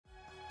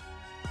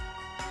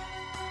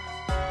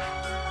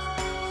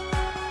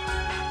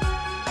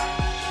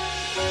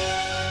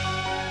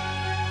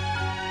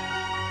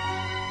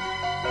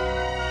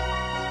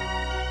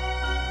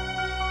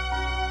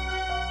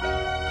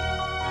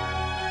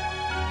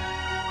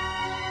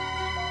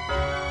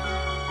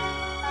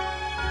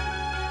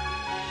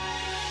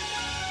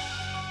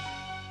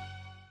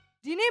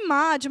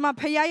ma jama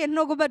phaya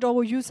no go bat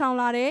do yu sang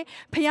la de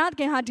phaya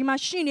kin ha di ma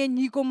shi ne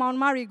nyi ko maung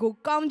ma ri ko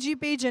kaung ji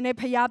pe jin ne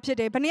phaya phit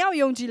de bani yaw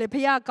yong ji le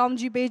phaya kaung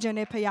ji pe jin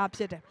ne phaya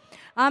phit de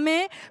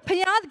amen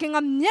phaya kin ga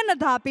myet na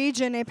da pe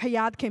jin ne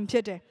phaya kin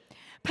phit de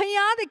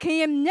phaya the kin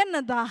ye myet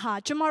na da ha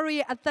jama ro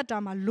ye atat ta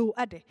ma lo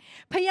at de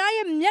phaya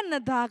ye myet na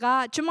da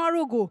ga jama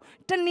ro ko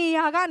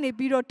taniya ga ne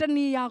pi do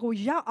taniya ko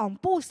yaw aung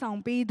po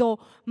saung pe do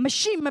ma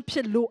shi ma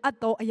phit lo at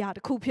do aya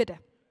ta khu phit de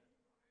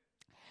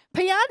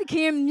phaya the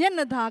kin myet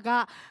na da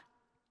ga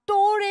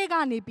Tore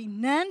ga ne pi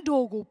nan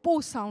do ko po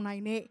saung nai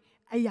ne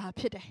aya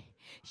phit de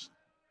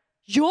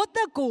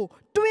Yoda ko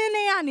twin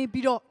ne ya ne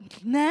pi do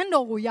nan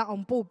do ko yaw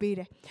aung po pe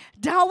de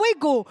Dawid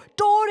ko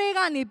tore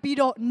ga ne pi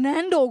do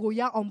nan do ko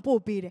yaw aung po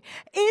pe de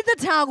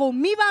Etha ko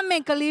mi ba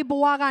men kale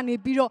bwa ga ne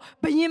pi do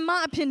byin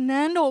ma a phit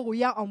nan do ko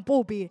yaw aung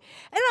po pe de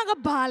Ai da ka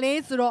ba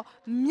le so do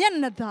myet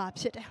na da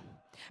phit de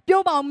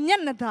Pyo ba aung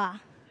myet na da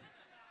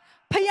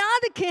Phaya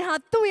the kin ha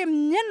tu ye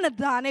myet na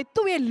da ne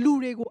tu ye lu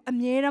de ko a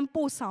mye ran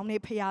po saung ne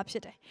phaya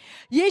phit de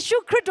Yeshu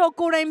Christ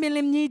ko rai min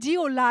le mye ji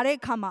ko la de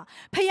kha ma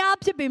phaya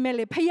phit pe me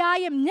le phaya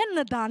ye myet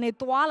na da ne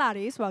twa la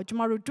de so ba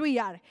jama ro twi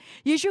ya de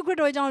Yeshu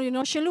Christ ye jaung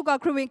no Shin Luka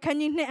Khrit Win khan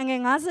ji 2 ငယ်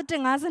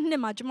 51 52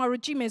မှာjama ro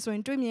ji me so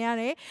yin twi myin ya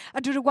de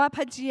a tu tu kwa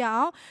phat ji ya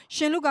aung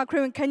Shin Luka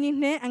Khrit Win khan ji 2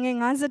 ငယ်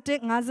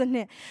 51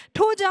 52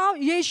ထိုကြောင့်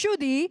ယေရှု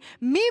သည်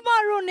မိဘ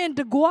တို့နှင့်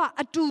တကွ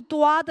အတူ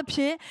သွားသဖြ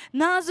င့်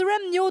နာဇရ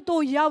က်မြို့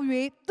သို့ရောက်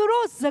၍သူ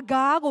တို့စ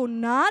ကားကို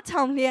နား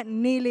ထောင်လျက်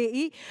နေလေ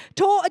၏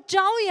ထိုအ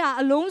ကြောင်းအရာ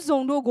အလုံးစုံ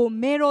တို့ကို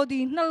မေတော်သ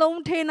ည်နှ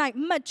လုံးထဲ၌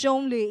မှတ်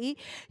ကျုံးလေ၏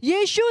ယေ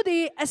ရှုသ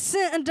ည်အစ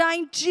ဉ်အတို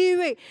င်းကြီး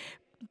၍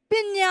ပ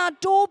ညာ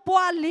တိုး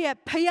ပွားလျက်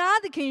ဖယား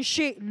သခင်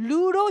ရှိ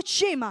လူတို့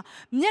ရှိမှ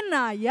မျက်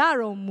နာရ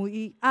တော်မူ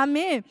၏အာမ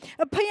င်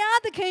ဖယား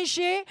သခင်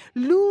ရှိ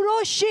လူ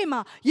တို့ရှိမှ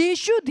ယေ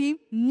ရှုသည်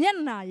မျက်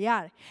နာရ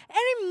တယ်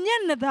အဲ့ဒီမျ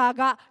က်နာသား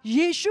က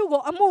ယေရှု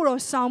ကိုအမှု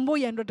တော်ဆောင်ဖို့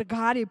ရန်အတွက်တ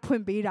ကားတွေဖွ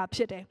င့်ပေးတာဖြ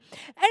စ်တယ်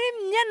အဲ့ဒီ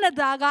မျက်နာ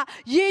သားက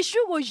ယေ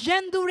ရှုကိုယ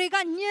န်သူတွေက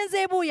ညှင်း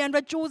ဆဲဖို့ရန်အတွ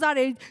က်ကြိုးစားတ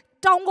ယ်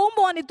တောင်ကုန်း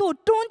ပေါ်ကနေသူ့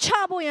တွန်းချ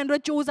ဖို့ရန်အတွ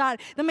က်ကြိုးစားတယ်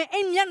ဒါပေမဲ့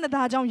အဲ့မျက်နာ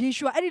သားကြောင့်ယေ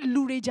ရှုကအဲ့ဒီ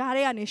လူတွေကြား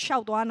ထဲကနေရှော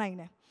က်သွားနိုင်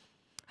တယ်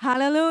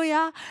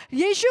Hallelujah.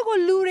 Yeshu ko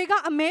lure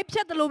ka ame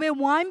phyat talo be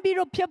wine pi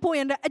ro phyat pho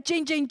yan da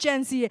aching ching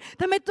chance ye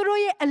da me tu ro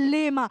ye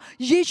ale ma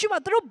Yeshu ma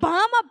tu ro ba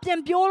ma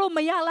pyan pyo lo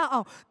ma ya la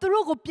aung tu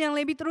ro ko pyan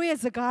le bi tu ro ye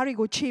saka ri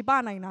ko chhe pa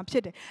nai na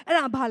phit de ai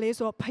da ba le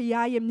so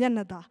phaya ye myat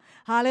na da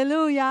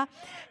Hallelujah.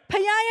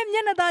 Phaya ye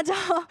myat na da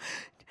jaung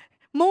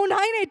mong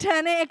nai ne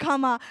than de akha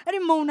ma ai di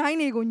mong nai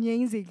ne ko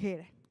ngian se khe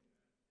de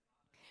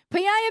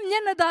Phaya ye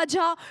myat na da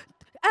jaung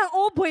And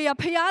oh boy, a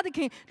paya the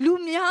king,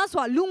 Lumia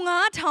swa,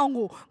 Lunga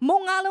tango,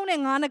 Mongalon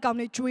and Anna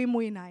Gumney, dream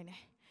way nine.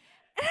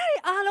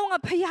 Along a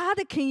paya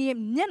the king,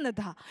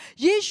 Yenada.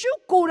 Yeshu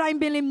go rain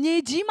billim,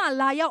 ye jima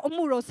laya,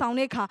 omuro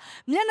soundeka,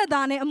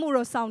 Yenadane,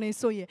 amuro sound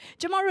so ye.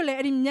 Jamaro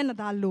let him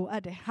Yenada low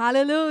at it.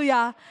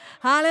 Hallelujah.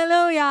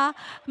 Hallelujah.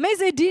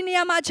 Maze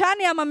dinia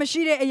machania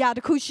mamashide a yard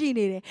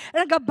kushini.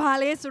 And a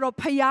gabales or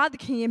paya the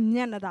king,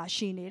 Yenada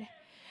shini.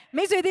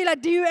 Maybe they like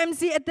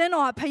DUMC at then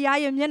or Paya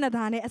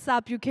Yenadane, a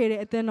subjugated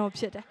at then of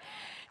shit.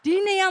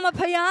 Dinayama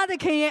Paya the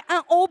King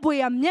and oh boy,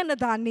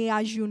 Yenadane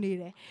as you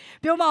need it.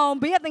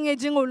 Bioma, beating a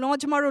jingle, no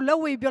tomorrow, low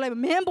way, be like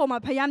member my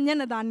Payam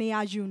Yenadane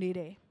as you need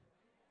it.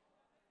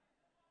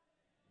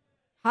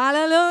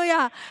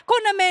 Hallelujah.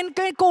 Konamen,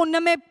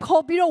 Koname,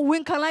 Kopiro,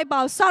 Winkalai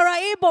Bow, Sarah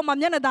Ebo,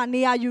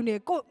 Yenadane as you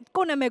need.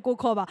 Koname go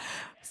cover.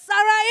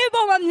 Sarah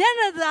Ebo,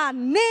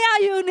 Yenadane,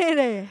 you need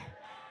it.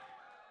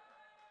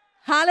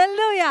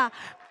 Hallelujah.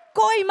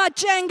 Koi ma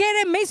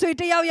changere me sui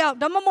te yao yao,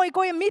 dama moi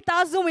koi mi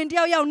ta zoom in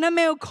yao yao, na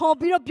me o ko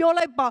piro pyo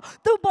like ba,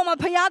 tu po ma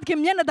payat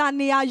kim yana da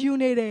ne a you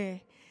ne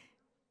de.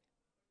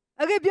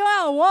 Okay, pyo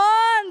yao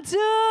 1,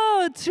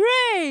 2,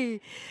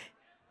 3.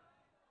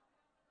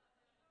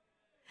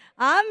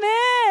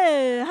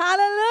 Amen.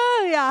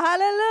 Hallelujah.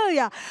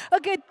 Hallelujah.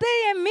 Okay,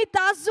 te mi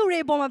ta zu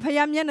re po ma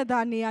payam yana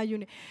da ne a you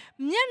ne.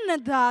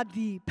 Yana da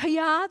di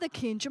payat the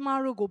king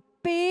jamaru go.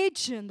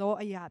 Page and though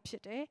a yap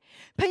shit, eh?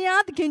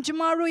 Payat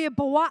Kinjamaru, a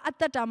boa at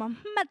the dama,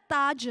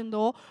 mataj and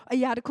though a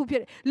yard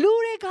coupé.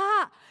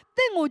 Lureka,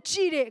 then o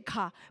chire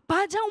ka,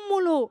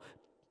 Bajamolo,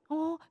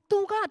 oh,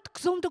 two got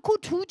some to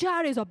cook 2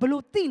 jars or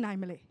below thin,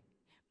 I'm lay.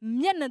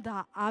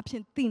 Mianada,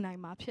 absent thin,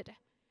 I'm up shit.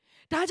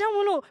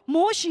 Tajamolo,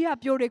 Moshi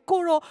up your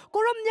coro,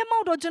 corum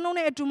yamauto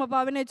genone to my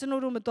babinet no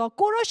room at all,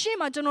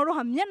 Koroshima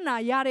genoro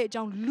miana yare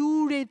down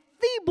lure,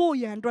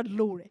 thiboy and red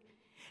lure.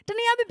 Tani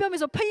abi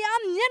so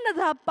payam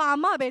yenada pa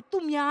ma be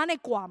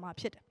tumyane kwa ma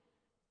phit.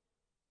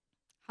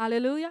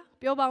 Hallelujah.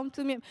 Pyo ba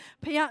to me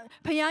paya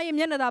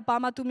yenada pa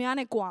ma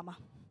tumyane kwa ma.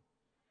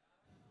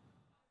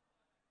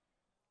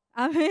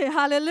 Amen.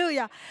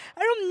 Hallelujah.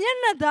 Arum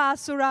yenada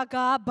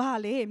suraga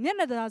bale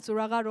yenada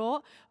suraga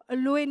ro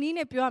loe ni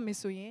ne pyo me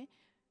so yin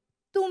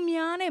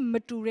tumyane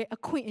mature a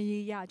khwint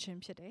aye ya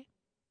chin phit de.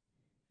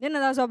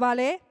 Yenada so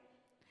bale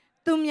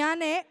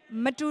Tumyane,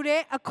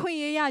 Mature, a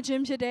queen ya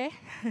jim today.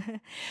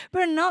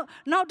 But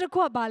not the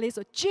quabalis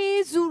or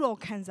Jesu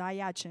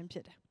Kanzaya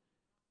chimpid.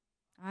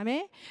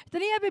 Amen.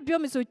 Then you have a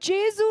biome so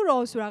Jesu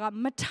Rosraga,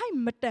 Matai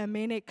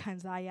Matamene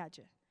Kanzaya.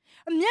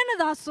 မျက်နှာ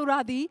သာဆိုတာ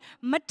ဒီ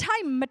မထို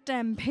က်မတ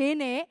န်ဖဲ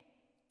နဲ့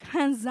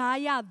ခံစား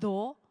ရ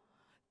သော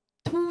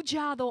ထူး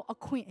ခြားသောအ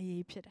ခွင့်အ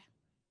ရေးဖြစ်တယ်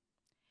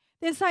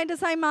။သင်ဆိုင်တစ်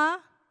ဆိုင်မှာ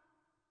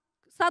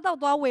စားတော့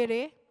သွားဝယ်တ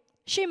ယ်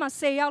ရှေ့မှာ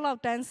10 ယောက်လောက်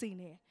တန်းစီ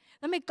နေတယ်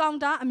။ဒါပေမဲ့ကောင်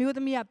တာအမျိုးသ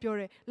မီးကပြော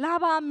တယ်လာ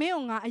ပါမင်း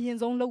ကငါအရင်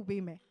ဆုံးလုပ်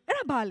ပေးမယ်။အဲ့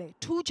ဒါဘာလဲ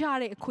ထူးခြား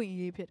တဲ့အခွင့်အ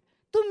ရေးဖြစ်တယ်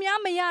။သူများ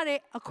မရတဲ့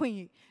အခွင့်အ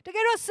ရေးတက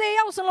ယ်တော့10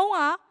 ယောက်စလုံး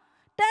ဟာ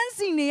တန်း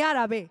စီနေရ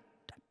တာပဲ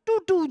။တူ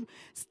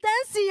တ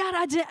န်းစီရ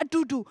တာချင်းအတူ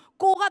တူ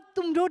ကိုက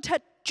သူတို့ထ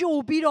က်ကြို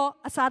ပြီးတော့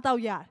အစားတော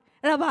က်ရတယ်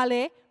။အဲ့ဒါဘာ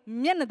လဲ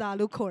မျက်နှာသာ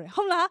လို့ခေါ်တယ်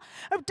ဟုတ်လား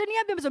တနည်း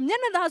အားဖြင့်ဆိုမျ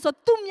က်နှာသာဆို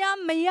သူများ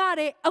မရ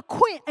တဲ့အ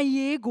ခွင့်အ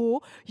ရေးကို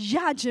ရ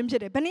ခြင်းဖြ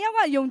စ်တယ်ဘယ်နှယောက်က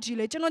ယုံကြည်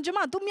လဲကျွန်တော်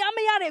သူများမ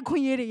ရတဲ့အခွ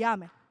င့်အရေးတွေရ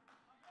မယ်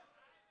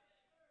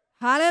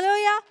ဟာလေလု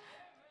ယာ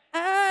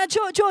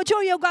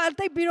ချိုယောက်က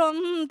တိတ်ပြီး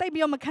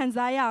တော့မခံ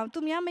စားရအောင်သူ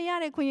များမရ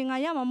တဲ့ခွင့်ရငါ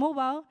ရမှာမဟုတ်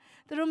ပါဘူး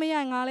သူတို့မရ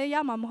ငါလည်းရ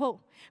မှာမဟုတ်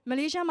မ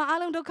လေးရှားမှာအား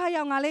လုံးဒုက္ခ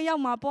ရောက်ငါလည်းရော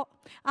က်မှာပေါ့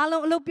အား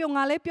လုံးအလုပ်ပြုတ်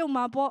ငါလည်းပြုတ်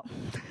မှာပေါ့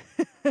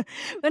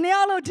ဘယ်နှ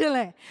ယောက်လို့ထင်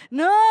လဲ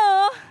no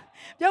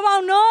ပြောပါ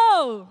ဦး no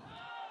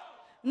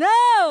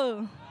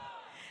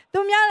သူ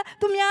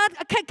များ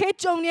အခက်ခဲ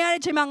ကြုံနေရတဲ့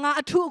အချိန်မှာငါ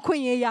အထူးအခွ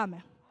င့်အရေးရမ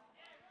ယ်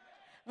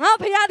ငါ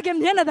ဖခင်တကယ်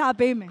မျက်နှာသာ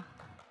ပေးမယ်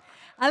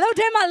အလုပ်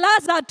ထဲမှာလာ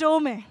စား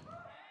တိုးမယ်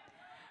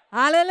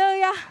ဟာလေလု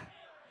ယာ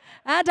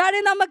ဒါရ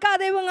င်တော့မက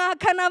သေးဘူးငါ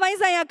ခန္ဓာပိုင်း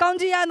ဆိုင်ရာကောင်း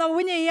ကြီးရတော့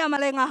ဝိညာဉ်ရေးရမှာ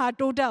လဲငါဟာ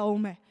တိုးတက်အော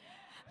င်မယ်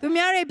သူ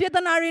များတွေပြဿ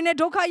နာတွေနဲ့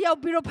ဒုက္ခရောက်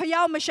ပြီးတော့ဖခ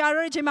င်မရှာရ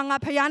တဲ့အချိန်မှာငါ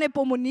ဖခင်နဲ့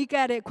ပုံမနီးက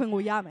ပ်တဲ့အခွင့်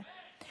ကိုရမယ်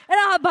အဲ့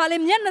ဒါဘာလဲ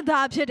မျက်နှာသာ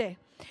ဖြစ်တယ်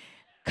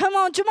Come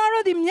on ကျမ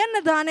တို့ဒီမျက်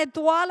နှာသာနဲ့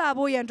တွာလာ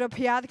ဖို့ရန်အတွက်ဖ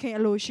ခင်သခင်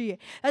အလိုရှိတယ်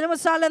။အဲကြော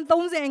င့်စာလံ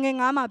30 ငယ်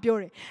 9မှာပြော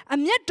တယ်။အ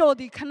မျက်တော်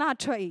ဒီခဏ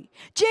ထွက်၏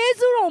။ကျေး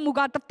ဇူးတော်မူ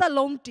ကားတစ်သက်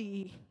လုံးတည်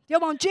။ပြော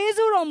ပါဦးကျေး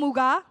ဇူးတော်မူ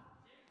ကား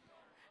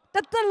တ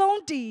စ်သက်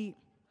လုံးတည်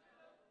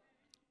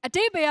။အ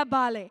တိတ်ဘယ်က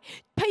ပါလဲ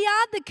။ဖခ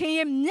င်သခင်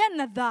ရဲ့မျက်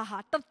နှာသာဟာ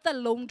တစ်သက်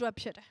လုံးအတွက်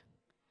ဖြစ်တယ်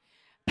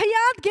။ဖခ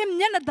င်သခင်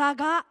မျက်နှာသာ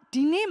က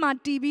ဒီနေ့မှ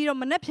တည်ပြီးတော့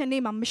မနေ့ဖြန်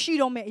နေ့မှမရှိ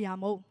တော့မယ့်အရာ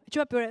မဟုတ်။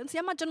ကျွန်တော်ပြောတယ်ဆ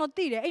ရာမကျွန်တော်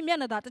သိတယ်အဲ့မျက်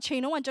နှာသာတစ်ချိ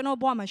န်လုံးကကျွန်တော်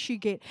ဘဝမှာရှိ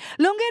ခဲ့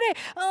လွန်ခဲ့တဲ့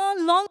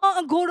long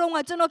ago တုန်းက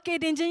ကျွန်တော်ကေ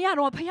တင်ခြင်းရ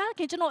တော့ဖခ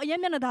င်ကျွန်တော်အရင်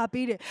မျက်နှာသာ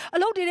ပေးတယ်အ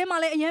လုပ်တွေထဲမှာ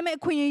လည်းအရင်ပဲ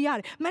အခွင့်အရေးရတ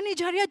ယ်မန်နေ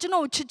ဂျာတွေကကျွန်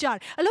တော်ကိုချစ်ကြတယ်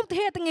အလုပ်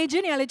ထဲတငယ်ချ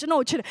င်းတွေကလည်းကျွန်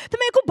တော်ကိုချစ်တယ်ဒါ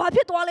ပေမဲ့အခုဘာဖြ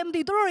စ်သွားလဲမ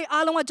သိသူတို့တွေ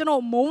အားလုံးကကျွန်တော်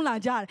ကိုမုန်းလာ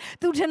ကြတယ်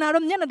သူထင်တာ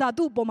တော့မျက်နှာသာ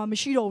သူ့အပေါ်မှာမ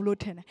ရှိတော့ဘူးလို့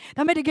ထင်တယ်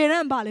ဒါပေမဲ့တကယ်တ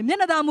မ်းဘာလဲမျက်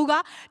နှာသာမူက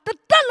တစ်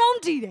သက်လုံး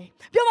ကြည်တယ်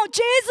ပြောပါ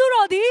ဂျေဇု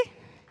တော်ဒီ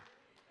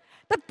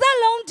တစ်သက်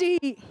လုံးကြည်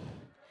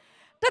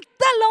တစ်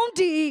သက်လုံး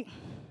ကြည်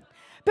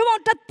ပြောပါ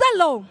တစ်သက်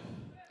လုံး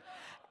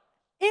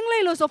အင်္ဂလိ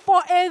ပ်လို့ဆို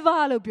forever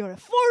လို့ပြောတယ်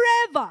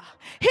forever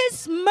his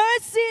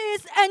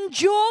mercies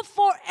endure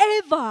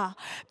forever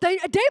တဲ့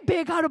အတိတ်ဘ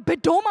ယ်ကတော့ဘယ်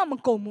တော့မှမ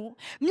ကုန်ဘူး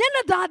မျက်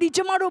နှာသာဒီကျ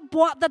မတို့ဘ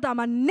ဝအသက်တာ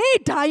မှာနေ့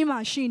တိုင်းမှာ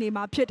ရှိနေ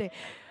မှာဖြစ်တယ်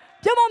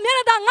ပြောပါမျက်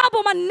နှာသာငါ့ဘ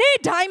ဝမှာနေ့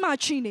တိုင်းမှာ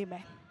ရှိနေမ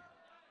ယ်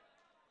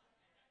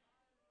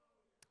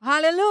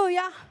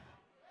hallelujah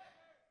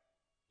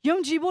ယုံ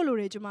ကြည်ဖို့လို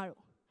တယ်ကျမ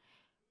တို့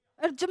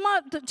ကျ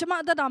မ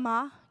အသက်တာမှာ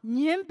ည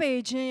င်းပေ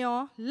ခြင်းရော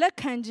လက်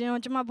ခံခြင်းရော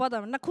ကျမဘဝတာ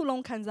မှာနှစ်ခု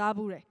လုံးခံစား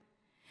ဘူးတယ်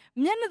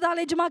မျက်နှာသာ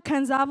လေးကျမခံ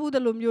စားဘူးတ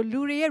ယ်လို့မျိုးလူ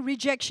တွေရဲ့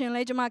rejection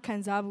လေးကျမခံ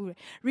စားဘူးတယ်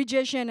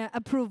rejection and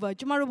approval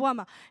ကျမတို့ဘဝ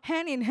မှာ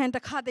hand in hand တ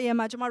စ်ခါတည်း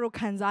မှာကျမတို့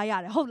ခံစားရ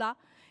တယ်ဟုတ်လား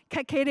ခ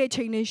က်ခဲတဲ့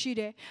ချိန်တွေရှိ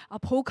တယ်အ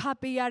ဖိုးခါ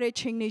ပေးရတဲ့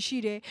ချိန်တွေရှိ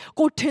တယ်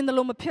ကိုထင်တယ်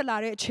လို့မဖြစ်လာ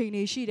တဲ့ချိန်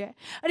တွေရှိတယ်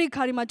အဲ့ဒီ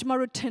ခါဒီမှာကျမ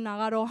တို့ထင်တာ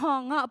ကတော့ဟာ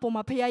ငါအပေါ်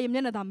မှာဖခင်ရဲ့မျ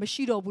က်နှာသာမ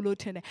ရှိတော့ဘူးလို့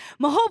ထင်တယ်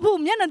မဟုတ်ဘူး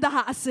မျက်နှာသာ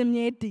ဟာအစင်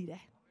မြဲတည်တ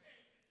ယ်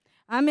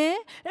အာမင်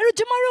အဲ့တော့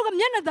ကျမတို့က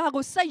မျက်နှာသာ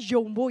ကိုစက်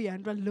ယုံဖို့ရန်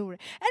အတွက်လိုတယ်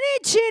အဲ့ဒီ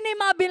ခြေနေ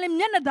မှာပင်လေ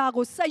မျက်နှာသာ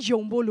ကိုစက်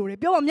ယုံဖို့လိုတယ်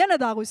ပြောပါမျက်နှာ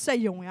သာကိုစက်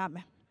ယုံရမ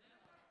ယ်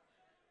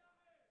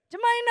ကျ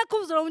မရဲ့ခု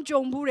စလုံး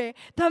ကြုံဘူးတယ်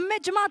ဒါပေ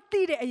မဲ့ကျမ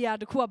သိတဲ့အရာ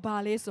တစ်ခုကဘာ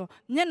လဲဆို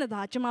မျက်နှာသာ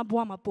ကျမဘဝ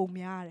မှာပုံ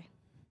များတယ်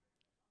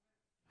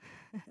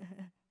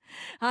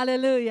ဟာလေ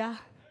လုယာ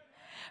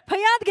ဖ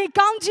ခင်တကယ်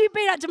ကောင်းချီး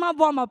ပေးတာကျမ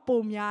ဘဝမှာပုံ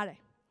များတယ်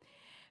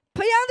ဖ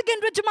ခင်တကယ်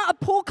တို့ကျမအ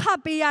ဖိုးခ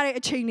ပေးရတဲ့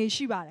အချိန်တွေ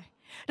ရှိပါတယ်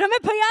ဒါပေ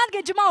မဲ့ဖခင်တက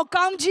ယ်ကျမကို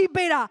ကောင်းချီး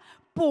ပေးတာ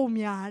ပုံ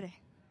များတယ်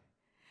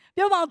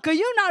ပြောပါဦးဂ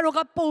ယုဏတော်က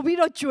ပို့ပြီး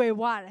တော့ကြွယ်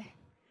ဝတယ်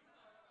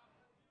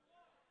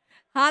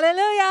ဟာလေ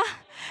လုယာ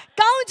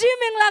ကောင်းချီး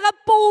မင်္ဂလာက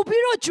ပို့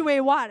ပြီးတော့ကြွ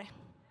ယ်ဝတယ်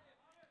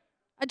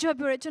အကျွတ်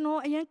ပြောရကျွန်တော်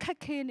အရင်ခက်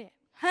ခဲနေ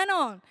ဟန်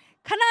တော့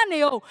ခဏနေ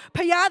အောင်ဖ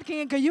ခင်ခ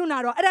င်ဂယုဏ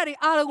တော်အဲ့ဒါတွေ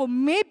အားလုံးကို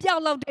မေးပြော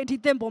က်လောက်တဲ့အထိ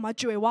သင်ပေါ်မှာ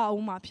ကြွယ်ဝအော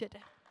င်မှာဖြစ်တ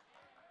ယ်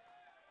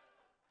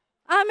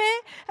အာမင်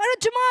အဲ့တော့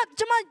ကျွန်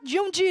မ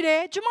ယုံကြည်တ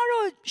ယ်ကျွန်မ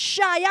တို့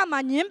ရှာရမှာ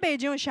ညင်းပေ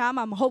ခြင်းရှာ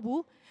မှာမဟုတ်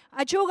ဘူး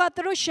အချို့က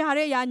သူတို့ရှာ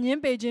တဲ့ຢာည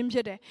င်းပေခြင်းဖြ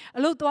စ်တယ်အ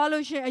လို့သွား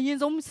လို့ရှိရင်အရင်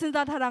ဆုံးစဉ်း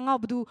စားထားတာငါ့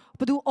ကို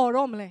ဘသူអော်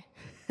တော့မလဲ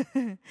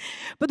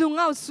ဘသူ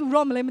ငါ့ကိုစူ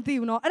တော့မလဲမသိ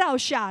ဘူးနော်အဲ့ဒါ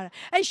ကိုရှာတယ်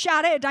အဲ့ရှာ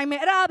တဲ့အတိုင်းပဲ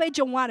အဲ့ဒါပဲ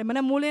ကြုံရတယ်မ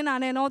နေ့မိုးလင်းတာ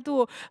နဲ့နော်သူ့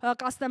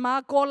customer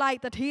call လိုက်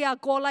တထေးက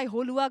call လိုက်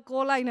ဟိုလူက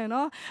call လိုက်နဲ့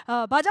နော်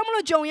ဘာကြောင့်မ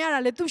လို့ကြုံရတာ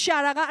လဲသူရှာ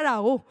တာကအဲ့ဒါ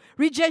ကို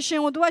rejection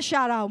ကိုသူက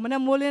ရှာတာကိုမ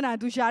နေ့မိုးလင်းတာ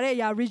သူရှာတဲ့အ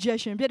ရာ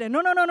rejection ဖြစ်တယ် no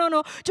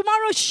ကျမ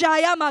တို့ရှာ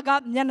ရမှာက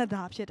မျက်နှာ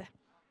သာဖြစ်တယ်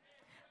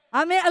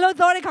အာမင်အလို့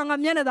တော်တဲ့ခါက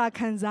မျက်နှာသာ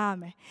ခံစားရ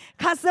မယ်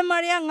customer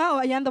တွေကငါ့ကို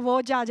အရန်သဘော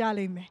ကျကြ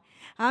လိမ့်မယ်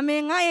အာမ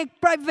င်ငါရဲ့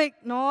private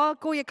နော်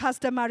ကိုယ့်ရဲ့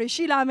customer တွေ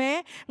ရှိလာမယ်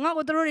ငါ့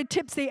ကိုတို့တွေ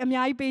tips တွေအ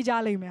များကြီးပေးကြ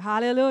လိမ့်မယ်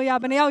hallelujah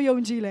ဘယ်နှယောက်ယုံ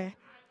ကြည်လဲ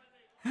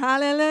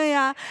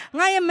Hallelujah.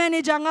 Ngay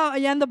manager ngao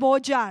ayan the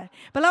boja.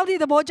 Balauti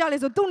the boja le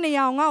so tu ne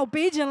yaw ngao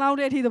page and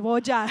laude thi the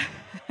boja.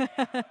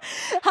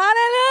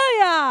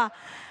 Hallelujah.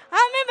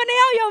 Amen. Bani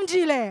yaw yong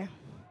ji le.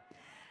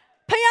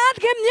 Phayat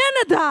ke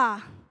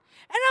myanada.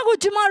 Ena ko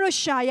jima ro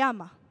shaya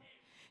ma.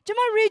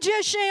 Jima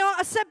rejection or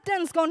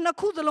acceptance ko na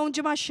khu zalong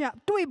jima sha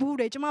twi bu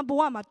de jima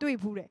bwa ma twi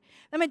bu de.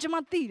 Da me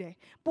jima ti de.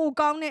 Po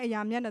kaung ne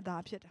aya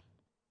myanada phit de.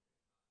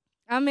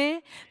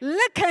 Amen.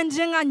 Let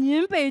Kanjanga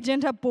Nim Page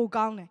and a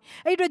Pogane.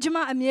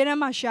 Adrejama Amira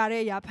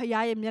Mashare,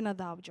 Paya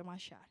Yanada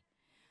Jamashar.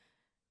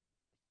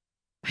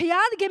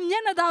 Payad gave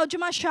Yanada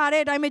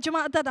Jamashare, I made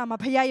Jama Tadama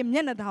Paya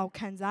Yanada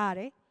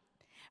Kanzare.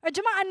 A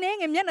Jama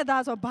Anang and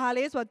Yanadas or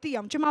Bales or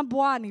Tiam, Jama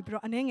Boani, bro,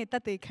 Anang at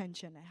Tate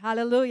Kanchen.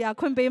 Hallelujah,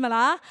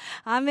 Kumbemala.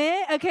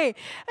 Amen. Okay.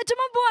 A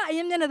Jama Boa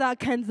Yanada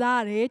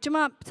Kanzare,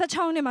 Jama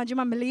Sachone,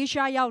 Jama Malaysia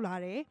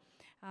Yaulare.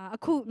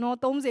 Aku no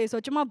tomze so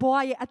cuma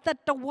bawa ye atat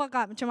tawa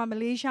cuma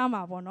Malaysia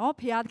ma bono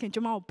piat kan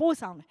cuma opo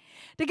sound.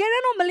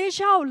 Tegere no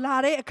Malaysia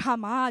lare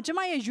kama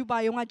cuma ye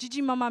juba yung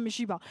ajiji mama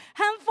mishiba.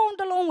 Handphone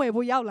talong we bo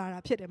yaw lara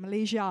piat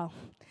Malaysia.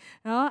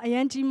 No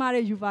ayan cuma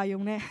re juba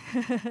yung ne.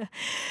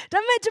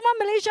 Tapi cuma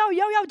Malaysia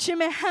yaw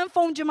cime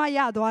handphone cuma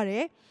ya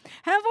doare.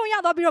 Handphone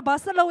ya doa biro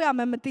basa lo ya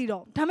memeti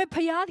do. Tapi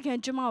piat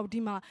kan cuma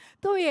udima.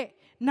 To ye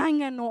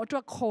nangan no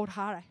tu kod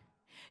hara.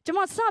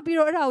 Jama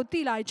sabiro rao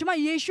tila, jama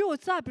Yeshu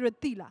sabiro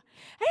tila.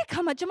 Hey,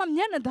 come on, jama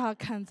Yanada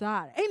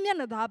Kanzar, a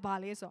Yanada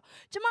Baleso.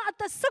 Jama at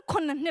the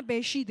second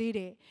nebeshi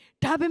de.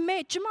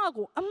 Dabime,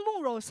 Jamago, a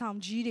muro sam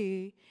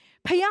gide.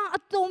 Paya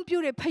at don't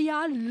beauty,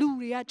 paya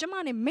luria,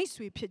 Jamani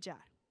Masui Pija.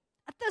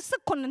 At the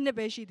second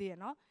nebeshi de,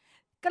 no?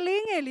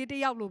 Kaling a little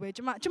yellow,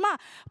 Jama,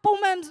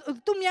 Pomans,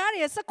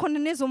 Tumiari, a second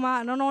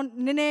Nizuma, no,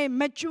 Nene,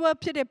 mature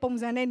pity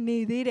poms and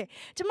needed.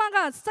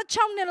 Jamaga, such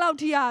a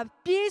lautia,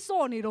 piece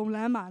on it on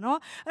Lama, no?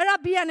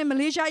 Arabia and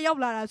Malaysia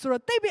Yavla, so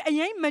they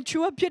be a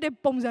mature pity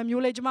poms and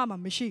mulage mamma,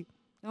 machine.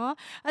 No,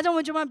 I don't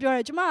want Jama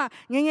Pure, Jama,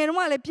 Yang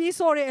a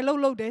piece or a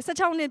low day,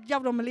 such a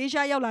Yavla Malaysia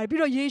Yavla,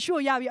 Piro Yeshu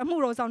Yavi,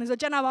 Amuro sound is a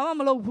Janava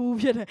Malo,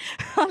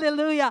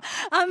 hallelujah.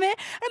 Amen.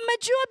 And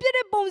mature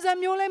pity poms and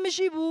mule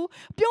mishibu,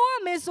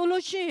 pure me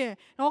solution.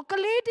 No,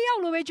 Kaleti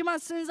Yavlo, Jama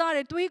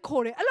Sensare, Tui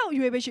Kore, allow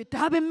you a bishop,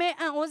 Tabe me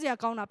and Ozia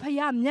Kauna,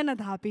 Payam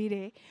Yanada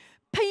Pide,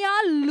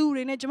 Paya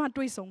Lurin, Jama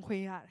Twison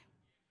Quayar.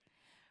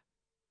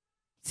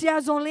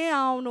 Sia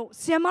Zoleano,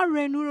 Siama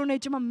Renuro,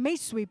 Jama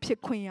Masui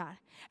Piquia,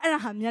 and a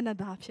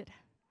Hamyanada Pit.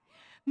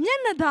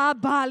 Yanada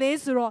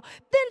Balesro,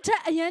 then ta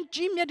a young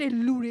Jimmy de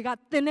Luriga,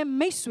 then a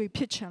Masui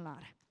Pitcher.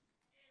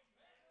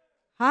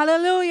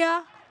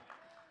 Hallelujah.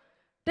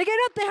 They get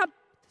up, they have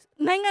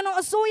Nangano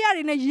Soya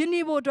in a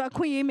Univo to a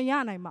Queen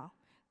Mianima.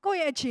 Go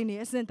a chini,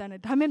 isn't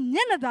it? I mean,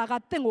 Yanada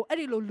got Tengo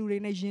Edilo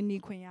Lurin a Genie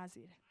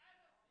Quinazi.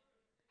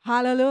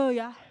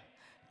 Hallelujah.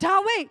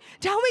 Tawe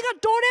got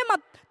Dorema,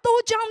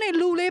 To Johnny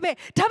Lulebe,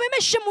 Tabeme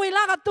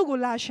Shimuela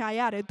Tugula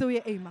Shayare, to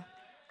your aim.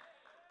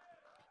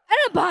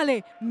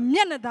 Bale,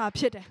 Yanada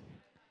Pite.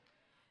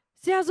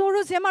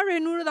 Siazoro Siama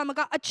Renura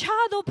Damaga, a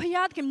child of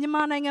Payatkim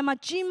Yamanang and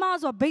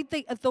Machimas or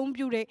Bate a thumb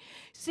beauty,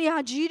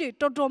 Siajiri,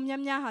 Totom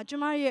Yamyaha,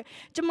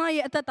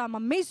 Jamaya at that time, a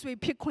Masui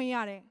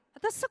Piquinare.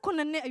 At the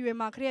second net you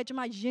macrea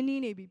Jama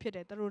Jenny be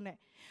pitted, the Rune.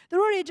 The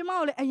Rory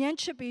Jamal, a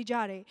Yanchip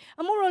Jare,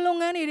 a more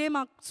long any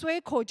remark,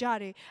 Sway Ko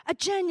Jare, a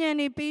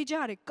Janyani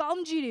Pejare,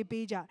 Kamjiri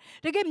Peja.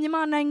 They gave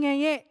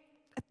Yamanang.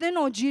 Then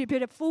no G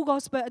P full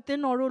gospel,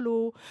 then no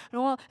Rulu,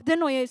 no, then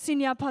no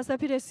senior pastor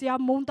Petesia,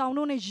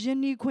 Montano, no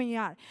Jenny Queen.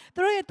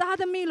 The Roy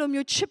Tata Milum,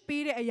 you chip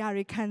it a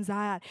Yari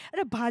Kanzar,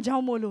 and a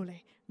Bajam Molule,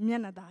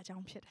 Yanada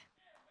Jam Pit.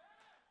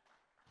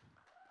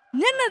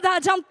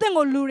 Yanada Jam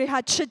Tengo Luri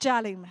had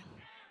chijalim.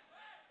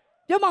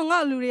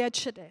 Yamanga Luri at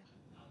Chide.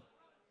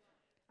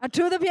 I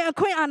told the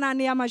Queen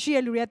Anania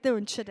Magia Luri at the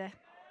Chide.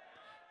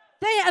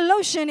 They are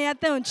lotion at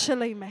the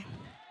Chile.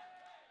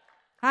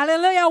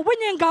 Hallelujah.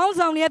 Winning gowns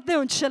on yet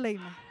don't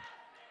chilling.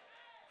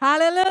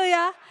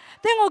 Hallelujah.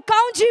 Then will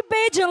count you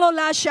page and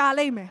la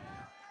shaleme.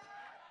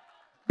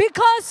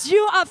 Because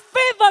you are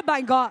favored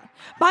by God.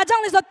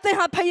 Bajang is a thing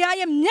I pay I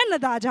am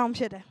Yanada jump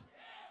shit.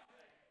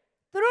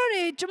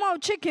 The Jamal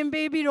chicken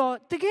baby ro.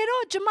 The ghetto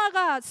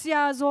Jamaga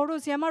Sia Zoro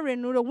Siama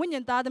Renuro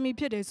winning Tadami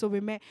Pide so we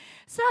may.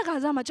 Saga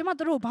Zama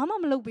Jamataro Bama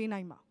Lobi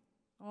Naima.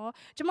 Oh,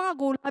 Jama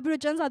go Abri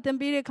Jansa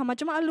Tempere,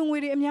 Kamachama along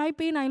with him, I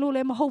pay 9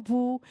 lem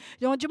hopu.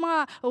 Yon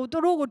Jama,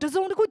 Torogo, does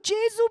only go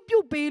Jesu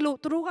Pu Pelo,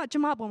 Toroga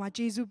Jamapa, my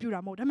Jesu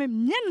Puramo. I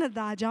mean,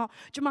 Yanada,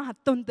 Jama had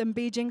done them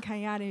Beijing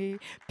Kayare,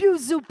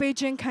 Puzu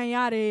Beijing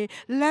Kayare,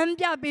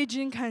 Lambia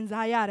Beijing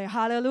Kanzayare,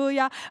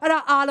 hallelujah,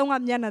 Ara Along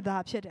am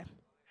Yanada Pede.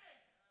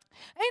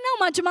 Ain't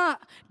no much ma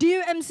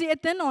DUMC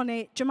at then on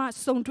it, Jama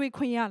song to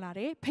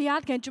Quinalare,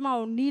 Payat can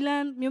Jama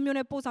Nilan,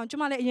 Mumune Post on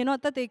Jama, you know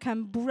that they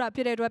can bura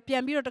period,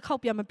 Piamiro the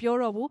copy of a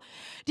bureau.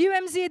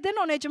 DUMC at then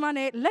on it,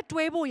 Jamane, let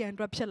Weibo and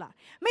Rapsilla.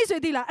 Maso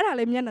Dilla,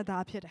 Alamyana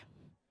da Pede.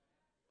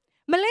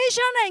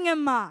 Malaysia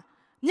Nangama,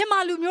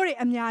 Yamalumuri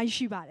and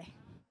Yashibare.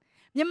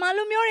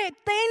 Yamalumuri,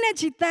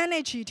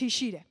 Tanechi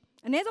Tishide.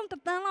 And they don't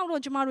tell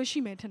out Jamaru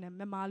she met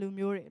him, Malu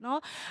Muri, no?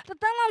 The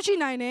Tanashi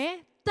nine,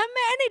 ဒါပေ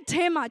မဲ့အဲ့ဒီ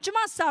ထဲမှာကျမ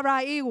ဆာရာ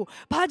အေးကို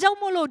ဘာကြောင့်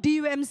မို့လို့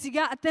DUMC က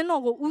အသင်း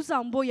တော်ကိုဦးဆော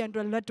င်ဖို့ရန်အ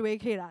တွက်လက်တွဲ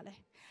ခဲ့တာလဲ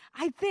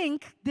I think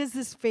this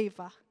is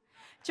favor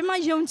ကျမ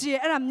ယုံကြည်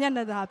အဲ့ဒါမျက်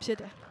နှာသာဖြစ်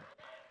တယ်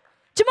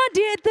ကျမ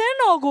ဒီအသင်း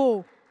တော်ကို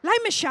လို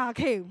က်မရှာ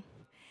ခဲ့ဘူး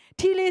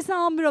ထီလေးဆော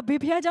င်ပြီးတော့ဘေ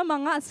ဖျားเจ้าမှာ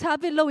ငါစား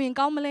ပစ်လုပ်ရင်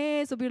ကောင်းမလဲ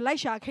ဆိုပြီးလိုက်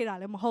ရှာခဲ့တာ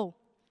လည်းမဟုတ်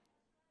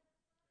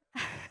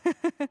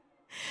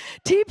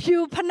တီဖြူ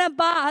ဖနက်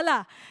ပါဟ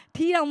လား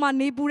ထီတော်မှာ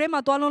နေပူထဲ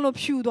မှာသွားလုံးလို့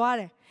ဖြူသွား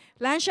တယ်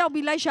လမ်းလျှောက်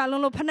ပြီးလိုက်ရှာ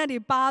လုံးလို့ဖနက်တွေ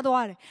ပါ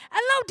သွားတယ်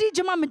အဲ့လောက်ထိ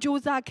ကျမမ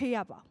ကြိုးစားခဲ့ရ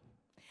ပါ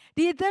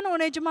ဒီအသင်းတော်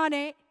နဲ့ကျမ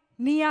နဲ့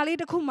နေရာလေး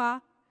တစ်ခုမှာ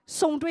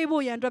စုံတွေ့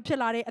ဖို့ရန်အတွက်ဖြစ်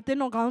လာတဲ့အသင်း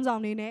တော်ခေါင်းဆော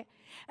င်တွေနဲ့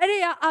အဲ့ဒီ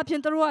အပြ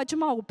င်သူတို့ကကျ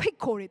မကိုဖိတ်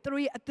ခေါ်တယ်သူ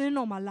တို့ရဲ့အသင်း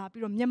တော်မှာလာ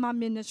ပြီးတော့မြန်မာ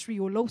ministry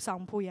ကိုလှုပ်ဆော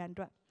င်ဖို့ရန်အ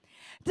တွက်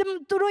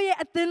သူတို့ရဲ့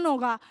အသင်းတော်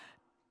က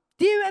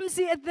DUMC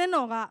အသင်း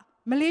တော်က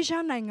မလေး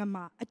ရှားနိုင်ငံ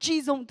မှာအ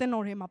ကြီးဆုံးအသင်း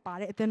တော်တွေမှာပါ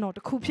တဲ့အသင်းတော်တ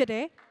စ်ခုဖြစ်တ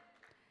ယ်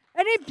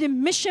အဲ့ဒီ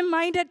mission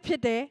minded ဖြ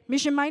စ်တယ်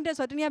mission minded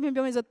ဆိုတော့တနည်းအားဖြင့်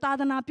ပြောရင်ဆိုသာ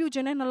သနာပြုခြ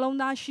င်းနဲ့နှလုံး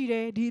သားရှိတ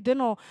ယ်ဒီအသင်း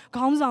တော်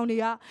ခေါင်းဆောင်တွေ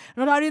က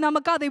နော်ဒါတွေသာမ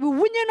ကသေးဘူး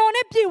ဝိညာဉ်တော်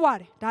နဲ့ပြည့်ဝ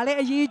တယ်ဒါလည်း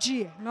အရေးကြီး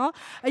ရယ်နော်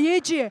အ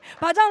ရေးကြီးရယ်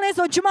ဘာကြောင့်လဲ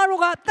ဆိုကျမ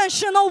တို့ကတန်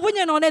ရှင်သောဝိ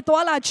ညာဉ်တော်နဲ့တွာ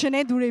လာခြင်း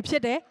တဲ့သူတွေဖြ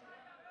စ်တယ်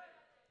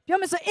ပြော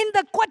မယ်ဆို in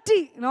the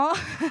quality နော်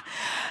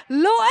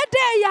လိုအပ်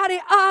တဲ့အရာတွေ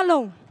အား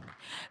လုံး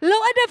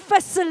လိုအပ်တဲ့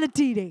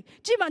facility တွေ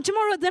ကြည့်ပါကျမ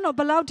တို့အသင်းတော်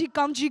ဘယ်လောက်ထိ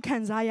ကောင်းကြီးခံ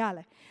စားရ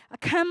လဲအ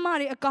ခမ်းအနား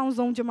တွေအကောင်း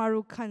ဆုံးကျမ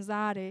တို့ခံ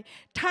စားရတယ်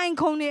ထိုင်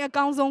ခုံတွေအ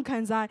ကောင်းဆုံးခံ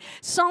စား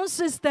sound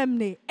system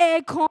တွေ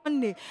aircon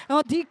တွေ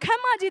နော်ဒီခ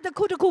မ်းမကြီးတစ်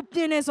ခုတစ်ခုပြ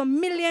င်နေဆို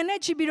million နဲ့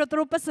ချီပြီးတော့သူ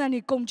တို့ပတ်စံ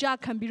တွေကုန်ကြ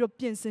ခံပြီးတော့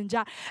ပြင်ဆင်ကြ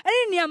အဲ့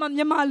ဒီနေရာမှာ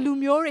မြန်မာလူ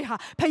မျိုးတွေဟာ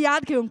ဖ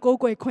ခင်ကိုကိုး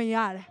ကွယ်ခွင့်ရ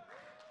တယ်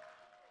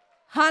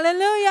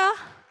hallelujah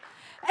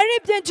အဲ့ဒီ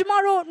ပြင်ကျမ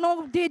တို့နော်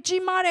ဒီ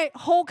ကြီးမားတဲ့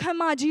ဟောခမ်း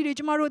မကြီးတွေ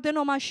ကျမတို့အသင်း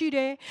တော်မှာရှိတ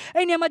ယ်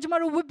အဲ့ဒီနေရာမှာကျမ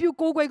တို့ဝတ်ပြု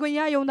ကိုးကွယ်ခွင့်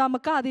ရယုံတာမ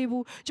ကသေး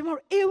ဘူးကျမ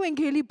တို့အေဝံ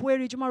ဂေလိပွဲ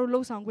တွေကျမတို့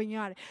လှုပ်ဆောင်ခွင့်ရ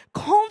တယ်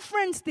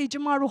conference တွေကျ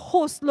မတို့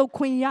host လုပ်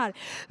ခွင့်ရတယ်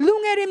လူ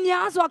ငယ်တွေ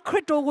များစွာခရ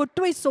စ်တော်ကို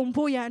တွေ့ဆုံ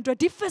ဖို့ရန်အတွက်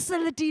ဒီ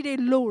facility တွေ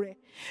လိုတယ်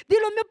ဒီ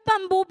လိုမျိုး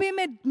ပံ့ပိုးပေး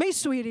မဲ့မိတ်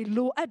ဆွေတွေ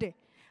လိုအပ်တယ်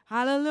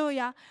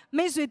hallelujah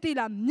မိတ်ဆွေတိ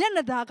လားမျက်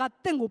နှာသာက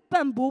တင့်ကို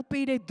ပံ့ပိုး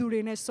ပေးတဲ့သူ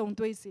တွေနဲ့ဆုံ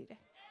တွေ့စေတ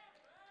ယ်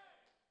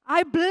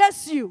I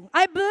bless you.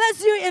 I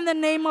bless you in the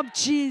name of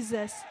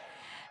Jesus.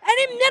 အဲ့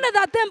ဒီမျက်နှာ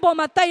သာတင့်ပေါ်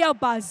မှာတက်ရောက်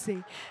ပါစေ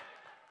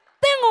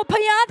။တင့်ကိုဖ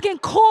ခင်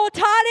ခေါ်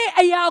ထားတဲ့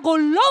အရာကို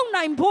လုံ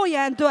နိုင်ဖို့ရ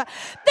န်အတွက်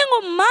တင့်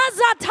ကိုမ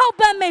ဆာထောက်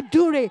ပံ့မဲ့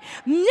သူတွေ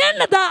မျက်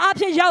နှာသာအ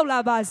ဖြစ်ရောက်လာ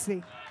ပါစေ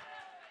။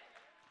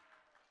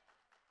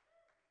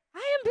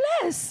 I am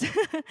blessed.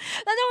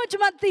 ဒါကြောင့်ကျွ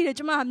န်မသိတယ်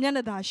ကျွန်မမျက်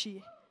နှာသာရှိတ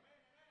ယ်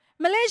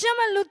။မလေးရှား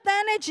မှာလူတ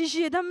န်းနဲ့ချီရှိ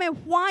တယ်ဒါပေမဲ့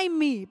why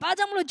me? ဘာ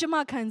ကြောင့်မလို့ကျွန်မ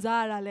ခံ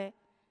စားရတာလဲ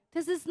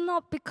This is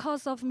not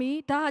because of me.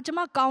 ဒါကျမ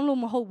ကောင်းလို့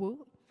မဟုတ်ဘူး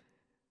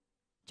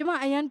။ကျမ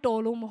အရင်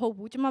တော်လို့မဟုတ်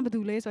ဘူး။ကျမဘာလု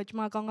ပ်လဲဆိုတော့ကျ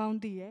မကောင်းကောင်း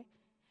သိတယ်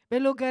။ဘ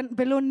ယ်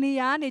လိုနေ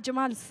ရာနေကျမ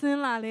ဆင်း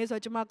လာလဲဆို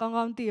တော့ကျမကောင်း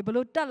ကောင်းသိတယ်။ဘယ်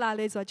လိုတက်လာ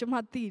လဲဆိုတော့ကျမ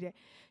သိတယ်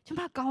။ကျမ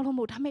ကောင်းလို့မ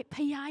ဟုတ်ဒါပေမဲ့ဖခ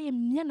င်ရဲ့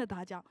မျက်နှာသာ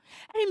ကြောင့်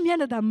အဲ့ဒီမျက်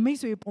နှာသာမိတ်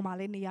ဆွေပေါ်မှာ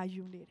လည်းနေရာ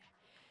ယူနေတယ်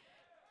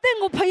။သင်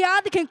ကိုဖ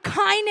ခင်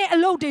ခိုင်းတဲ့အ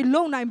လုပ်တွေ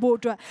လုပ်နိုင်ဖို့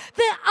အတွက်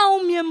သင်အော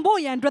င်မြင်ဖို့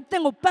ရန်အတွက်သ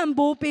င်ကိုပံ့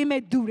ပိုးပေး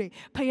မဲ့သူတွေ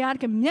ဖ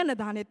ခင်မျက်နှာ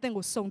သာနဲ့သင်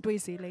ကိုစုံတွေ့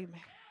စေလိမ့်မ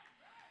ယ်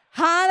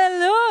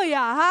Hallelujah,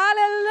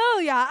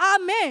 hallelujah,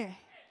 amen.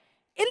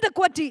 In the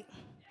quality,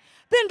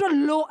 then the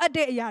low at the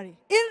yari.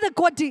 In the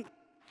quality,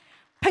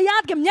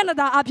 Payat can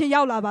yanada up in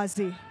Yaula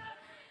Basi.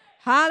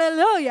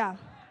 Hallelujah.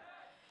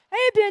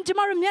 Abian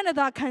Jamaru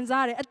Yanada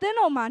Kanzari, a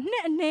tenoma,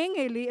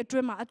 Nangeli, a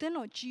dreamer, a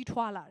tenor G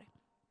twalari.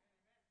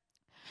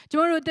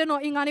 Jamaru tenor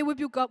ingani whip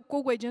you go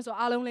wages or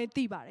alone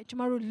tibari,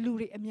 Jamaru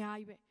Luri and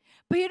Yaibe.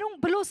 Pero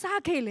below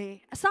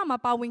Sakele, a summer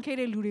bowing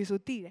Kate Luris or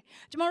Tire.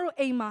 Jamaru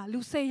Ema,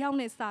 Luce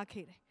Yaune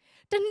Sakele.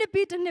 The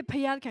nippy and the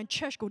payat can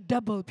church go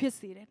double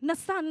pissy.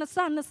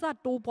 Nasa,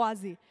 to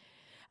boise.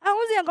 I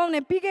was going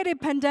to pick a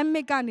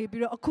pandemic and a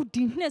bit of good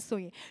diness.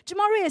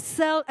 Tomorrow is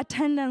cell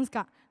attendance.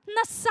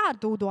 Nasa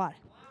do door.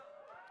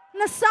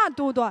 Nasa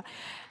do door.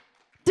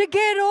 The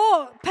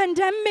ghetto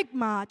pandemic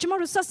ma.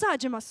 Tomorrow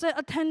Sasajima cell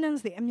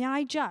attendance. The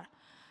Amia jar.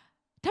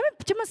 Tell me,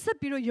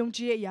 Jimasapiro young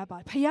G.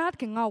 Yaba. Payat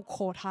can out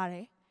court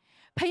Harry.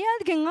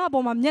 Payat can up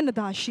on my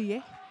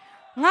Yanadashi.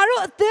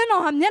 Ngaro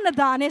Theno ham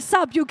Yanadane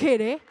sub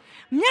UK.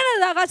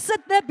 Yanada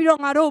set that below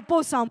Ngaro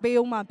post on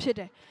Bayoma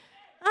Pite.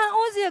 I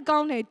was a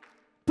gown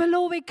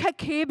below a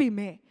cacabi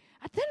me.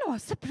 I then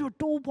was separate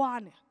do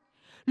one.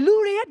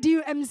 Luria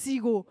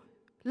DUMC go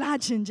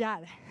large and jar.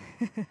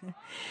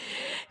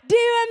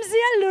 DUMC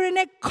and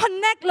Lurine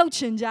connect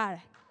loach and jar.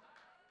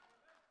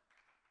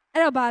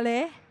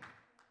 Arabale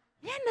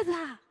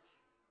Yanada.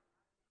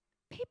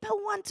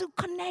 People want to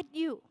connect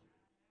you.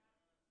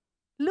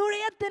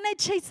 Luria then I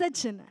chase a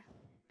chin.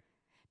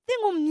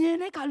 Tengo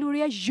miene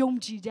caluria yom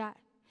jija.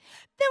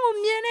 Tengo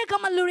miene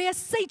kamaluria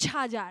say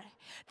charger.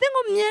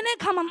 Tengo miene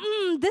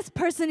kama this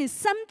person is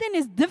something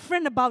is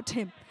different about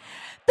him.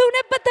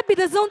 Don't but the be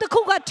the zone the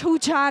kuga two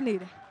chani.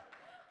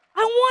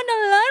 I want to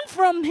learn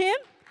from him.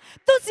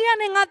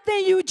 Tosiane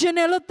ngate you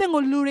genelo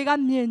tengo luriga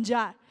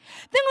mienja.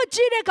 Tengo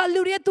chide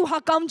caluria tu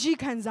hakamji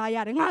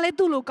kanzaya. Ngale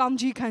tu lo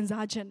kamji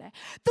kanzajene.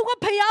 Tu a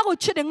payago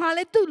chide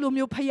ngale tu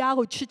lumio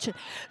payago chichen.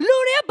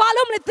 Luria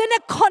balum letene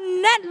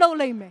connect lo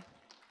lame.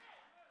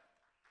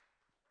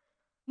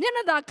 မျက်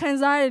နှာသာခံ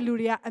စားရတဲ့လူ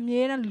တွေကအ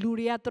မြဲတမ်းလူ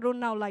တွေကသူတို့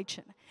နောက်လိုက်ချ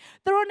င်တယ်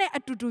သူတို့နဲ့အ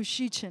တူတူ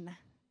ရှိချင်တယ်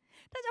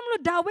ဒါကြောင့်မ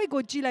လို့ဒါဝိဒ်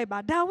ကိုကြည့်လိုက်ပါ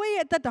ဒါဝိဒ်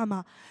ရဲ့အသက်တာမှာ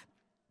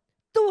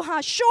သူဟာ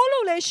ရှိုး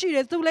လို့လည်းရှိတ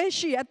ယ်သူလည်း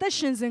ရှိအသက်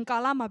ရှင်စဉ်ကာ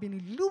လမှာပြင်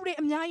လူတွေ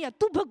အများကြီးက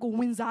သူ့ဘက်ကို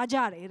ဝင်စားကြ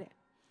တယ်တဲ့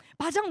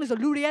ဘာကြောင့်လဲဆို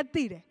လူတွေက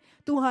သိတယ်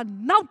သူဟာ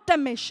နောက်တ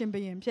က်မဲ့ရှင်ဘု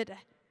ရင်ဖြစ်တ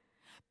ယ်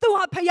သူ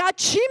ဟာဖျား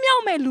ချီးမြှော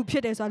က်မဲ့လူဖြ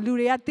စ်တယ်ဆိုတာလူ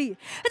တွေကသိ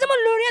အဲကြောင့်မ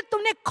လူတွေကသူ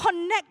နဲ့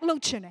connect လု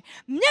ပ်ချင်တယ်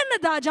မျက်နှာ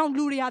သာကြောင့်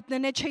လူတွေကသ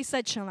င်နဲ့ချိတ်ဆ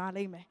က်ချင်လာ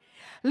လိမ့်မယ်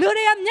လူ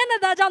တွေကမျက်နှာ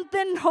သာကြောင့်သ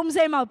င် home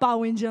say မှာပါ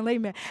ဝင်ချင်လိ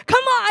မ့်မယ်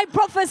Come on I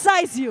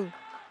prophesize you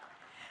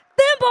သ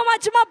င်ပေါ်မှာ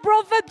ကျွန်မ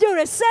prophet ပြောရ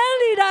ယ် cell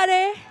leader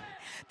တွေ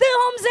သင်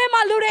home say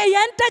မှာလူတွေရ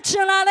န်တက်ချ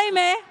င်လာလိမ့်မ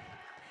ယ်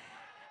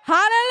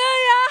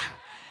Hallelujah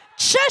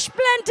church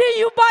planting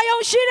ယူပါအော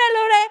င်ရှိတဲ့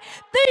လူတွေ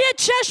သင်ရဲ့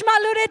church မှာ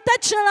လူတွေတက်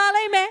ချင်လာ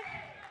လိမ့်မယ်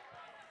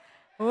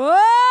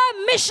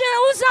Oh, mission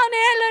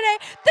usane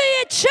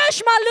the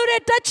church malure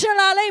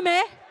tachala leme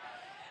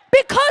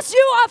because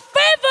you are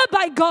favored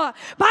by God.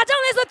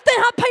 Bajang le so te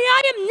ha phaya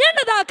ye myen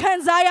da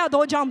khanzaya do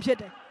jaung phit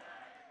de.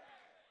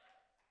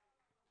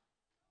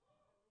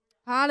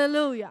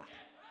 Hallelujah.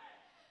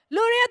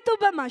 Lure tu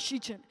ba ma shi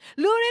chin.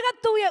 Lure ga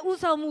tu ye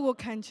usaw mu ko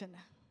khan chin da.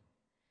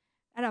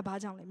 Ai da ba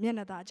jaung le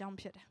myen da jaung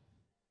phit de.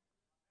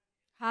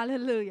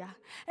 Hallelujah.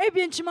 Ai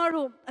pin chima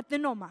ro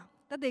atin no ma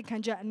that they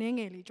can just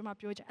nengeli, Jama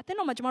Pioja. I think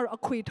no much more a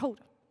quid told.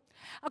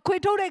 A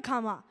quid told a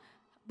kama.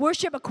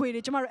 Worship a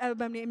quid, Jamaro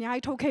album, and I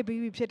told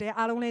KB,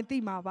 I don't let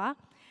the maba.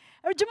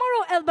 A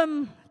Jamaro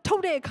album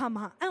told a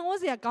kama, and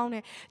was the account.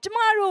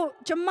 Jamaro,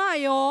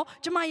 Jamayo,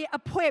 Jamai a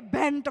poet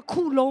band, the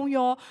cool long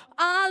yo,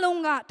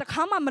 Alonga, the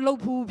kama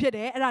malopu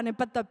pide, and a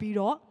pata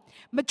piro,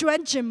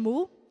 Majuan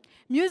Jimu,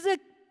 music.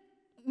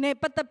 Ne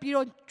pata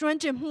piro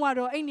twenty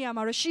muaro any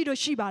amaro shido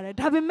shibare.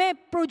 Have me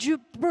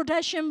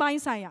production by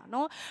saya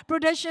no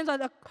productions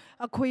are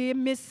a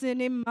queen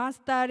missing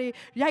master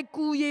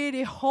yakuye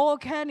the whole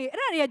canny.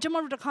 And I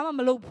jump to come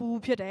a low poo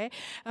pite and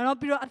I'll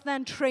be at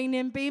then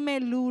training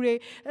payment lure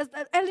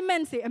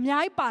elements a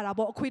myai para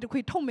about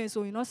quit tome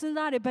so you know since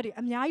I buddy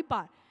a myai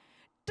par.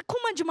 The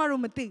common Jamaru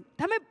Mati.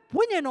 Tame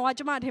when you know what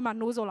Jamat him and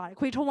knows all like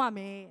quit home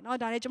me. No,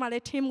 that Jama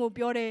let him go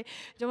pure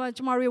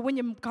Jamari when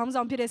you comes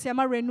on Peter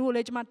Sama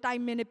renew Jama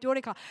time minute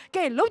purica.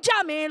 Okay, look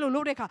Jame,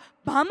 Lodeka,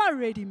 Bama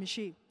ready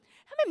machine.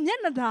 I mean,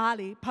 Yana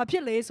Dali,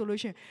 popular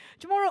solution.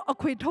 Tomorrow a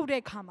quit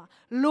today kama.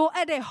 Low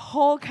at a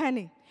whole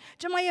canny.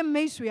 Jamaya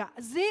Mesria,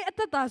 they at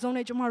the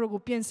Tazone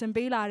Jamaro Piens and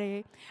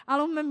Belare. I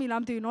don't remember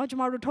Lamti, no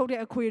Jamaro told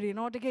a query,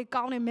 no, the gay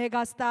county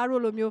mega star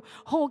Rolomio,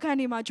 whole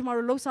candy, my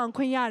Jamaro Losan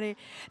Quinare.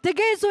 The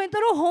gay so into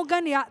whole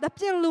Gania, the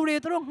Pin Lure,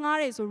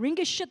 Hares, or ring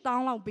a shit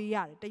down like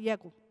Biar, the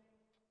Yaku.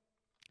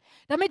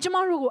 The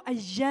Majamaru, a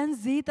Jan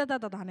Zeta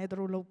that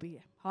Nedrolopi.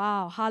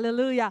 Wow,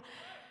 hallelujah.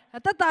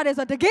 That is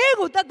a the gay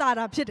good that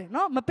I'm sitting,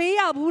 no?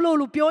 Mapea, Bulo,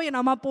 Lupio, and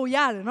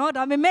Amapoya, no?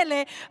 I mean,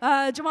 Mele,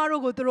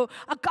 Jamaro go through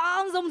a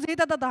council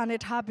zeta that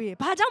it happy.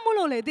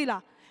 Pajamulo,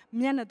 Dilla,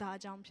 Mianada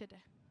jump shit.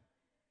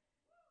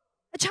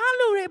 A child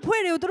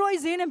report throw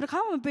his in and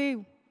become a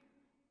babe.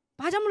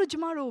 Pajamulo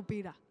Jamaro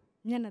Pira,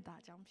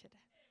 Mianada jump shit.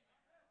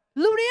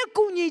 Luria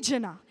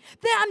Kunichena.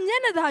 There are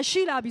Mianada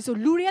Sheila be so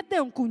Luria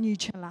them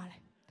Kunichala.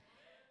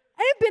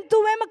 I've been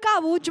to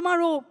Emakabu,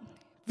 Jamaro.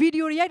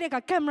 Video react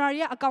a camera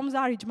a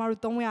kamzari Jamaru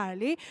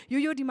Tongali,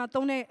 you di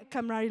matone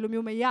camera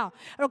lumia.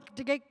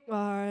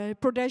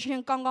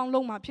 Production Kangong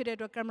Loma Pire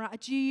camera a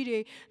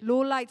G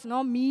low lights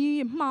no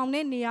me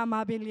mountain near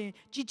Mabili,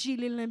 Gigi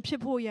Lilin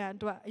Pipoya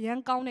to a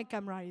young county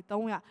camera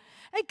Tonga.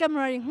 A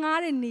camera in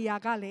Hare Nia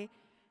Gale.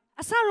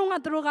 A sarunga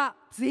droga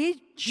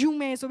Z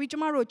Jume so which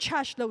Maro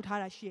chash load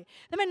harashi.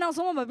 The men now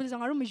some of my bills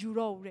on a room is you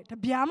roll it. The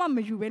Biama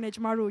Maju when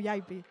Maro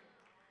Yaibi.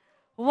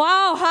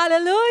 Wow,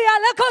 hallelujah.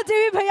 Look how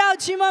TV pay out,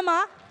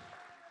 Chimama.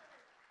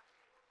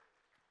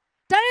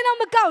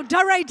 Tell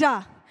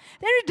director.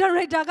 There is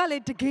director,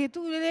 let the gate to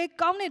the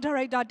county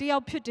director,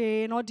 the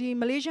Pute, no, the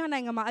Malaysian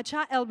Nangama, a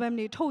child album,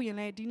 the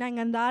Toyan, the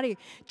Nangandari,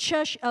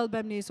 church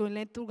album, so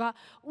let Tuga,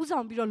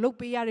 Uzam, be a look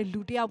pay out and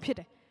Lutia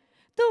Pite.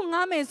 Two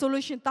Name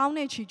solution town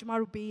and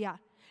Chimaru pay out.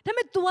 Tell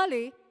me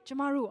Tuale,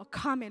 Jamaru, a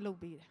kame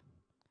lobby.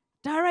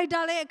 Director,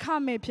 a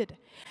kame pit.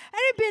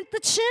 And been the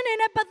chin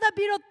in a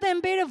patapiro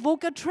temper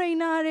vocal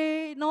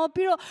trainer, no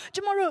piro,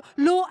 tomorrow,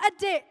 low at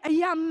day, a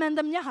young man,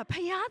 the Yaha,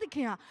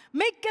 Payadica,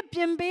 make up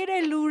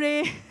Yambere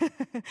Lure.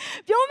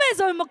 Yomes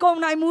or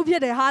Macon, I move here,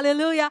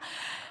 hallelujah.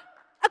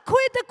 A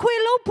quit the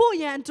quillo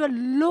poyan to a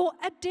low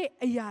at day,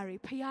 a yari,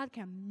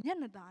 Payadka,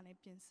 Yanadane,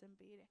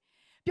 Pinsembere.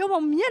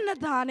 Yomo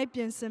Yanadane,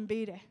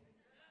 Pinsembere.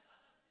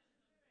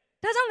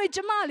 That's only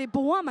Jamali,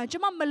 Boama,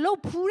 Jamama low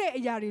pure, a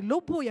yari, low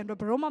poyan, the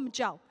Broma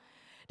Jow.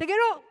 The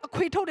girl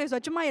quit told us,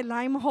 Jamaya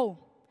lime ho.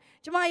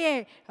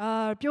 Jamaya,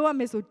 Pua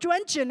Misso,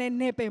 Drenchen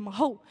and Nepem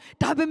ho.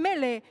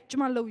 Tabimele,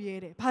 Jamalo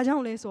Yere,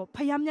 Pajan so,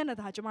 Payamana,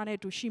 Jamane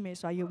to Shime,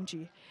 so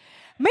Yunji.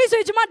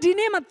 Maso Jama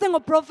diname a thing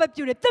of prophet,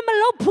 you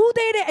Timalo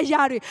Pude a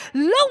yari,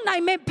 low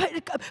night me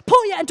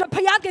Poya and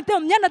Payak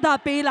Yanada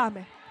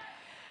Pelame.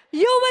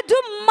 You will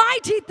do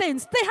mighty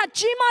things. They had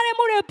Chima and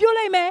Mure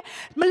Puleme,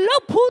 Malo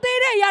Pude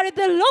a yari,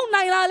 the low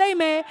night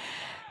lame.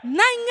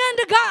 Nangan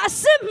the guy,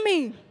 accept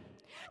me.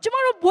 ကျမ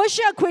တို့ဘွား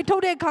ရှက်ခွေထု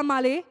တ်တဲ့အခါမှာ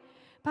လေ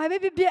ဘာပဲ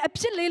ဖြစ်ဖြစ်အ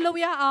ဖြစ်လေးလုပ်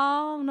ရအော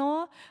င်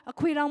နော်အ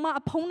ခွေတောင်မှ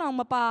အဖုံးတောင်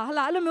မပါဟ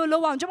လာအဲ့လိုမျိုးလု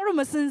ပ်အောင်ကျမတို့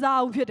မစင်စား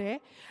ဘူးဖြစ်တယ်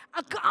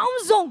အကော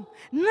င်းဆုံး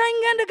နိုင်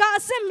ငံတကာ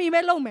အဆင့်မီ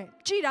ပဲလုပ်မယ်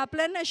ကြည်တာ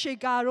Planet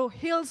Shaker တို့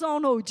Hillsong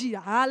တို့ကြည်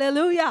တာ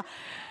Hallelujah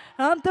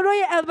သူတို့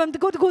ရဲ့ album တ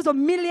ခုဆို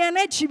million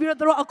နဲ့ချီပြီးတော့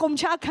သူတို့အကုန်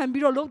ချခံ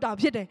ပြီးတော့လုပ်တာ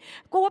ဖြစ်တယ်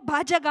ကိုကဘာ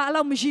ချက်ကအဲ့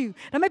လောက်မရှိဘူး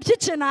ဒါပေမဲ့ဖြစ်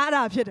ချင်တာအဲ့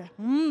ဒါဖြစ်တယ်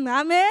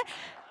အာမင်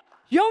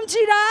ယုံကြ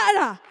ည်တာအဲ့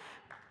ဒါ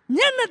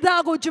မျက်နှာ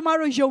သားကိုကျမ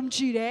တို့ယုံကြ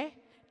ည်တယ်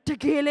တ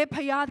ကယ်လေဖ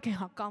ခင်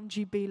ဟာကောင်း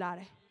ချီးပေးလာ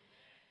တယ်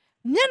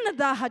မျက်နှာ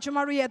သားဟာကျမ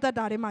တို့ရဲ့အသက်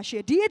တာထဲမှာရှိတ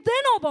ယ်ဒီအသ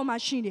င်းတော်ပေါ်မှာ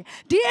ရှိနေ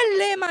ဒီအ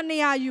လေမှာနေ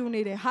ရာယူ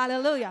နေတယ်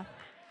hallelujah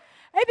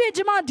အဲ့ဒီ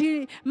ကျမဒီ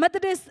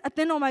Methodist အသ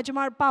င်းတော်မှာကျမ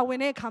ပါဝင်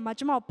တဲ့အခါမှာ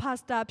ကျမ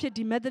pastor ဖြစ်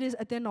ဒီ Methodist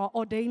အသင်းတော်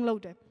ordain လု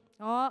ပ်တယ်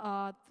နော်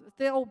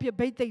သင်းအုပ်ဖြစ်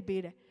ဘိတ်သိပ်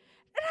ပေးတယ်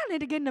အဲ့ဒါလေ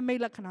တကယ်နမိ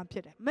တ်လက္ခဏာဖြ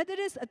စ်တယ်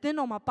Methodist အသင်း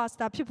တော်မှာ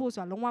pastor ဖြစ်ဖို့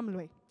ဆိုတာလုံးဝမ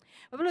လွယ်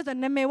ဘာဖြစ်လို့လဲဆိုတော့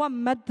နာမည်က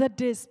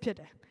Methodist ဖြစ်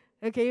တယ်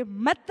okay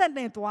method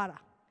နဲ့သွားတာ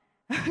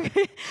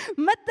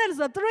method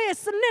ဆိုသူတို့ရဲ့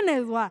စနစ်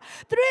နဲ့သွား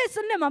သူတို့ရဲ့စ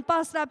နစ်မှာ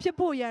pastor ဖြစ်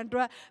ဖို့ရန်အတွ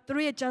က်သူ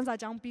တို့ရဲ့ကျမ်းစာ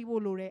ကြောင်းပြီး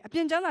ဖို့လိုတယ်အပြ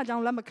င်ကျမ်းစာကြော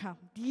င်းလက်မခံ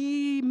ဒီ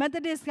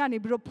Methodist ကနေ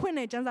ပြီးတော့ဖွင့်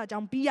တဲ့ကျမ်းစာကြော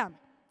င်းပြီးရမ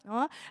ယ်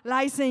နော်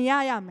license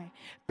ရမယ်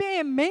ပြီးရ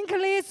င် main က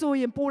လေးဆို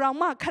ရင်ပိုတော်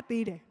မှခတ်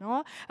သေးတယ်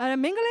နော်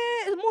main ကလေး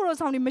မှုတော်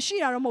ဆောင်တွေမရှိ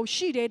တာတော့မဟုတ်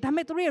ရှိတယ်ဒါပေ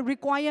မဲ့သူတို့ရဲ့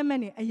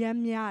requirement တွေအများ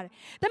များတယ်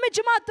ဒါပေမဲ့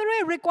ကျွန်မသူတို့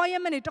ရဲ့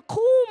requirement တွေတ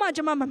ခုမှ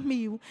ကျွန်မမမှီ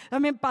ဘူးဒါပေ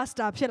မဲ့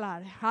pastor ဖြစ်လာ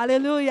တယ်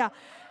hallelujah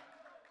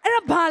အဲ့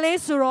ဒါဘာလဲ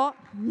ဆိုတော့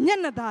မျက်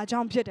နှာသားအကြော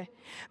င်းဖြစ်တယ်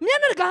မျက်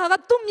နှာသားက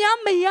သူများ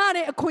မရ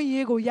တဲ့အခွင့်အ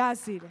ရေးကိုရ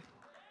စေတယ်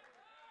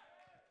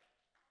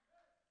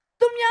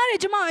သူများတွေ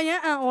ကျွန်မအရန်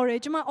အံ့ဩတယ်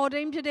ကျွန်မ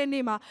ordain ဖြစ်တဲ့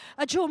နေ့မှာ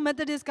အချို့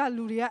Methodist က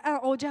လူတွေကအံ့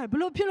ဩကြတယ်ဘ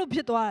လို့ဖြ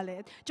စ်သွားတာလဲ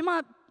ကျွန်မ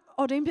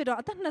ordain ဖြစ်တော့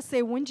အသက်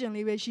20ဝန်းကျင်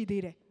လေးပဲရှိ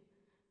သေးတယ်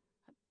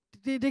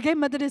ဒီက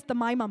Methodist တ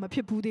မိုင်းမှာမဖြ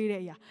စ်ဘူးသေး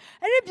တဲ့အရာ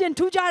အဲ့ဒီပြင်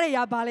ထူးခြားတဲ့အ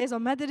ရာဘာလဲဆို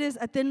တော့ Methodist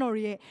အသင်းတော်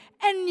ရဲ့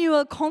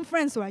annual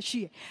conference ဆိုတာ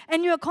ရှိတယ်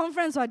annual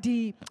conference ဆိုတာဒီ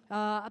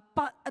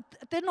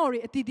အသင်းတော်တွေ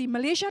အတီးတီမ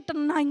လေးရှားတ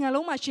နိုင်ငံ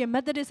လုံးမှာရှိတဲ့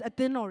Methodist အသ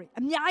င်းတော်တွေ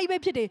အများကြီးပဲ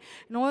ဖြစ်တယ်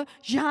နော်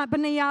ဘ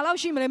ယ်နေရာလောက်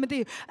ရှိမလဲမသိ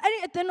ဘူးအဲ့ဒီ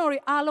အသင်းတော်တွေ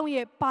အားလုံး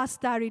ရဲ့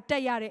pastor တွေတ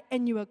က်ရတဲ့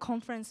annual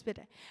conference ဖြစ်တ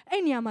ယ်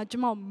အဲ့နေရာမှာကျွ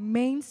န်မ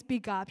main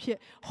speaker ဖြစ်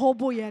ဟော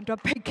ဖို့ရန်အတွ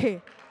က်ဖိတ်ခဲ့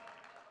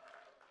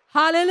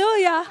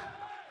hallelujah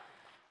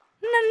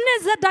နှ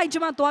စ်ဇက်တိုက်ကျ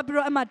မသွားပြီး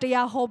တော့အမှတ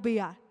ရားဟောပေး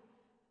ရ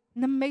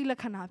နမိတ်လက္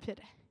ခဏာဖြစ်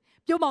တယ်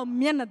ပြောပါ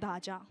မျက်နှာ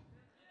သားကြောင့်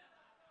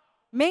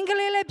မင်္ဂ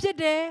လေးလည်းဖြစ်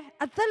တယ်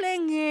အသက်လ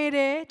ည်းငယ်တ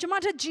ယ်ကျမ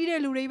ထက်ကြီးတဲ့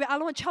လူတွေပဲအား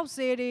လုံး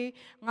60တွေ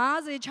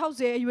50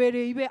 60အရွယ်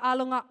တွေပဲအား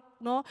လုံးက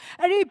နော်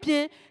အဲ့ဒီပြ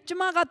င်ကျ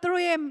မကသူ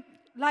တို့ရဲ့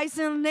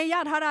license နဲ့ရ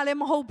ထားတာလည်း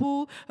မဟုတ်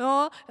ဘူး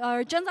နော်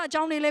ကျန်းစာ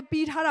ကြောင်းတွေလည်း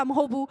ပြီးထားတာမ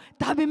ဟုတ်ဘူး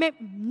ဒါပေမဲ့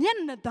မျက်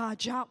နှာသား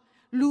ကြောင့်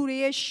လူတွေ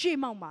ရဲ့ရှေ့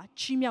မှောက်မှာ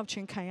ချီးမြှောက်ခြ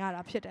င်းခံရ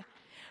တာဖြစ်တယ်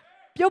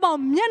ပြောပါ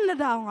မျက်နှာ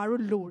သားငါ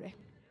တို့လိုတယ်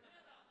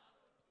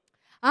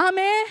အာမ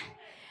င်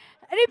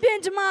အဲ့ဒီပြင်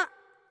ကျ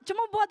မ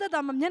ဘဝသက်တာ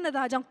မှာမျက်နှာ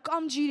သားကြောင့်ကော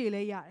င်းကြီးတွေလ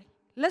ည်းရတယ်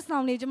လက်ဆော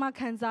င်တွေကျမ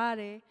ခံစားရ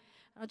တယ်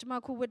ကျမ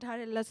ခုဝတ်ထား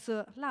တဲ့လက်စွ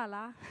ပ်လှလား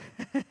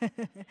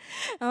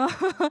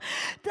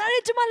ဒါလ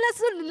ည်းကျမလက်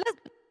စွ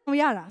ပ်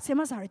ရတာဆင်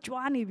မစားရ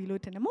ကြွားနေပြီ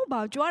လို့ထင်တယ်မဟုတ်ပါ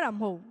ဘူးကြွားတာမ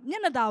ဟုတ်မျ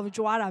က်နှာသားကို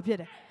ကြွားတာဖြစ်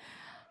တယ်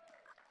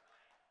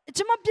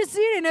ကျမပစ္စ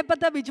ည်းတွေနဲ့ပတ်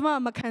သက်ပြီးကျမ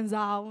မခံ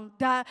စားဘူး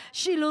ဒါ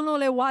ရှိလုံး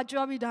လဲဝါ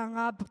ကြွားပြီးဒါ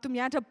ငါသူ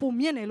များထက်ပုံ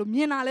မြင့်တယ်လို့မြ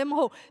င်တာလည်းမ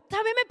ဟုတ်ဒါ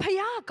ပေမဲ့ဖခင်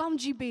ကကောင်း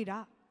ကြီးပေးတာ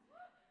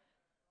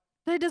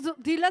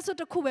ဒီလက်စွပ်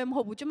တစ်ခုပဲမ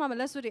ဟုတ်ဘူးကျမ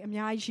လက်စွပ်တွေအ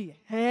များကြီးရှိတယ်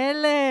ဟဲ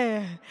လေ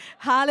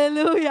ဟာလေ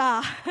လုယာ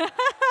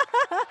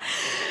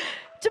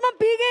ကျမ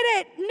ပြီးခဲ့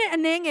တဲ့နှစ်အ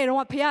နည်းငယ်တု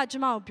န်းကဖခင်ကကျ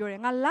မကိုပြောတ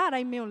ယ်ငါလ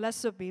တိုင်းမင်းကိုလက်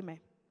စွပ်ပေးမယ်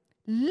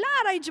လ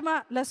တိုင်းကျမ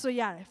လက်စွပ်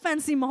ရတယ်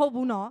fancy မဟုတ်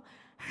ဘူးနော်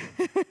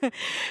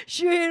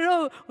ရွှေ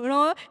တို့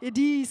နော်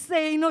ဒီ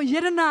စိန်တို့ယ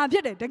ရနာဖြ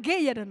စ်တယ်တကယ်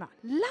ယရနာ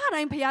လ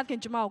တိုင်းဖခင်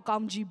ကျမကိုကော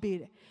င်းကြီးပေး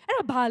တယ်အဲ့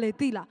ဒါဘာလဲ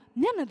သိလား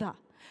မျက်နှာသား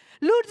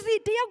လူစီ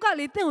တယောက်က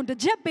လေတင့်ကိုတစ်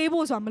ချက်ပေး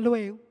ဖို့ဆိုတာမလွ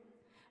ယ်ဘူး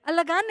အလ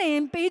ကားနေ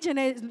ပေးချင်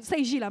တဲ့စိ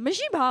တ်ရှိလားမ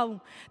ရှိပါဘူး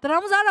တ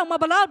ရားမစားတော့မ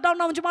ဘလောက်တောင်း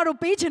ကျမတို့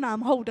ပေးချင်တာ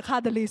မဟုတ်တခါ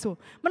တလေဆို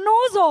မ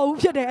နှိုးစော်ဘူး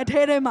ဖြစ်တယ်အ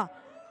ထဲထဲမှာ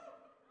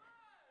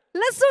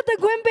လက်စွပ်တ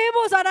ကွင်းပေး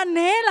ဖို့ဆိုတာ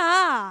နဲ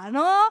လား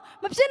နော်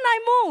မဖြစ်နို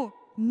င်ဘူး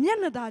မျက်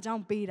နှာသားကြော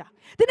င့်ပေးတာ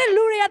ဒီနေ့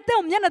လူတွေကတဲ့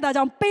မျက်နှာသား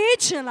ကြောင့်ပေး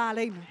ချင်လာ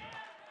လိမ့်မယ်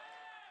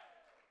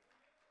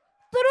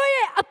သူတို့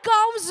ရဲ့အ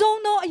ကောင်း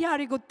ဆုံးသောအရာ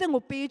တွေကိုတင့်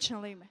ကိုပေးချင်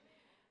လိမ့်မယ်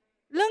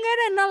လွန်ခဲ့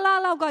တဲ့2လ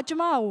လောက်ကကျ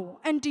မကို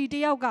အန်တီတ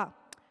ယောက်က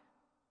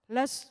လ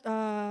က်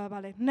ဗာ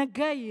လေငက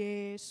က်ရ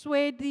ယ်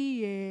ဆွဲသီး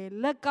ရယ်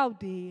လက်ကောက်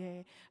တွေရယ်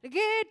တက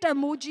ယ်တ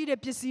မိုးကြီးတဲ့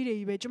ပစ္စည်းတွေ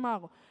ကြီးပဲကျမ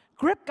ကို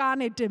grab ကား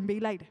နဲ့တင်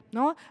ပေးလိုက်တယ်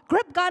နော်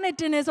grab ကားနဲ့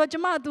တင်တယ်ဆိုတော့ကျ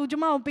မ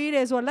ကိုပေးတ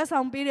ယ်ဆိုတော့လက်ဆော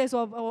င်ပေးတယ်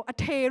ဆိုတော့အ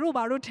ထည်တို့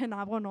ဘာတို့ထင်တာ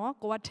ပေါ့နော်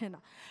ကိုကထင်တာ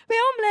ဘ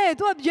ယ်အောင်မလဲ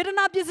သူကယတ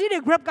နာပစ္စည်းတွေ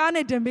grab ကား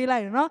နဲ့တင်ပေးလို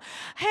က်တယ်နော်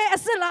ဟဲအ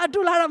စ်စ်လားအတူ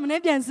လားတော့မနေ့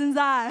ပြန်စဉ်း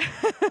စား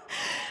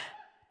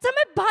ဒါပေ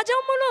မဲ့ဘာကြော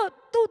င့်မလို့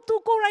သူ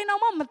ကိုယ်တိုင်တော့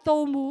မ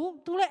သုံးဘူး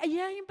သူလည်းအရ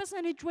င်ပတ်စံ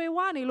တွေကျွေဝ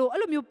နေလို့အဲ့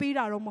လိုမျိုးပေး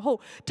တာတော့မဟုတ်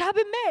ဒါ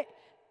ပေမဲ့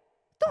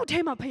သူ့အထဲ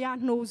မှာဖခင်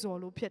နှိုးစော်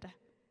လို့ဖြစ်တယ်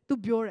သူ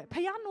ပြောတယ်ဖ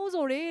ခင်နှိုး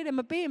စော်တယ်တဲ့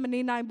မပေးရင်မနေ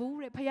နိုင်ဘူး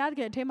တဲ့ဖခင်တ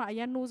ကယ်အထဲမှာအရ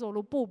င်နှိုးစော်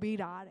လို့ပို့ပေး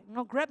တာတဲ့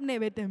ငါ grab နဲ့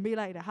ပဲတင်ပေး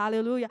လိုက်တယ်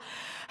hallelujah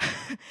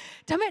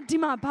ဒါပေမဲ့ဒီ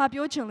မှာဘာ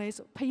ပြောချင်လဲ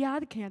ဆိုဖခင်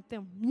တကယ်တ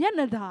င်မျက်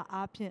နှာသာ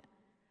အားဖြင့်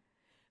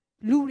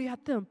လူတွေက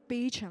တင်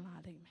ပေးချင်လာ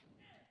တယ်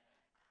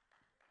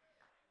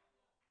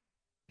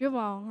ပြော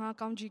ပါအောင်ငါ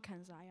ကောင်းကြီးခံ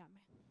စားရမ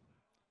ယ်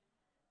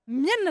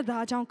မျက်နှာ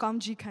သားကြောင့်ကောင်း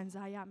ကြီးခံ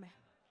စားရမယ်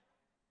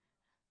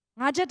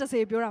ငါချက်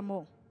30ပြောတာမဟု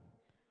တ်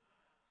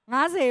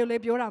50ကိုလ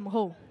ည်းပြောတာမ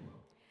ဟုတ်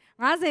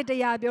50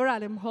 100ပြောတာ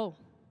လည်းမဟုတ်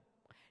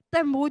တ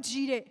န်မိုး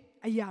ကြီးတဲ့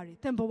အရာတွေ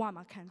တန်ဘဝ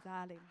မှာခံ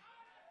စားရလိမ့်မယ်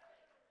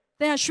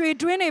တန်ရွှေ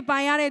တွင်းတွေပို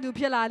င်ရတဲ့သူ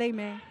ဖြစ်လာလိမ့်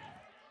မယ်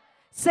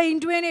စိန်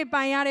တွင်းတွေ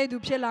ပိုင်ရတဲ့သူ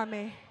ဖြစ်လာမ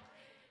ယ်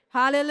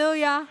ဟာလေလု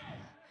ယာ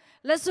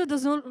လက်စွပ်တ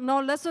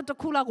စ်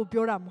ခုလောက်ကို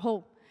ပြောတာမဟု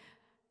တ်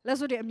လက်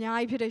စွပ်တွေအများ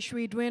ကြီးဖြစ်တဲ့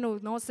ရွှေတွင်းတို့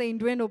နော်စိန်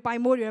တွင်းတို့ပို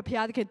င်မိုးတွေဘု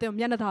ရားသခင်တင်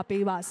မျက်နှာသာ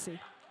ပေးပါစေ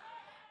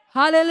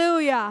ဟာလေလု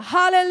ယာ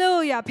ဟာလေလု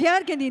ယာဘုရား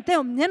သခင်တင်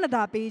မျက်နှာ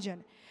သာပေးခြင်း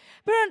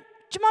ပြီးတော့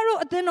ကျမတို့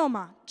အသင်းတော်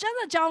မှာကျမ်း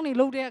စာကျောင်းတွေ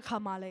လုပ်တဲ့အခါ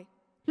မှာလေ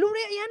လူ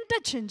တွေအရင်တ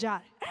က်ချင်ကြတယ်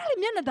အဲ့ဒါလေ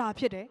မျက်နှာသာ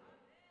ဖြစ်တယ်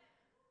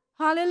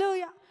ဟာလေလု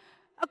ယာ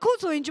အခု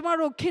ဆိုရင်ကျမ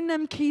တို့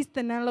Kingdom Keys တ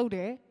င်နန်းလုပ်တ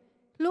ယ်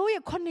လူ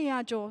ရဲ့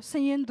900ကျော်စ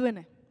ည်ရင်းသွင်းတ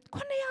ယ်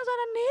900ဆို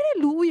တာနေတဲ့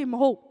လူဦးရေမ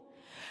ဟုတ်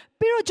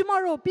ပြီးတော့ကျမ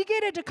တို့ပြီးခဲ့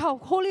တဲ့တစ်ခေါက်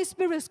Holy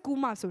Spirit School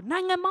မှာဆို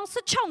နိုင်ငံပေါင်း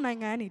16နိုင်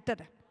ငံနေတက်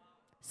တယ်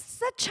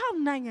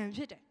16နိုင်ငံ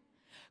ဖြစ်တယ်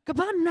ကမ္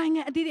ဘာနိုင်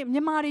ငံအသီးတွေမြ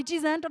န်မာတွေကြ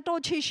ည်စမ်းတော်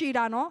တော်ချေရှိ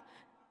တာနော်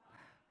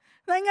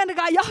နိုင်ငံတ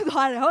ကာရောက်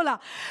သွားတယ်ဟုတ်လား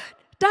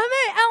ဒါပေ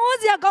မဲ့အံ့ဩ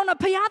စရာကောင်းတာ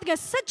ဘုရားသခင်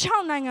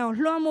16နိုင်ငံကို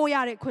လွှမ်းမိုးရ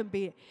တဲ့အခွင့်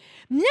ပေးတယ်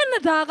မျက်နှာ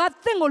သာက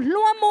သင်ကို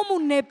လွှမ်းမိုးမှု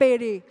နေပေ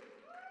တွေ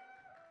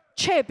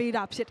ချဲ့ပေး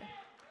တာဖြစ်တယ်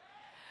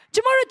ကျ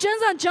မတို့ကျမ်း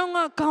စာကျောင်းက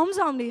ခေါင်း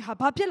ဆောင်တွေဟာ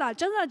ဘာဖြစ်လာ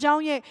ကျမ်းစာကျော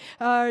င်းရဲ့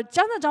ကျ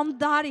မ်းစာကျောင်း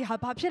သားတွေဟာ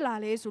ဘာဖြစ်လာ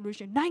လဲဆိုလို့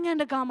ရှိရင်နိုင်ငံ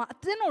တကာမှာအ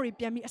သင်းတော်တွေ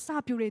ပြန်ပြီးအစ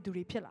ပြုတဲ့သူ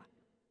တွေဖြစ်လာ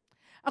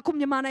အခု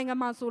မြန်မာနိုင်ငံ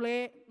မှာဆိုလဲ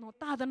နော်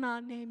သာသနာ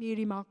နယ်မြေ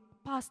တွေမှာ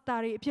ပါစတာ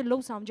တွေအဖြစ်လှု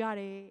ပ်ဆောင်ကြ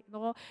တယ်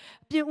နော်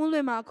ပြင်ဦးလွ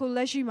င်မှာအခုလ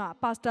က်ရှိမှာ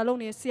ပါစတာလုပ်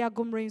နေတဲ့ဆရာ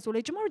ဂွန်ရင်ဆို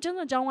လေကျမတို့ကျမ်း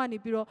စာကျောင်းကနေ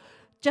ပြီးတော့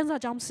ကျမ်းစာ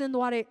ကျောင်းဆင်း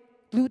သွားတဲ့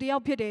လူတယော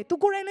က်ဖြစ်တယ်သူ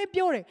ကိုယ်တိုင်လည်း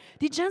ပြောတယ်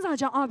ဒီကျမ်းစာ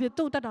ကျောင်းအဖြစ်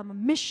တုတ်တက်တာမှာ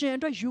mission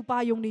အတွက်ယူပါ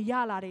ယုံတွေရ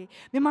လာတယ်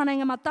မြန်မာနိုင်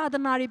ငံမှာသာသ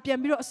နာတွေပြန်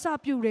ပြီးတော့အစ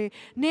ပြုတယ်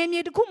နေမြေ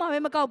တစ်ခုမှပဲ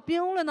မကောက်ပြ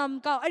င်းဦးလွင်တာမ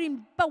ကောက်အဲ့ဒီ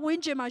ပတ်ဝ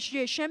န်းကျင်မှာရှိ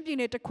တဲ့ရှမ်းပြည်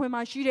နယ်တခွင်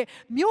မှာရှိတဲ့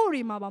မြို့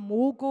တွေမှာပါ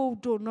မိုးကုတ်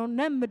တို့နော်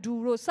နတ်မဒူ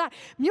တို့စ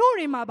မြို့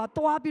တွေမှာပါ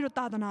တွားပြီးတော့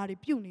သာသနာတွေ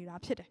ပြုနေတာ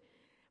ဖြစ်တယ်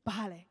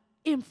ဘာလဲ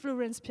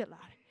influence ဖြစ်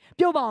လာတယ်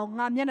ပြောပါအောင်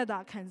ငါမျက်နှာသာ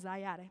ခံစား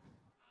ရတယ်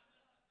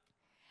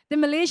ဒီ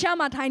မလေးရှား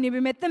မှာထိုင်နေပေ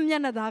မဲ့တင့်မျ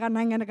က်နှာသာက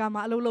နိုင်ငံတကာ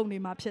မှာအလုပ်လုပ်နေ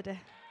မှာဖြစ်တယ်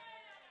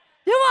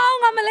ပြောပါအော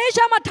င်ငါမလေး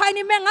ရှားမှာထိုင်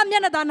နေမဲ့ငါမျ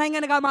က်နှာသာနိုင်ငံ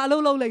တကာမှာအလု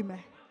ပ်လုပ်လိမ့်မ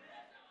ယ်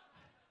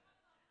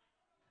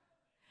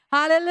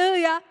ဟာလေလု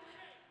ယာ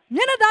မျ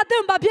က်နှာသာတ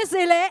င်ဘာဖြစ်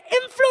စေလဲ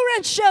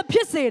influential ဖြ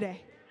စ်စေတယ်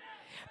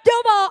ပြော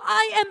ပါအောင်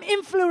I am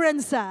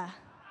influencer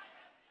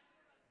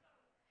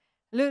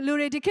လူ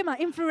တွေဒီခေတ်မှာ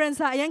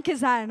influencer အရင်ခေတ်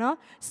စားရနော်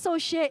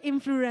social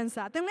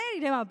influencer တင်လေးတွေ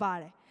ထဲမှာပါ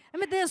တယ်အ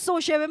မေတဲ့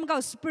social ပဲမကော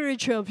က်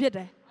spiritual ဖြစ်တ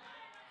ယ်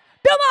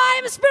ပြောပါ I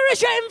am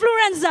spiritual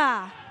influencer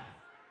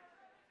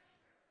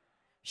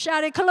ရှာ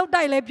ရခလုတ်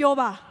တိုက်လဲပြော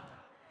ပါ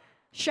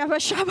ရှာပါ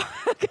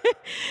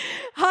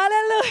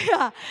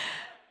hallelujah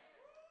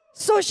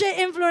social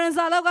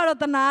influencer လောက်ကတော့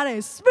တနာတယ်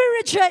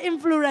spiritual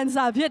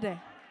influencer ဖြစ်တယ်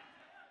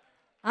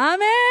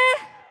amen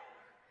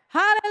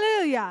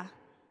hallelujah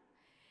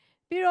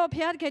ပြီးတော့ဘု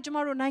ရားသခင်ကျမ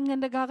တို့နိုင်ငံ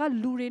တကာက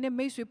လူတွေနဲ့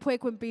မိတ်ဆွေဖွဲ့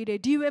ခွင့်ပေးတယ်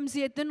DUMC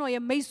အသင်းတော်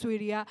ရဲ့မိတ်ဆွေ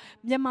တွေက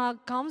မြန်မာ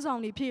ခေါင်းဆောင်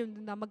တွေဖြစ်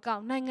နေတာမကော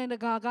က်နိုင်ငံတ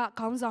ကာက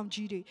ခေါင်းဆောင်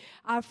ကြီးတွေ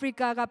အာဖရိ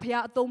ကကဘု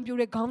ရားအသုံးပြု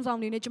တဲ့ခေါင်းဆောင်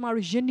တွေနဲ့ကျမ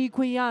တို့ယဉ်နီ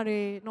ခွင့်ရတ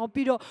ယ်เนาะ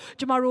ပြီးတော့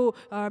ကျမတို့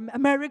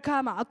အမေရိက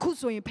မှာအခု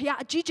ဆိုရင်ဘုရား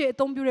အကြီးကျယ်အ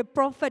သုံးပြုတဲ့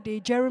prophet တွေ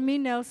Jeremy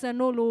Nelson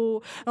တို့လို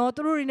เนาะ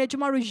သူတို့တွေနဲ့ကျ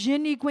မတို့ယ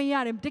ဉ်နီခွင့်ရ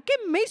တယ်တက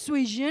ယ်မိတ်ဆွေ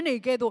ယဉ်နေ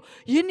ခဲ့တော့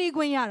ယဉ်နီ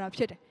ခွင့်ရတာ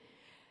ဖြစ်တယ်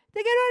တ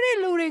ကယ်တော့ဒီ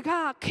လူတွေက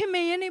ခင်မ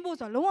င်ယဉ်နေဖို့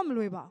ဆိုတာလုံးဝမ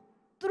လွယ်ပါဘူး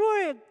သူတို့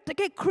ရဲ့တ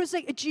ကယ်ခရစ်စိ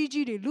တ်အကြီး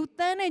ကြီးတွေလူ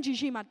တန်းနဲ့ကြီး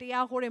ရှိမှတ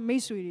ရားဟောတဲ့မိ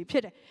တ်ဆွေတွေဖြ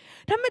စ်တယ်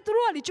။ဒါပေမဲ့သူ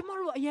တို့ကလေကျမ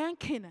တို့အယမ်း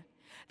ခင်တယ်။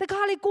တ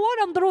ခါလေကိုယ်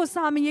တော်သူတို့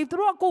စာမရေးသူ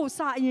တို့ကကိုယ်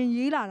စာအရင်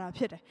ရေးလာတာ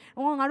ဖြစ်တယ်။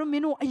ဟောငါတို့မ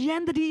င်းတို့အယ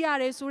မ်းတတိရ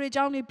တယ်ဆိုတဲ့အ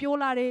ကြောင်းတွေပြော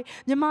လာတယ်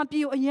။မြမပြ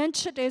ည်ကိုအယမ်း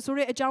ချစ်တယ်ဆို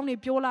တဲ့အကြောင်းတွေ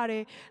ပြောလာတ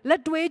ယ်။လ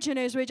က်တွဲခြင်း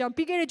တယ်ဆိုတဲ့အကြောင်း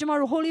ပြီးခဲ့တဲ့ကျမ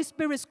တို့ Holy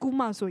Spirit School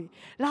မှာဆိုရင်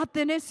လာတ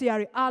င်တဲ့ဆရာ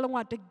တွေအားလုံးက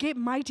တကယ်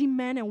mighty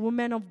man and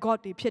woman of God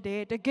တွေဖြစ်တယ်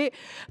။တကယ်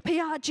ဖခ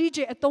င်အကြီးကျ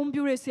ယ်အသုံး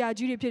ပြုတဲ့ဆရာ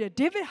ကြီးတွေဖြစ်တယ်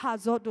။ David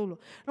Hazard တို့လို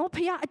နော်ဖ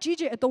ခင်အကြီး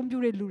ကျယ်အသုံးပြု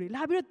တဲ့လူတွေ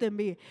လာပြီးတော့သင်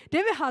ပေး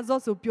David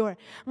Hazard ဆိုပြောတယ်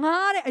။ငါ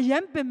တဲ့အယ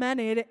မ်းပင်ပန်း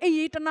နေတဲ့အေး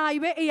ရေးတနာ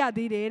ကြီးပဲအေးရ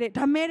သေးတယ်တဲ့။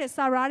ဒါမဲ့တဲ့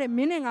ဆာရာတဲ့မ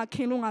င်းနဲ့ငါခ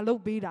င်လို့ငါလု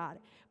ပ်ပေးတာ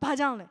တဲ့။ဘာ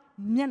ကြောင့်လဲ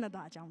မျက်နှာ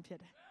သာအကြောင်းဖြစ်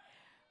တယ်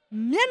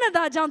။မျက်နှာ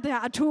သာအကြောင်းတဲ့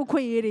အထူးခွ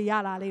င့်ရတွေရ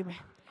လာလိမ့်မယ်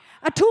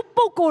။အထူး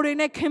ပုဂ္ဂိုလ်တွေ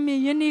နဲ့ခင်မင်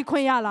ယဉ်နေခွ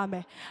င့်ရလာမ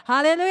ယ်။ဟာ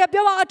လေလုယာ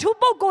ပြောပါအထူး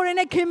ပုဂ္ဂိုလ်တွေ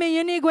နဲ့ခင်မင်ယ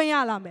ဉ်နေခွင့်ရ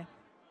လာမယ်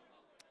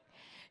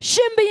။ရှ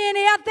င်ဘုရင်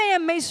တွေကတဲ့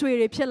ရဲ့မိတ်ဆွေ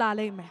တွေဖြစ်လာ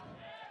လိမ့်မယ်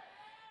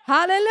။ဟာ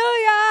လေလု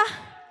ယာ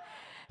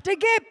တ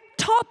ကယ်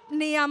top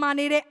နေရာမှာ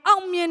နေတဲ့အော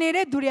င်မြင်နေ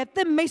တဲ့သူတွေက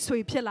တဲ့မိတ်ဆွေ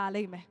ဖြစ်လာ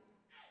လိမ့်မယ်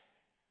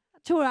။အ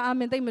ချို့ကအာ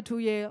မင်သိမ့်မ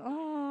ထူးရဲ့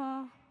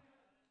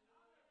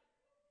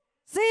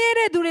စည်ရ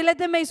တဲ့သူတွေလည်း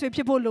တဲ့မိတ်ဆွေဖြ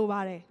စ်ဖို့လို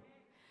ပါတယ်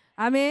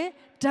အာမင်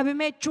ဒါပေ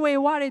မဲ့ကြွယ်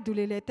ဝတဲ့သူ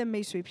တွေလည်းတဲ့မိ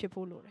တ်ဆွေဖြစ်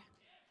ဖို့လိုတယ်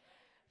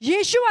ယေ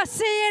ရှုကစ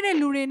ည်ရတဲ့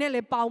လူတွေနဲ့လ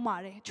ည်းပေါင်းပါ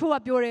တယ်ချို့က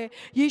ပြောတယ်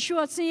ယေရှု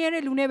ကစည်ရ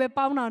တဲ့လူနဲ့ပဲ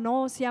ပေါင်းတာ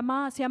နော်ဆီယ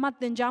မ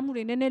သင်ကြားမှု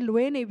တွေနည်းနည်း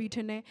လွဲနေပြီထ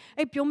င်တယ်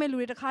အဲ့ပြောမဲ့လူ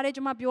တွေတခါတည်း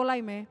ကျွန်မပြောလို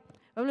က်မယ်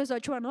ဘာလို့လဲဆို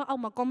တော့ကျွန်တော်အော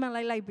က်မှာ comment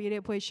လိုက်ပေး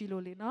တဲ့ဖွဲ့ရှိ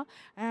လို့လေနော်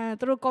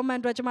သူတို့ comment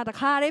တွေကျွန်မတ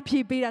ခါတည်းဖြေ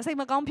ပေးတာစိတ်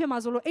မကောင်းဖြစ်မှာ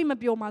ဆိုလို့အိတ်မ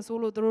ပျော်မှာဆို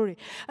လို့သူတို့တွေ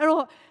အဲ့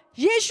တော့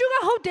ယေရှုက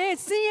ဟုတ်တယ်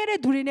ဆင်းရဲတဲ့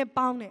သူတွေနဲ့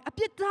ပေါင်းတယ်အ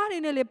ပြစ်သားတွေ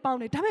နဲ့လည်းပေါင်း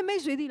တယ်ဒါပေမဲ့မိ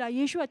တ်ဆွေသိလား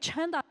ယေရှုကချ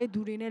မ်းသာတဲ့သူ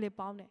တွေနဲ့လည်း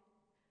ပေါင်းတယ်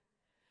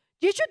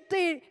ယေရှုတ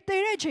ည်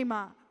တဲ့အချိန်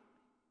မှာ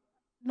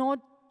နော်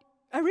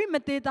အရိမ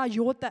သေသား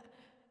ယောသက်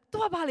သူ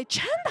ကဘာလဲချ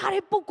မ်းသာ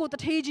တဲ့ပုဂ္ဂိုလ်တ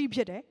ထေးကြီးဖြ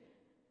စ်တယ်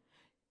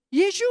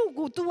ယေရှု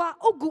ကိုသူက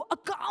အုတ်ကိုအ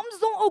ကောင်း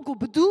ဆုံးအုတ်ကို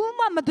ဘယ်သူ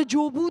မှမတ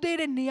ကြိုဘူးသေး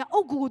တဲ့နေရာအု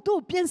တ်ကိုသူ့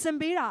ကိုပြင်ဆင်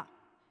ပေးတာ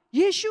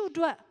ယေရှုအ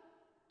တွက်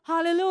ဟာ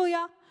လေလု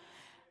ယာ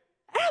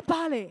အဲ့ဒါ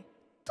ဘာလဲ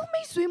သူ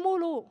မိတ်ဆွေမို့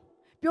လို့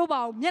ပြောပါ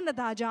ဦးမျက်နှာ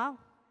သာကြောင့်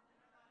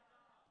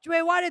ကျွ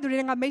ယ်ဝတဲ့သူတွေ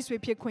ကမိတ်ဆွေ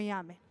ဖြစ်ခွင့်ရ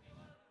မယ်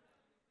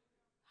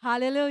ဟာ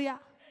လေလုယာ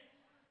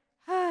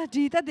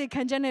ဒီတက်တဲ့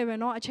ခံချက်နဲ့ပဲ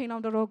เนาะအချိန်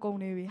တော်တော်ကုန်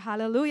နေပြီဟာ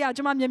လေလုယာ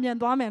ကျွန်မမြန်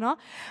သွားမယ်เนาะ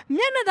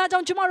မျက်နှာသာကြော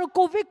င့်ကျွန်မတို့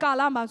ကိုဗစ်ကာ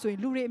လမှာဆိုရင်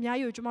လူတွေအများ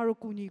ကြီးကိုကျွန်မတို့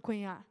ကူညီခွ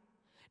င့်ရ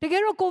တက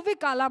ယ်တော့ကိုဗစ်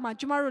ကာလမှာ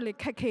ကျွန်မတို့လေ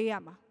ခက်ခဲရ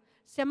မှာ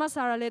ဆရာမ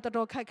ဆာရာလည်းတော်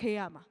တော်ခက်ခဲ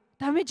ရမှာ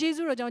ဒါပေမဲ့ယေ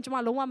ရှုတော်ကြောင့်ကျွန်မ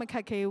လုံးဝမခ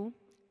က်ခဲဘူး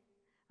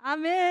အာ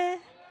မင်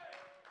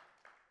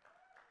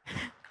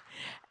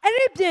အဲ့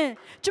ဒီပြင်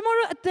ကျွန်မ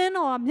တို့အသင်း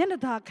တော်ကမျက်နှာ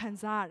သာခံ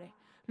စားရတယ်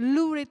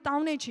လူတွေတော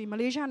င်းနေချီမ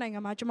လေးရှားနိုင်ငံ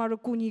မှာကျွန်မ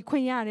တို့ကူညီခွ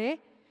င့်ရတယ်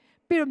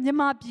ပြီးတော့မြန်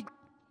မာပြည်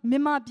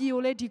ကို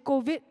လည်းဒီ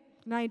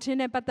COVID-19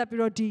 နဲ့ပတ်သက်ပြီး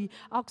တော့ဒီ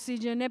အောက်ဆီ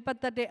ဂျင်နဲ့ပတ်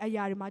သက်တဲ့အ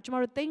ရာတွေမှာကျွန်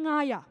တော်တို့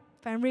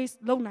300 fan raise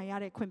လုပ်နိုင်ရ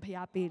တဲ့ခွင့်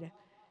ဖျားပေးတယ်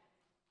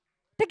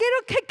တကယ်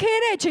တော့ခက်ခဲ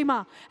တဲ့အချိန်မှာ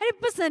အဲ့ဒီ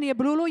ပတ်စံတွေ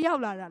ဘယ်လိုရော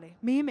က်လာတာလဲ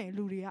မေးမယ်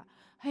လူတွေက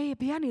ဟေး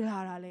ဘယ်ကနေလာ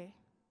တာလဲ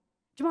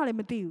ကျွန်မလည်း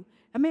မသိဘူး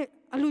ဒါပေမဲ့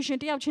အလူရှင်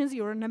တယောက်ချင်းစီ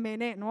ရောနာမည်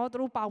နဲ့နော်သူ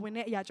တို့ပါဝင်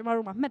တဲ့အရာကျွန်တော်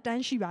တို့မှာမှတ်တ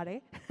မ်းရှိပါတယ်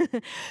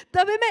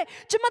ဒါပေမဲ့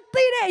ကျွန်မ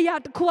သိတဲ့အရာ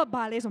တစ်ခုက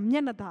ဘာလဲဆိုမျ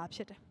က်နှာသာဖြ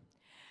စ်တယ်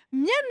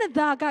မျက်နှာ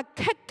သာက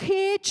ခက်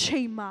ခဲချိ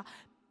န်မှာ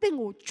တင့်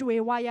ကိုကြွ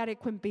ယ်ဝရတဲ့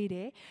ခွင့်ပေးတ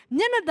ယ်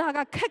မျက်နှာသာက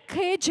ခက်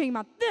ခဲချိန်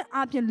မှာတင့်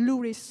အပြင်လူ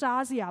တွေ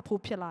စားစရာ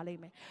ဖို့ဖြစ်လာလိ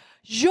မ့်မယ်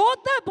ယော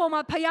သက်ပေါ်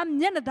မှာဖခင်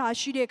မျက်နှာသာ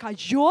ရှိတဲ့အခါ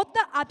ယောသ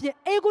က်အပြင်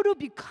အေဂုတု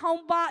ပြီးခေါ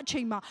င်းပါအချိ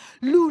န်မှာ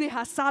လူတွေ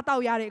ဟာစား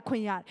တော့ရတဲ့ခွ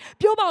င့်ရတယ်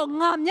ပြောပါဦး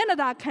ငါမျက်နှာ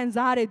သာခံ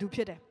စားရတဲ့သူဖြ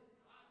စ်တယ်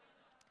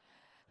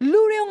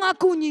လူတွေငါ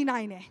ကူညီ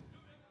နိုင်တယ်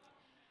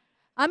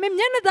အာမင်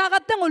မျက်နှာသာက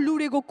တင့်ကိုလူ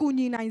တွေကိုကူ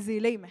ညီနိုင်စေ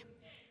လိမ့်မယ်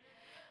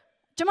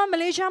ကျွန်မမ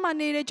လေးရှားမှာ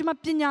နေတယ်ကျွန်မ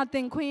ပညာသ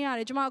င်ခွင့်ရ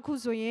တယ်ကျွန်မအခု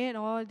ဆိုရင်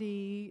တော့ဒီ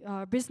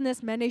business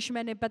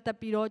management နဲ့ပတ်သက်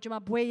ပြီးတော့ကျွန်မ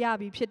ဘွဲရ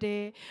ပြီဖြစ်တ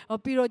ယ်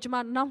ပြီးတော့ကျွန်မ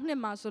နောက်နှစ်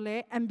မှာဆိုလဲ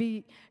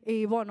MBA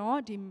ပေါ့နော်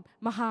ဒီ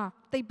မဟာ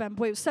သိပ္ပံ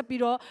ဘွဲဆက်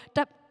ပြီးတော့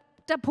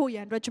တက်ဖို့ရ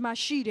န်အတွက်ကျွန်မ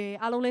ရှိတယ်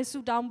အားလုံးလဲဆု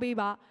တောင်းပေး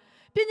ပါ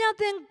ပညာ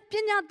သင်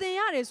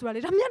ရတယ်ဆိုတာ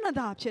လေဒါမျက်နှာ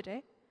သာဖြစ်တ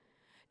ယ်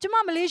ကျွန်မ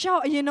မလေးရှား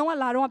ကိုအရင်တော့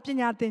လာတော့ပ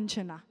ညာသင်ချ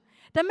င်တာ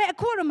ဒါပေမဲ့အ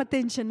ခုတော့မတ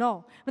င်ချင်တော့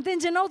ဆို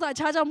တာအ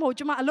ခြားကြောင့်မဟုတ်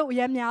ကျွန်မအလုပ်အ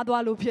ရမ်းများ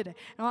သွားလို့ဖြစ်တယ်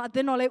နော်အသ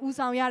င်းတော်လည်းဦး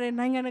ဆောင်ရတဲ့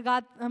နိုင်ငံတကာ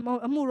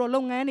အမှုတော်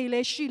လုပ်ငန်းတွေလ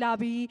ည်းရှိလာ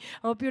ပြီး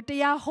ပြီးတ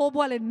ရားဟော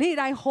ဖို့လည်းနေ့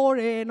တိုင်းဟော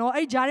တယ်နော်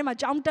အဲ့ကြားထဲမှာ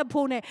ကျောင်းတက်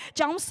ဖို့နဲ့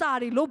ကျောင်းစာ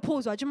တွေလုပ်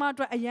ဖို့ဆိုတာကျွန်မအ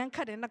တွက်အရန်ခ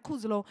က်တယ်နှစ်ခု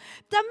စလုံး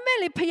ဒါပေမဲ့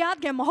လေဖျား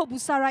ကမဟုတ်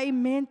ဘူးဆာရာအိ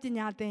မင်းပ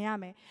ညာသင်ရ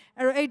မယ်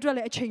အဲ့တော့အဲ့အတွက်လ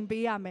ည်းအချိန်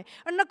ပေးရမယ်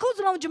နှစ်ခုစ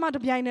လုံးကျွန်မတ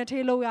ပြိုင်တည်း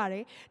ထေးလုပ်ရတ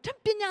ယ်ဒါ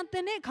ပညာသ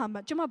င်တဲ့အခါ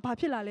မှာကျွန်မဘာ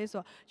ဖြစ်လာလဲ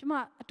ဆိုတော့ကျွန်မ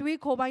အတွေး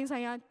ခေါ်ပိုင်းဆို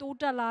င်ရာတိုး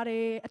တက်လာတ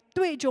ယ်အ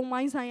တွေ့အကြုံ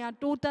ပိုင်းဆိုင်ရာ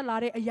တိုးတက်လာ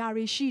တဲ့အရာ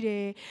တွေရှိတ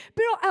ယ်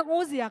ပြီးတော့အံ့ဩ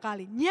စရာက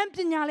လေဉာဏ်ပ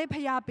ညာလေး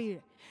ဖျားပေးတ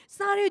ယ်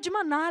စာရီကျွန်မ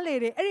နားလေ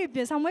တယ်အဲ့ဒီပြ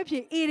င်ဆောင်မွဲဖြေ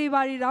အေတွေ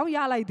ပါတွေတောင်းရ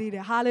လိုက်သေးတ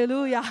ယ်ဟာလေ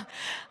လုယာ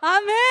အာ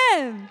မင်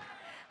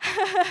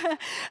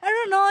အဲ့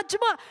တော့ကျွ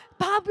န်မ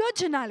ဘာပြော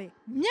ချင်တာလဲ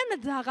မျက်နှာ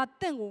သာက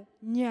တင့်ကို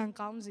ဉာဏ်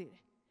ကောင်းစေတယ်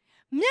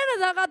မျက်နှာ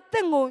သာကတ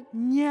င့်ကို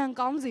ဉာဏ်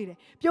ကောင်းစေတယ်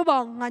ပြောပါ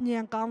ငါဉာ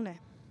ဏ်ကောင်းတယ်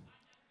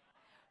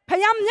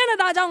ဖျားမျက်နှာ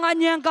သာကြောင့်ငါ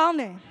ဉာဏ်ကောင်း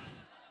တယ်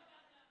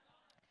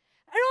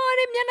အဲ့တော့အဲ့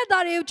ဒီမျက်နှာသာ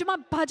တွေကိုကျွန်မ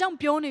ဘာကြောင့်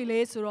ပြောနေလဲ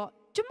ဆိုတော့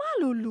ကျမ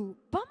လိုလူ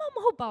ဘာမှမ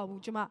ဟုတ်ပါ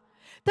ဘူးကျမဒါ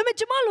ပေမဲ့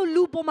ကျမလို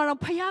လူပေါ်မှာတော့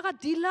ဖခင်က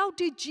ဒီလောက်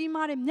ထိကြီး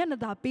မားတဲ့မျက်နှာ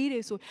သာပေးတ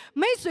ယ်ဆို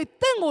မိတ်ဆွေ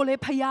တင့်ကိုလ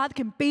ည်းဖခ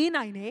င်ပေး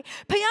နိုင်တယ်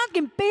ဖခ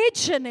င်ပေး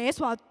ချင်တယ်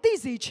ဆိုတာသိ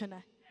စေချင်တ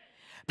ယ်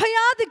ဖခ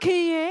င်သခ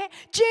င်ရဲ့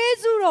ဂျေ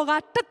ဇုတော်က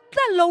တစ်သ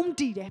က်လုံး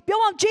တည်တယ်ပြော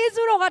အောင်ဂျေ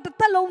ဇုတော်ကတစ်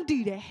သက်လုံးတ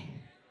ည်တယ်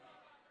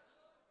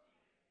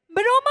ဘ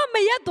ယ်တော့မှမ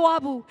ရက်သွား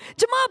ဘူး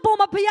ကျမအပေါ်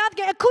မှာဖခင်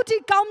ကအခုထိ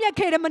ကောင်းမြတ်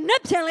ခဲ့တယ်မနှ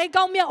က်ပြန်လဲ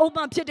ကောင်းမြတ်အောင်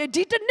မှဖြစ်တယ်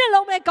ဒီတစ်နှစ်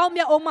လုံးပဲကောင်း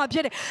မြတ်အောင်မှဖြ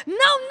စ်တယ်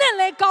နောက်နှစ်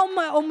လဲကောင်း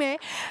မြတ်အောင်မယ်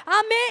အာ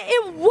မင်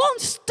it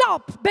won't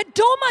stop ဘယ်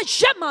တော့မှ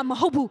ရပ်မှာမ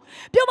ဟုတ်ဘူး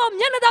ပြောပါ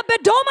မျက်နှာသာဘ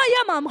ယ်တော့မှရ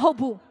ပ်မှာမဟုတ်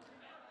ဘူး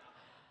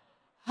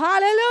ဟာ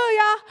လေလု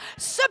ယာ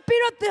စပီ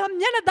ရတ်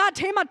မျက်နှာသာ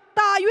ထဲမှာ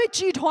တာ၍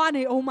ကြည်ထွား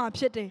နေအောင်မှ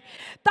ဖြစ်တယ်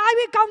တာ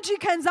၍ကောင်းချီး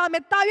ခံစားမ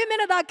ယ်တာ၍မျက်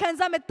နှာသာခံ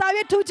စားမယ်တာ၍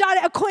ထူကြ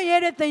တဲ့အခွင့်အ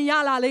ရေးတွေသင်ရ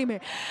လာလိမ့်မ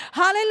ယ်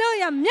ဟာလေလု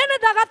ယာမျက်နှာ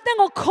သာကသင်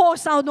ကိုခေါ်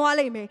ဆောင်သွား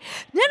လိမ့်မယ်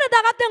မျက်နှာသာ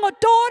ကသင်ကို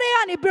တိုးထဲက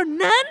နေပြီး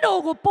နန်း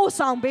တော်ကိုပို့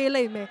ဆောင်ပေး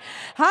လိမ့်မယ်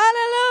ဟာ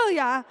လေလု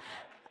ယာ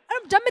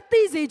အဲ့ဒါမ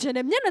သိစေချင်တ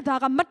ယ်မျက်နှာသာ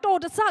ကမတော်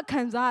တဆ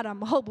ခံစားရတာ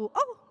မဟုတ်ဘူး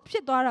ဖြ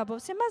စ်သွားတာပေါ့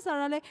ဆင်မဆာ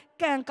ရလည်း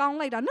ကံကောင်း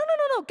လိုက်တာ no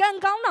ကံ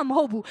ကောင်းတာမ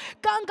ဟုတ်ဘူး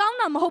ကံကောင်း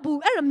တာမဟုတ်ဘူး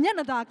အဲ့ဒါမျက်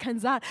နှာသာခံ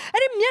စား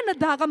အဲ့ဒီမျက်နှာ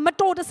သာကမ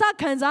တော်တဆ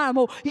ခံစားရမှာမ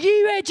ဟုတ်ရည်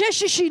ရွယ်ချက်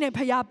ရှိနဲ့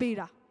ဖျားပေး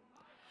တာ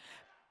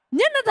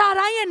မျက်နှာသာ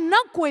တိုင်းရဲ့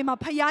နောက်ွယ်မှာ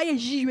ဖျားရဲ့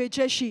ရည်ရွယ်ချ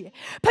က်ရှိတယ်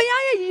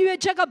ဖျားရဲ့ရည်ရွယ်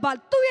ချက်ကဘာ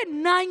သူ့ရဲ့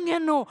နိုင်ငံ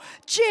တော်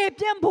ကျေ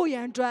ပြန့်ဖို့ရ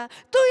န်အတွက်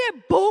သူ့ရဲ့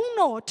ဘုန်း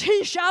တော်ထ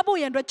င်ရှားဖို့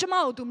ရန်အတွက်ကျမ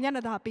တို့သူမျက်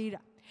နှာသာပေး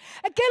တာ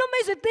အကယ်လို့မိ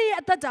တ်ဆွေတည့်ရဲ့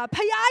အသက်တာဖခ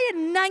င်ရဲ့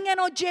နိုင်ငံ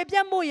တော်ကျေပြ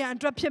တ်ဖို့ရန်အ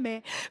တွက်ဖြစ်မယ်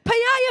ဖခ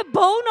င်ရဲ့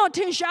ဘုန်းတော်ထ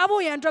င်ရှား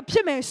ဖို့ရန်အတွက်ဖြ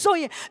စ်မယ်ဆို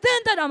ရင်သင်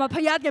အသက်တာမှာဖ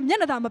ခင်ကမျက်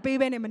နှာသာမပေး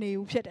ဘဲနဲ့မနေ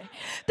ဘူးဖြစ်တယ်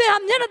သင်ဟာ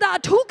မျက်နှာသာ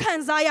အထူးခံ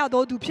စားရ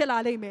တော်သူဖြစ်လာ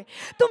လိမ့်မယ်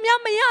သူများ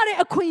မရတဲ့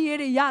အခွင့်အရေး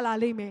တွေရလာ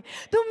လိမ့်မယ်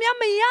သူများ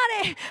မရ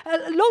တဲ့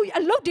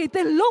အလုပ်တွေသ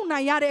င်လုပ်နို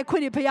င်ရတဲ့အခွ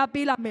င့်တွေဖခင်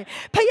ပေးလာမယ်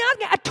ဖခင်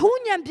ကအထူး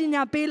ဉာဏ်ပ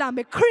ညာပေးလာမ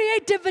ယ်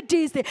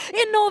creativity တွေ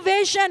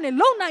innovation တွေ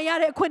လုပ်နိုင်ရ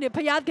တဲ့အခွင့်တွေဖ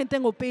ခင်သ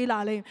င်ကိုပေးလာ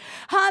လိမ့်မယ်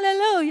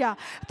hallelujah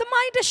တ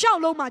မိုင်းတစ်လျှော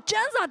က်လုံးမှာကျ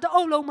မ်းစာတ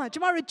အုပ်လုံးမှာကျ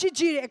မတို့ကြည့်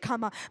ကြည့်တဲ့အခါ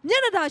မှာမျ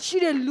က်နှာသာရှိ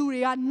တဲ့လူတွေ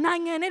ကနို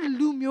င်ငံနဲ့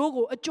လူမျိုး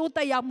ကိုအကျိုးသ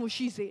က်ရောက်မှု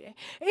ရှိစေတယ်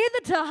အေသ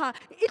တာဟာ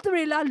ဣသ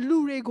ရေလလူ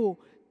တွေကို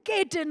က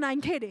ယ်တင်နိုင်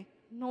ခဲ့တယ်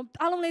နော်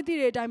အားလုံးလေးသိ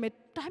တဲ့အတိုင်းပဲ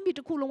တိုင်းပြည်တ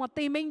စ်ခုလုံးက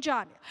တိမ်မိန်ကြတ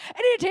ယ်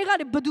အဲ့ဒီထဲက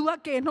နေဘသူက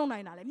ကယ်နှုတ်နို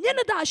င်တာလဲမျက်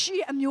နှာသာရှိ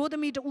တဲ့အမျိုးသ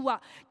မီးတူက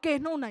ကယ်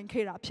နှုတ်နိုင်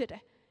ခဲ့တာဖြစ်တ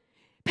ယ်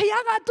ဖခ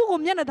င်ကသူ့ကို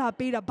မျက်နှာသာ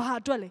ပေးတာဘာ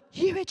အတွက်လဲရ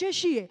ည်ရွယ်ချက်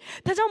ရှိရဲ့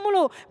ဒါကြောင့်မို့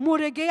လို့မော်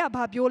ဒကေက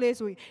ဘာပြောလဲ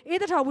ဆိုရင်ဧ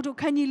သတာဝတ္ထု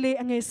ခန်းကြီး၄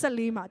အငယ်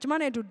14မှာကျွန်မ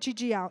နဲ့အတူကြည့်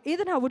ကြည့်အောင်ဧ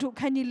သတာဝတ္ထု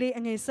ခန်းကြီး၄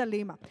အငယ်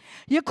14မှာ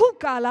ယခု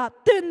ကာလ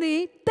သင်သ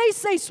ည်တိတ်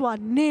ဆိတ်စွာ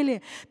နေလင်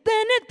သ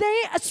င်နဲ့သင်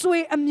ရဲ့အဆွေ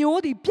အ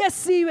မျိုးသည်ပျက်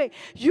စီး၍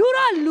ယူရ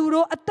လူ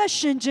တို့အသက်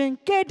ရှင်ခြင်း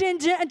ကယ်တင်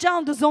ခြင်းအကြော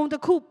င်းတစ်စုံတ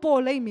စ်ခု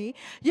ပေါ်လိမ့်မည်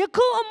ယ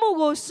ခုအမှု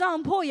ကိုဆော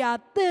င်ဖို့ရာ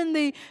သင်သ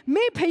ည်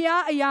မိဖု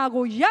ရားအရာ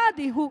ကိုရသ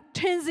ည်ဟုထ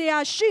င်เสีย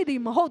ရှိသ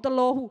ည်မဟုတ်သ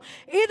လိုဟု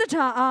ဧသ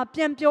တာအား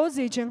ပြန်ပြော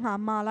စေခြင်းဟာ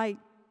မာလိုက်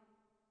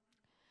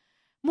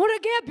မော်ဒ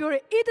ကေကပြောတ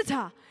ယ်ဧသ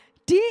တာ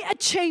ဒီအ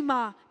ချိန်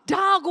မှာ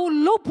ဒါကို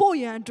လွတ်ဖို့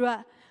ရန်အတွက်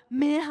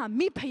မင်းဟာ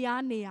မိဖု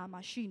ရားနေရာ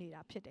မှာရှိနေ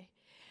တာဖြစ်တယ်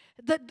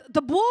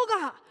the boy က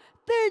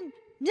သင်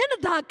မျက်နှာ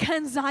သာခံ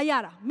စားရ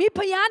တာမိ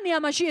ဖုရားနေရာ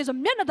မှာရှိရဆို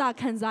မျက်နှာသာ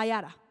ခံစားရ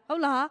တာဟု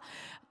တ်လား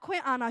ခွ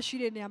င့်အာဏာရှိ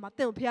တဲ့နေရာမှာသ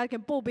င်ကိုဖခင်က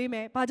ပို့ပေးမ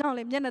ယ်ဘာကြောင့်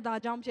လဲမျက်နှာသာ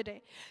အကြောင်းဖြစ်တယ်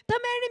တ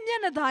မန်ရဲ့မျ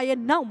က်နှာသာရဲ့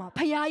နောက်မှာဖ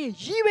ခင်ရဲ့ရည်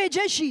ရွယ်ချ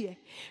က်ရှိတယ်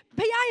ဖ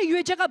ခင်ရဲ့ရည်ရွ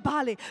ယ်ချက်ကဘာ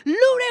လဲ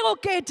လူတွေကို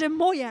ကယ်တင်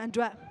ဖို့ရန်အ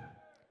တွက်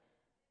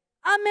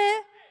အာမင်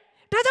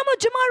ဒါကြောင့်မို့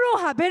ကျမတို့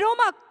ဟာဘယ်တော့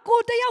မှကို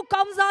ယ်တယောက်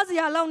ကောင်းစားစ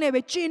ရာလောက်နဲ့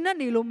ပဲကျဉ်နဲ့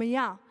နေလို့မရ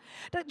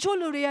တချို့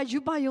လူတွေကယူ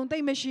ပါယုံသိ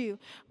မ့်မရှိဘူး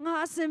ငါ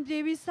အစင်ပြေ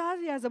ပြီးစား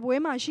စရာစပွဲ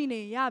မှာရှိ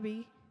နေရပြီ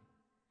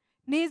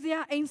နေစရာ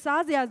အိမ်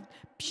စားစရာ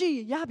ရှိ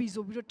ရပြီ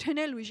ဆိုပြီးတော့ထင်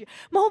တဲ့လူရှိ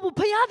မဟုတ်ဘူး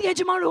ဖခင်တည်း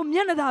ကျမတို့မျ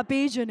က်နှာသာ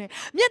ပေးခြင်းနဲ့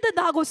မျက်နှာ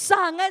သာကို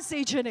စာငတ်စေ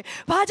ခြင်းနဲ့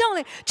ဘာကြောင့်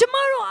လဲကျမ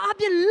တို့အ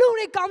ပြင်လူ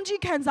တွေကောင်း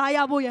ကြီးခံစားရ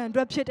ဖို့ရန်အ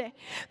တွက်ဖြစ်တယ်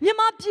မြ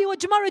မပြေကို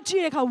ကျမတို့ကြ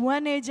ည့်တဲ့အခါဝ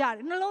မ်းနေကြတယ်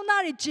နှလုံး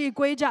သားတွေကြေ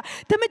ကွေးကြဒါ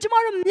ပေမဲ့ကျမ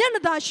တို့မျက်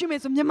နှာသာရှိမယ်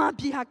ဆိုမြမ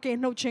ပြေဟာကဲ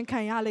နှုတ်ခြင်းခံ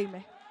ရလိမ့်မ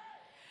ယ်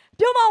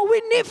ပြောမ we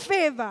need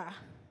favor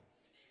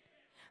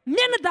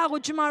မျက်နှာသာကို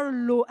ကျမတို့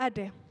လိုအပ်တ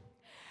ယ်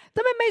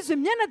ဒါပေမဲ့ဆို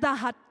မျက်နှာသာ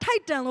ဟာထို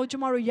က်တန်လို့ကျ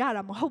မတို့ရ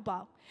တာမဟုတ်ပါ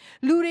ဘူး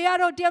လူတွေက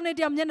တော့တယောက်နဲ့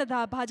တယောက်မျက်နှာသာ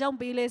ဘာကြောင့်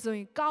ပေးလဲဆိုရ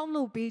င်ကောင်း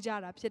လို့ပေးကြ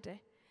တာဖြစ်တယ်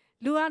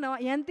လူကတော့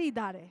အရန်သိ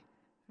တာတယ်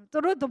သူ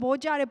တို့သဘော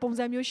ကျတဲ့ပုံ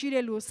စံမျိုးရှိ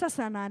တဲ့လူကိုဆက်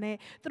ဆံတာနဲ့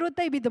သူတို့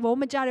သိပြီးသဘော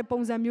မကျတဲ့ပုံ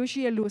စံမျိုး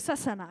ရှိတဲ့လူကိုဆက်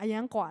ဆံတာအရ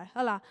န်ကွာတယ်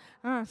ဟုတ်လား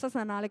ဆက်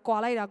ဆံတာလေကွာ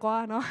လိုက်တာကွာ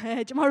နော်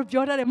ကျမတို့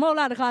ပြောတတ်တယ်မဟုတ်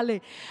လားတခါလေ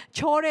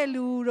ချောတဲ့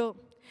လူတို့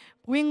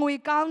ဝင်ငွေ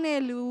ကောင်း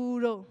တဲ့လူ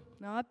တို့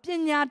နော်ပ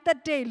ညာတတ်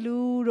တဲ့လူ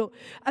တို့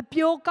အ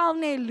ပြိုးကောင်း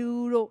တဲ့လူ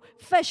တို့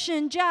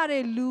fashion ကြ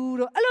တဲ့လူ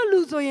တို့အဲ့လိုလူ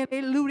ဆိုရင်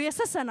လူတွေဆ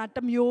က်ဆံတာတ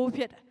စ်မျိုး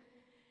ဖြစ်တယ်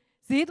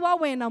ဈေးသွား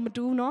ဝင်တော့မ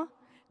တူနော်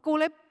ကို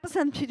လည်းပတ်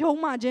စံဖြုံး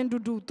မှခြင်းတူ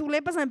တူသူလ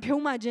ည်းပတ်စံ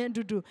ဖြုံးမှခြင်း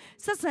တူတူ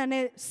ဆက်ဆံ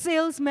တဲ့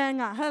salesman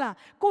ကဟဲ့လား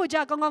ကိုကြ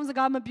ကောင်းကောင်းစ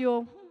ကားမပြော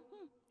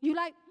you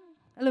like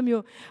အဲ့လို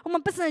မျိုးဟို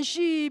မှာပတ်စံ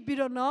ရှိပြီး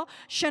တော့နော်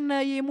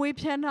Chanel ရေမွေး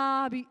ဖြန်း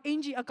ထားပြီးအင်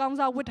ဂျီအကောင်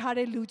စားဝတ်ထား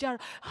တဲ့လူကြတော့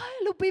ဟာ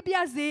လူပေးပြ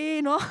စေ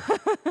နော်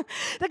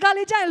တကယ်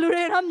လေးကြရင်လူ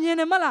တွေတော့မြင်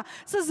တယ်မလား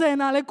ဆက်ဆံ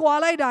တာလဲကွာ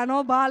လိုက်တာ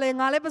နော်ဘာလဲ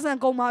ငါလည်းပတ်စံ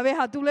ကုန်ပါပဲ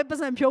ဟာသူလည်းပတ်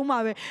စံဖြုံးပါ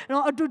ပဲ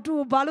နော်အတူတူ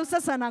ဘာလို့ဆ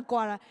က်ဆံတာ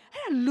ကွာတာ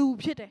အဲ့ဒါလူ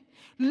ဖြစ်တယ်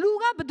လူ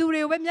ကဘသူ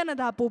တွေကိုပဲမျက်နှာ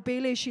သာပို့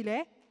ပေးလေရှိလေ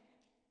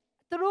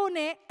သူတို့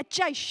ਨੇ အ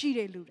ကြိုက်ရှိ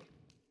တဲ့လူတွေ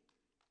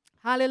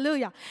ဟာလေလု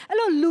ယာအဲ့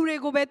လိုလူတွေ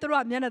ကိုပဲသူ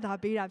တို့ကမျက်နှာသာ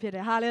ပေးတာဖြစ်တ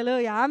ယ်ဟာလေလု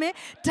ယာအာမင်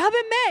ဒါ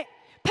ပေမဲ့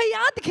ဖခ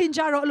င်သခင်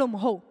ကြတော့အဲ့လိုမ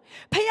ဟုတ်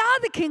ဖခင်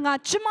သခင်က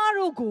ကျမ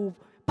တို့ကို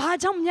ဘာ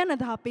ကြောင့်မျက်နှာ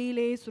သာပေး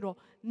လဲဆိုတော့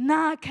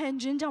နာခံ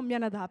ခြင်းကြောင့်မျ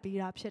က်နှာသာပေး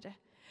တာဖြစ်တယ်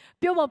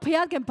ပြောပါဖခ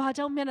င်ကဘာ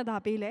ကြောင့်မျက်နှာသာ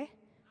ပေးလဲ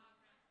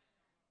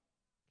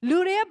လူ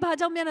တွေကဘာ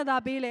ကြောင့်မျက်နှာသာ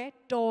ပေးလဲ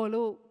တော်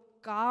လို့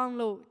ကောင်း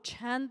လို့ချ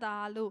မ်းသာ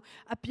လို့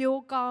အ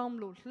ပြိုးကောင်း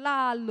လို့လှ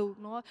လို့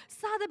နော်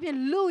စသဖြင့်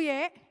လူ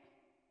ရဲ့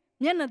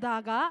မျက်နှာသာ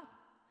က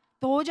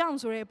တိုးကြောင်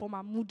ဆိုတဲ့အပေါ်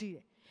မှာမူတည်တ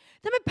ယ်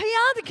ဒါပေမဲ့ဘု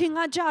ရားသခင်က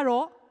ကြ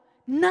တော့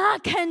နာ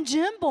ခံခြ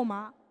င်းပေါ်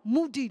မှာ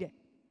မူတည်တယ်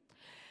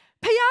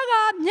ဖခင်က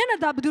မျက်နှာ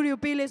သာဘသူတွေ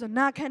ကိုပေးလဲဆို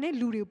နာခံတဲ့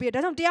လူတွေကိုပေးတ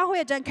ယ်ဒါကြောင့်တရားဟော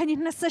ရတဲ့အခန်းကြီး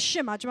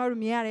28မှာကျမ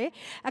တို့မြင်ရတယ်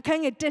အခ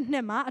န်းငယ်1နှ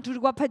စ်မှာအထူးတ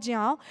ကွဖတ်ကြ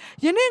အောင်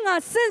ယနေ့ငါ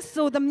စစ်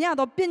ဆိုသမျှ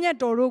သောပညတ်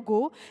တော်တို့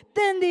ကိုသ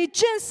င်သည်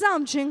ကျင့်ဆော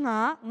င်ခြင်းက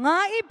ငါ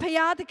၏ဖခ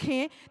င်သခ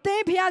င်သ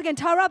င်ဖခင်သခင်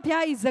သာရဖခ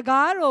င်၏စ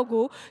ကားတော်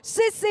ကိုစ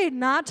စ်စစ်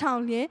နားထော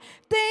င်လျင်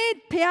သင်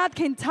ဖခင်သ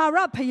ခင်သာရ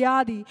ဖခ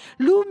င်သည်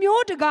လူ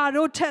မျိုးတကာ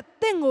တို့ထက်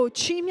သင်ကို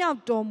ချီးမြှောက်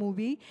တော်မူ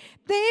ပြီး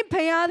သင်ဖ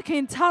ခင်သခ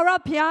င်သာရ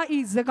ဖခင်၏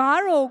စကား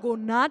တော်ကို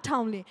နားထော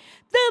င်လျင်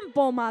သင်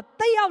ပေါ်မှာ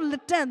တက်ရောက်လ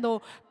က်တန့်သော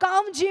ကော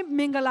င်းခြင်းမ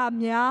င်္ဂလာ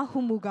များဟု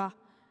မူကား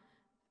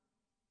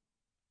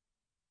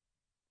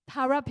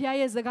သာရဖခင်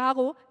ရဲ့စကား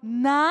ကို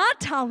နား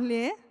ထောင်လျ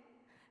င်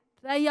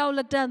တက်ရောက်လ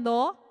က်တန့်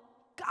သော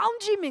ကောင်း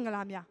ခြင်းမင်္ဂ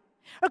လာများ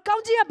အဲ့ကော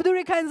င်းခြင်းကဘယ်သူ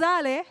တွေခံစားရ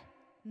လဲ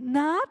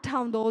နားထော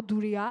င်သောသူ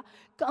တွေက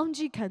ကောင်းခြ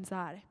င်းခံ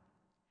စားရတယ်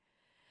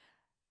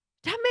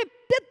ဒါပေမဲ့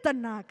ပြဿ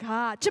နာက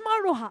ကျမ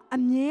တို့ဟာအ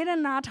မြဲတ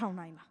မ်းနားထောင်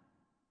နိုင်လား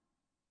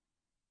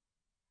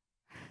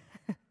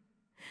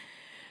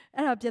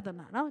အဲ့ဒါပြဿ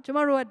နာနော်ကျမ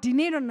တို့ကဒီ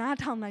နေ့တော့နား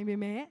ထောင်နိုင်ပေ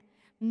မဲ့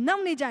နော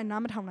က်နေ့ကျရင်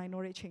နားမထောင်နိုင်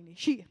တော့တဲ့အချိန်တွေ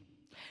ရှိတယ်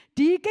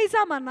ဒီကိစ္စ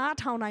မှာနား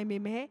ထောင်နိုင်ပေ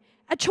မဲ့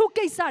အချို့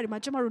ကိစ္စတွေမှာ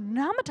ကျမတို့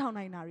နားမထောင်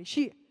နိုင်တာတွေ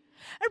ရှိတယ်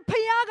အဲ့ဖ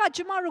ခင်ကကျ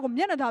မတို့ကို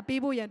မျက်နှာသာပေး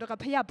ဖို့ရန်အတွက်က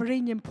ဖခင်ဗြိ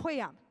ဉ္ဉ်ဖွဲ့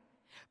ရမယ်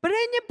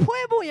ဗြိဉ္ဉ်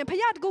ဖွဲ့ဖို့ရင်ဖ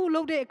ခင်တကူ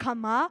လှုပ်တဲ့အခါ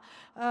မှာ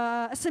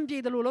အစင်ပြေ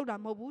တယ်လို့လှုပ်တာ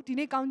မဟုတ်ဘူးဒီ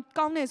နေ့ကော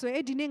င်းနေဆိုရ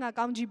င်ဒီနေ့ငါ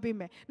ကောင်းကြီးပေး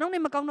မယ်နောက်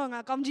နေ့မကောင်းတော့ငါ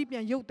ကောင်းကြီးပြ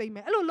န်ရုပ်သိမ်းမ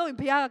ယ်အဲ့လိုလှုပ်ရင်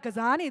ဖခင်ကက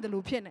စားနေတယ်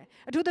လို့ဖြစ်နေ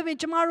အထူးသဖြင့်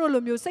ကျမတို့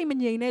လိုမျိုးစိတ်မ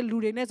ငြိမ်တဲ့လူ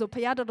တွေနဲ့ဆိုဖ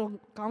ခင်တော်တော်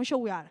ကောင်းရှု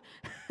ပ်ရတယ်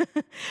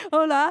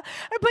ဟုတ်လား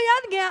ဖခင်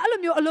တကယ်အဲ့လို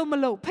မျိုးအလုံးမ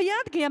လုပ်ဖခ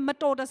င်တကယ်မ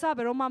တော်တဆဘ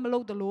ယ်တော့မှမလု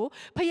ပ်တယ်လို့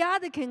ဖခင်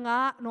တခင်က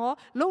နော်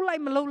လှုပ်လို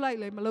က်မလှုပ်လိုက်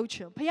လည်းမလှုပ်ချ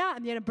င်ဖခင်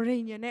အမြဲတမ်းဗြိ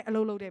ဉ္ဉ်နဲ့အ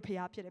လုံးလုပ်တဲ့ဖခ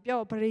င်ဖြစ်တယ်ပြော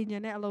ဗြိဉ္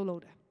ဉ်နဲ့အလုံးလု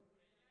ပ်တယ်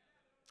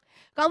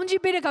ကောင်း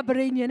ကြီးပေးတဲ့က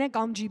ဗြိဉ္ဉ်နဲ့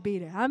ကောင်းကြီးပေး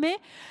တယ်အာမင်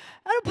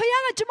အဲ့တော့ဖခ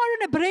င်ကကျမတို့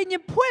နဲ့ဗြိဉ္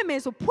ဉ်ဖွဲ့မ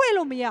ယ်ဆိုဖွဲ့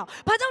လို့မရအောင်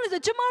ဘာကြောင့်လဲ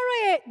ဆိုကျမတို့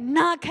ရဲ့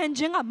နာခံ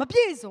ခြင်းကမပြ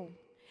ည့်စုံ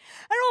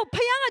အဲ့တော့ဖ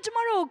ခင်ကကျမ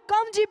တို့ကို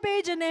ကောင်းကြီး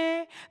ပေးခြင်းနဲ့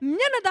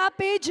မျက်နှာသာ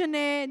ပေးခြင်း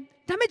နဲ့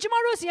ဒါပေမဲ့ကျမ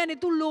တို့စီကနေ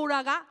သူလိုတာ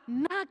က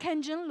နာခံ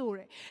ခြင်းလိုတ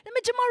ယ်ဒါပေ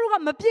မဲ့ကျမတို့က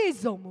မပြည့်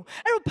စုံဘူး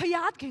အဲ့တော့ဖ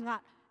ခင်က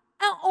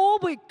အံ့ဩ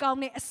ဖွယ်ကောင်း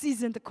တဲ့အစီအ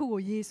စဉ်တစ်ခု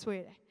ကိုရေးဆွဲ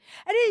တယ်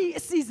အဲ့ဒီ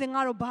အစီအစဉ်က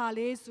တော့ဘာ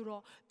လဲဆို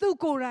တော့သူ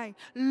ကိုယ်တိုင်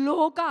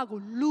လောကကို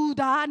လူ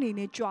သားအနေ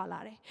နဲ့ကြွလာ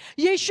တယ်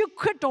ယေရှု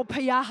ခရစ်တော်ဖ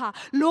ခင်ဟာ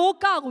လော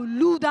ကကို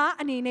လူသား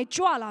အနေနဲ့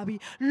ကြွလာပြီး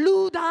လူ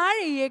သား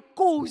တွေရဲ့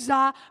ကိုယ်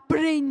စား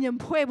ဗြိဉ္ဉ်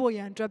ဖွဲ့ဖို့ရ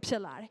န်အတွက်ဖြ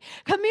စ်လာတယ်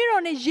ခမည်း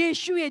တော်နဲ့ယေ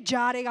ရှုရဲ့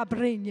ကြားထဲက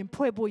ဗြိဉ္ဉ်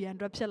ဖွဲ့ဖို့ရန်အ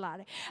တွက်ဖြစ်လာတ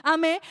ယ်အာ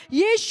မင်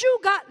ယေရှု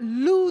က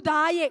လူ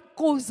သားရဲ့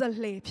ကိုယ်စား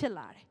လှယ်ဖြစ်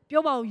လာတယ်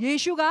ပြောပါဦးယေ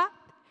ရှုက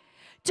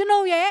ကျွန်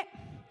တော်ရဲ့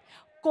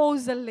ကိုယ်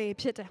စားလှယ်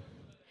ဖြစ်တယ်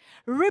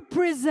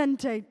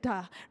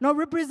representator နော်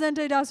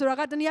representator ဆိုတာ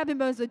ကတနည်းအားဖြင့်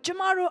ပြောဆိုကျ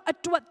မတို့အ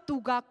တွက်သူ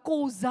က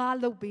ကိုစား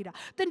လုပ်ပေးတာ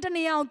သင်တ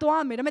နေအောင်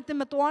သွားမယ်ဒါပေမဲ့သင်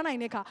မသွားနိုင်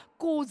တဲ့အခါ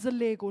ကိုယ်စ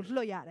လေကို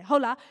လွှတ်ရတယ်ဟု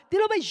တ်လားဒီ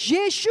လိုပဲ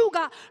ယေရှုက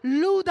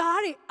လူသား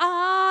တွေ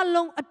အား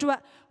လုံးအတွက်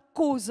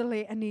ကိုယ်စ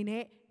လေအနေ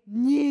နဲ့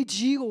မြေ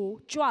ကြီးကို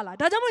ကြွလာ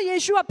ဒါကြောင့်မို့ယေ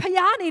ရှုကဖခ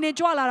င်အနေနဲ့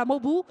ကြွလာတာမဟု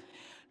တ်ဘူး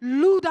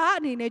လူသား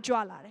အနေနဲ့ကြွ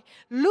လာတယ်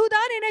လူ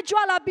သားအနေနဲ့ကြွ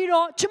လာပြီး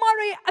တော့ကျမ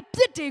တို့ရဲ့အပြ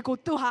စ်တွေကို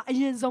သူဟာအ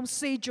ရင်ဆုံး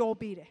စေကြော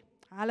ပေးတယ်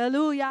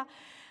hallelujah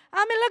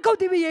အာမင်လက်ကုပ်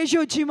တီးပြီးယေ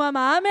ရှုချီးမွမ်း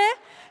ပါအာမင်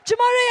ကျ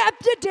မတို့ရဲ့အ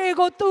ပြစ်တွေ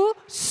ကိုသူ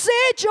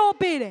စေကြော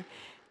ပေးတယ်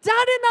ဒါ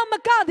နဲ့တော့မ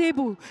ကသေး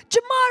ဘူးကျ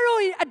မ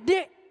တို့ရဲ့အ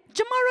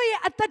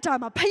သက်တာ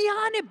မှာဖခ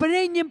င်နဲ့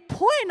ဗြိဉ္ဉ်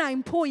ဖွဲ့နိုင်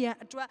ဖို့ရန်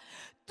အတွက်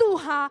သူ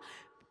ဟာ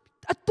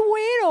အ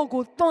သွေးတော်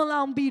ကိုသွန်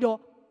လောင်းပြီးတော့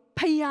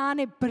ဖခင်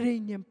နဲ့ဗြိ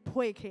ဉ္ဉ်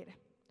ဖွဲ့ခဲ့တယ်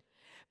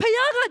ဖခ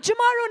င်ကကျ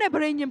မတို့နဲ့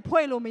ဗြိဉ္ဉ်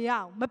ဖွဲ့လို့မရ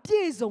အောင်မပြ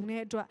ည့်စုံ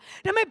တဲ့အတွက်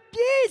ဒါပေမဲ့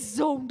ပြည့်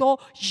စုံသော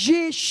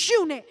ယေရှု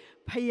နဲ့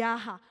ဖခင်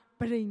ဟာ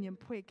ဗြိဉ္ဉ်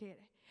ဖွဲ့ခဲ့တ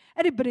ယ်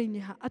အဲ့ဒီဗြိဉ္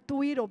ဉ်ဟာအ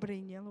သွေးတော်ဗြိ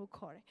ဉ္ဉ်လို့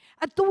ခေါ်တယ်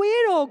အ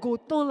သွေးတော်ကို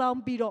သွန်လော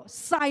င်းပြီးတော့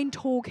စိုင်း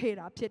ထိုးခဲ့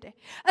တာဖြစ်တယ်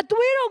အ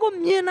သွေးတော်ကို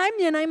မြင်တိုင်း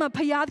မှာဖ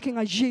ခင်က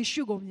ယေ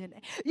ရှုကိုမြင်တ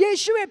ယ်ယေ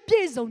ရှုရဲ့ပြ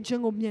ည့်စုံခြ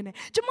င်းကိုမြင်တယ်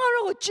ကျမ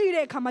တို့ကိုကြည့်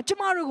တဲ့အခါမှာကျ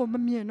မတို့ကိုမ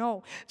မြင်တော့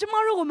ကျမ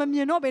တို့ကိုမမြ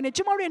င်တော့ဘဲနဲ့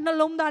ကျမတို့ရဲ့နှ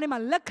လုံးသားထဲမှာ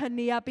လက်ခံ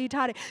နေရပေး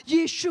ထားတဲ့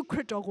ယေရှုခရ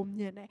စ်တော်ကို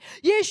မြင်တယ်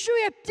ယေရှု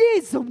ရဲ့ပြည့်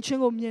စုံခြ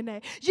င်းကိုမြင်တယ်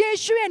ယေ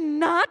ရှုရဲ့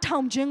နားထော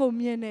င်ခြင်းကို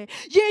မြင်တယ်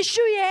ယေ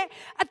ရှုရဲ့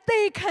အ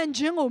သေးခံ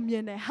ခြင်းကိုမြ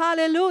င်တယ်ဟာ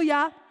လေလု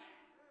ယာ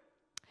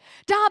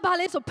ဒါဘာ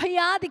လဲဆိုဖခ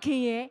င်သခ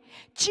င်ရဲ့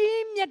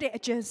ကြီးမြတ်တဲ့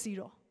အကျဉ်းစီ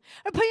တော်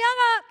ဖခင်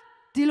က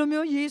ဒီလို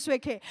မျိုးရေးဆွဲ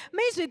ခဲ့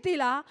မိတ်ဆွေသိ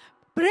လား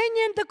ဗြိ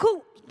ဉ္ဉ်တစ်ခု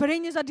ဗြိ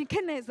ဉ္ဉ်ဆိုဒီခေ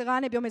တ်နဲ့စကား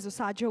နဲ့ပြောမယ်ဆို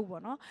စာချုပ်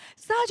ပေါ့နော်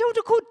စာချုပ်တ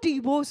စ်ခုတည်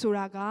ဖို့ဆို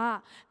တာက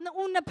နှစ်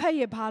ဦးနှစ်ဖက်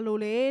ရဲ့ဘာလို့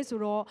လဲဆို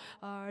တော့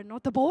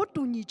နော်သဘော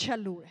တူညီချက်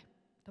လို့တယ်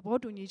သဘော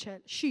တူညီချက်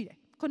ရှိတယ်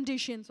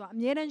condition ဆိုတာအ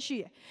များတန်းရှိ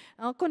တယ်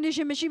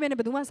condition မရှိဘဲနဲ့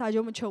ဘယ်သူမှစာ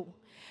ချုပ်မချုပ်ဘူး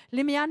လ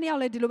င်မယားနှစ်ယော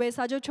က်လည်းဒီလိုပဲ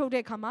စာချုပ်ချုပ်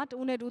တဲ့အခါမှာတူ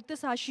နဲ့တူသစ္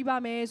စာရှိပါ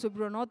မယ်ဆို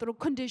ပြီးတော့နော်သူတို့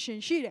condition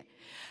ရှိတယ်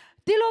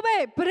ဒီလိုပဲ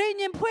ဗြိ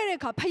ဉ္ဉ်ဖွဲ့တဲ့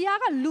အခါဖခင်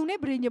ကလူနဲ့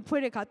ဗြိဉ္ဉ်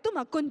ဖွဲ့တဲ့အခါသူ့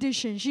မှာ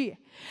condition ရှိတယ်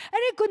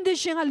အဲ့ဒီ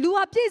condition ကလူ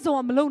ဟာပြည့်စုံ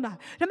အောင်မလုပ်နိုင်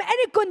ဒါပေမဲ့အဲ့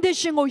ဒီ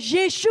condition ကို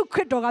ယေရှုခရ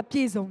စ်တော်ကပြ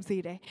ည့်စုံစေ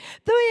တယ်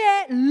သူ့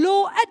ရဲ့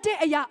လိုအပ်တဲ့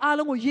အရာအ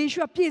လုံးကိုယေရှု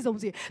ကပြည့်စုံ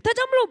စေဒါ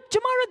ကြောင့်မလို့ကျ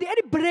မတို့ဒီအဲ့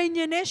ဒီဗြိဉ္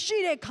ဉ်နဲ့ရှိ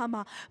တဲ့အခါ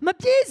မှာမ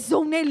ပြည့်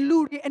စုံတဲ့လူ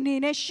တွေအနေ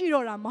နဲ့ရှိ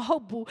တော့တာမဟု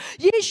တ်ဘူး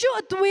ယေရှု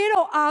အသွေး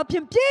တော်အားဖြ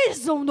င့်ပြည့်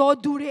စုံသော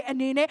သူတွေအ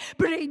နေနဲ့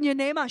ဗြိဉ္ဉ်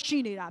ထဲမှာရှိ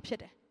နေတာဖြ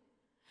စ်တယ်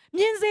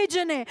မြင်စေခြ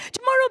င်းနဲ့ကျ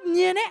မတို့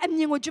မြင်တဲ့အ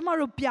မြင်ကိုကျမ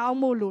တို့ပြောင်း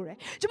ဖို့လိုတယ်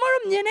ကျမ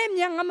တို့မြင်တဲ့အ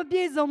မြင်ငါမပြ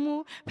ည့်စုံ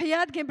ဘူးဖ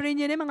ခင်ဗြိဉ္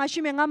ဉ်ထဲမှာငါရှိ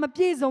မယ်ငါမ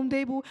ပြည့်စုံ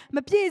သေး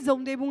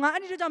ဘူးငါ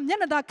အဲ့ဒီကြောင့်မျက်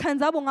နှာသာခံ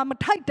စားဖို့ငါမ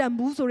ထိုက်တန်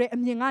ဘူးဆိုတဲ့အ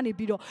မြင်ကနေ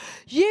ပြီးတော့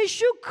ယေ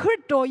ရှုခရ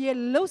စ်တော်ရဲ့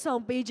လှုပ်ဆော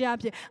င်ပေးခြင်းအ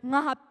ဖြစ်ငါ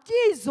ဟာပြ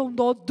ည့်စုံ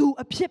သောသူ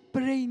အဖြစ်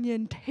ဗြိဉ္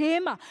ဉ်ထဲ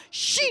မှာ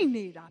ရှိ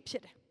နေတာဖြ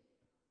စ်တယ်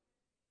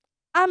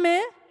အာမ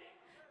င်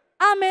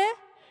အာမင်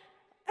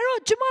အဲ့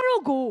တော့ကျမ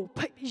တို့ကို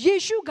ယေ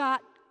ရှုက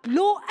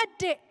လိုအပ်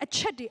တဲ့အချ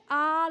က်တွေ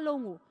အား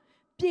လုံးကို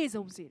ပြည့်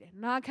စုံစေတယ်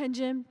နာခံ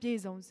ခြင်းပြည့်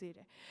စုံစေတ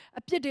ယ်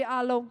အပြစ်တွေ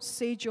အလုံး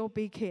စေကြော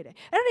ပေးခဲ့တယ်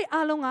အဲ့ဒီ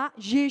အလုံးက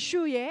ယေ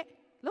ရှုရဲ့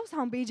လောက်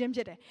ဆောင်ပေးခြင်းဖြ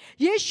စ်တယ်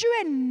ယေရှု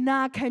ရဲ့နာ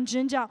ခံခြ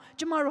င်းကြောင့်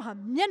ကျမတို့ဟာ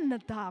မျက်နှာ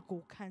သာ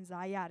ကိုခံ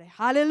စားရတယ်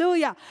ဟာလေလု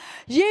ယာ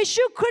ယေ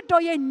ရှုခရစ်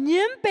တော်ရဲ့ညှ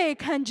င်းပယ်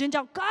ခံခြင်း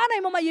ကြောင့်ကားနို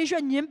င်မှာယေရှု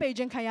ရဲ့ညှင်းပယ်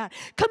ခြင်းခံရတယ်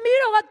ခမည်း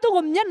တော်ကသူ့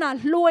ကိုမျက်နှာ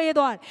လွှဲ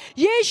သွားတယ်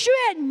ယေရှု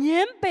ရဲ့ညှ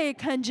င်းပယ်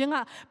ခံခြင်းက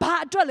ဘာ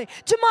အတွက်လဲ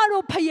ကျမ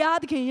တို့ဖခင်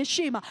သခင်ရဲ့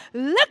ရှေ့မှာ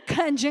လက်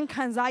ခံခြင်း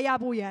ခံစားရ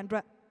ဖို့ရန်အတွ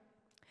က်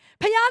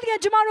ဖခင်က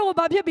ကျမတို့ကို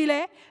ဘာဖြစ်ပြီလဲ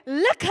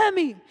လက်ခံ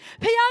ပြီ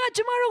ဖခင်က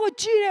ကျမတို့ကို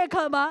ကြည့်တဲ့အ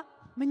ခါမှာ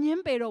မင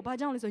င်းပေတော့ဘာ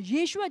ကြောင့်လဲဆို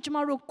ယေရှုကကျမ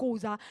တို့ကိုယ်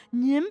စား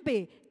ငင်းပေ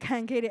ခံ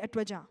ခဲ့တဲ့အတွ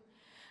က်ကြောင့်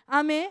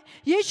အာမင်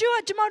ယေရှုက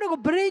ကျမတို့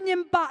ကိုဗြိဉ္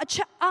ဉ်ပါအချ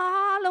က်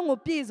အားလုံးကို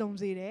ပြည့်စုံ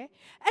စေတယ်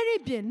အဲ့ဒီ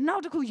ပြင်နော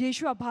က်တစ်ခုယေ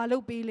ရှုကဘာလု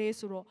ပ်ပေးလဲ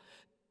ဆိုတော့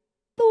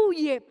သူ့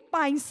ရဲ့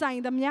ပိုင်ဆိုင်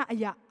သမျှအ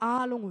ရာ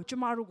အားလုံးကိုကျ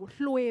မတို့ကို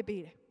လွှဲ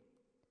ပေးတယ်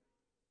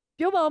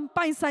ပြောပါဦး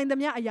ပိုင်ဆိုင်သ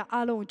မျှအရာ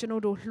အားလုံးကိုကျွန်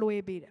တော်တို့လွှဲ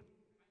ပေးတယ်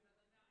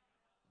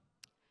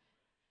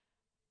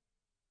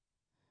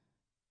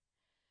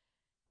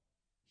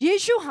ယေ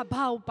ရှုဟာ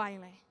ဘာကိုပိုင်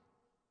လဲ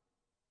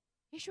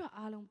ယေရှု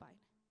အားလုံးပိုင်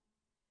တယ်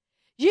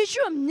ယေ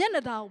ရှုမျက်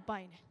နှာသာကိုပို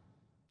င်တယ်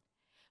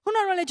ခုန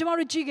ကလည်းကျွန်တော်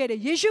တို့ကြည့်ခဲ့တယ်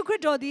ယေရှုခရ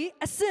စ်တော်သည်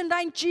အစဉ်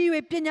တိုင်းကြီး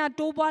၍ပညာ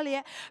တိုးပွားလျ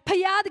က်ဖ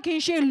ခင်သခင်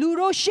ရှေ့လူ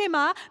တို့ရှေ့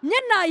မှာမျ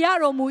က်နှာရ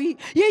တော်မူ၏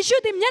ယေရှု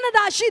သည်မျက်နှာ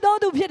သာရှိတော်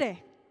သူဖြစ်တယ်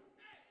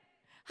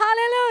ဟာ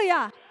လေလု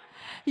ယာ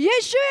ယေ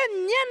ရှုရဲ့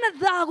မျက်နှာ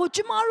သာကို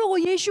ကျွန်တော်တို့ကို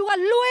ယေရှုက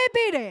လွှဲ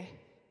ပေးတယ်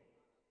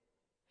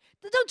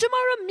ဒါကြောင့်ကျွန်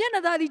တော်တို့မျက်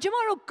နှာသာဒီကျွန်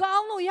တော်တို့ကော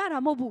င်းလို့ရတာ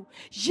မဟုတ်ဘူး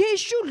ယေ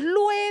ရှု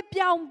လွှဲ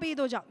ပြောင်းပေး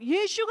တော့ကြောင့်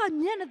ယေရှုက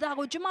မျက်နှာသာ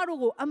ကိုကျွန်တော်တို့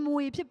ကိုအ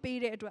မွေဖြစ်ပေး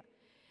တဲ့အတွက်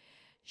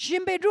ရှ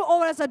င်ပေတရုဩ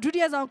ဝါဒစာဒုတိ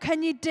ယဆောင်ခ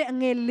န်းကြီး1အ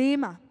ငယ်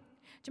4မှာ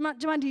ကျွ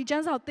န်မဒီကျ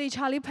မ်းစာသေ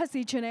ချာလေးဖတ်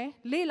စီခြင်းနဲ့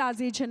လေ့လာ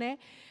စေခြင်းနဲ့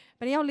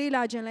ဘယ်နှယောက်လေ့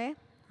လာခြင်းလဲ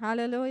ဟာ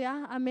လေလုယာ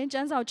အာမင်ကျ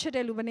မ်းစာချစ်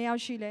တဲ့လူဘယ်နှယော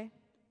က်ရှိလဲ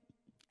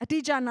အတိ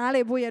အကျနားလ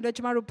ည်ဖို့ရတဲ့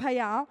ကျွန်တော်တို့ဖတ်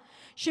ရအောင်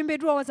ရှင်ပေ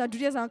တရုဩဝါဒစာဒု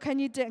တိယဆောင်ခန်း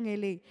ကြီး1အငယ်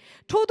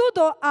4ထို့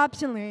သောအားဖြ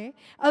င့်လည်း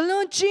အလွ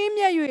န်ကြီး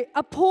မြတ်၍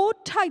အဖိုး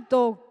ထိုက်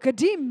သောဂ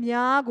တိ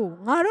များကို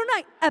ငါတို့၌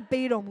အပ်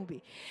ပေးတော်မူပြီ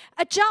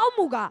အကြောင်း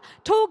မူကား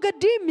ထိုဂ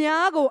တိ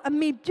များကိုအ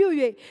မိပြု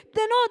၍သ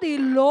င်တို့သည်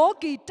လော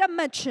ကီတတ်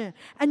မှတ်ခြင်း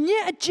အည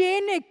စ်အကြေး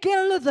နှင့်က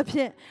င်းလွတ်သဖြ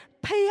င့်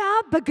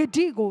ဖျားပဂ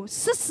တိကို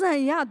စစ်ဆန်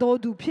ရတော်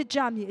သူဖြစ်ကြ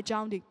မည်အကြော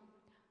င်းဒီ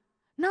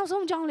နောက်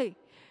ဆုံးအကြောင်းလေး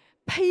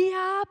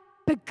ဖျား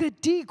ပဂ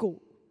တိကို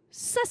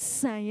ဆက်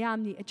ဆံရ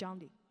မည်အကြောင်း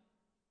ဒီ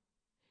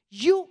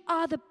You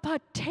are the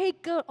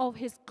partaker of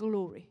his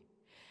glory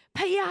ဖ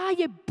ခင်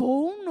ရဲ့ဘု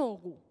န်းတော်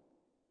ကို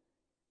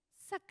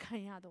ဆက်ခံ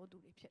ရတော်သူ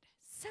တွေဖြစ်တယ်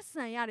ဆက်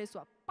ဆံရတယ်ဆို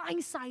တာပို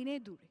င်ဆိုင်တဲ့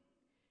သူတွေ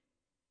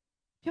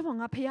ပြောပါ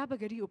ငါဖခင်ပ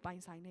ဂတိကိုပို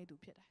င်ဆိုင်တဲ့သူ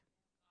ဖြစ်တယ်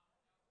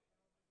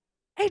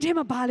အဲ့ဒီ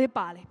မှာဘာလဲ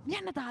ပါလဲမျ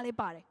က်နှာသားလေး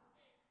ပါတယ်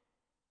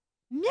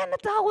မျက်နှာ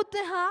သားကိုသ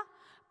င်ဟာ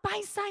ပို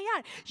င်ဆိုင်ရတ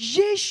ယ်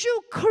ယေရှု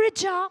ခရစ်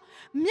ကြောင့်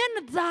မျက်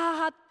နှာသား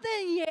ဟာသ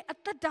င်ရဲ့အ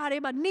သက်တာထဲ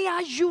မှာနေရာ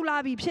ယူလာ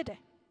ပြီဖြစ်တယ်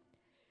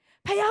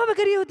ဖခင်ပ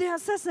ဂတိကိုသင်ဟာ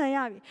ဆက်ဆံရ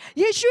ပြီ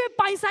ယေရှုရဲ့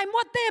ပိုင်ဆိုင်မှု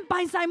သင်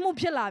ပိုင်ဆိုင်မှု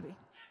ဖြစ်လာပြီ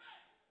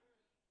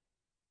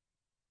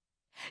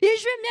ယေ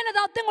ရှုမျက်နှာ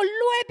သားသင်ကို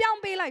လွှဲပြောင်း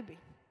ပေးလိုက်ပြီ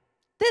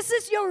This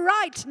is your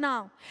right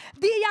now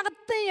ဒီအရာက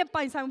သင်ရဲ့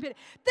ပိုင်ဆိုင်မှုဖြစ်တယ်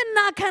သင်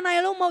နာခံနို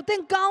င်လို့မဟုတ်သ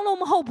င်ကောင်းလို့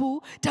မဟုတ်ဘူး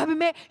ဒါပေ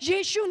မဲ့ယေ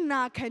ရှု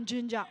နာခံခြ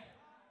င်းကြောင့်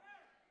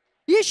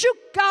ယေရှု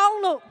ကောင်း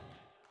လို့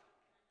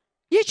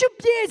ယေရှု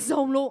ပြည့်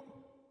စုံလို့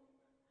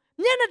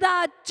မျက်နှာသာ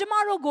ကျမ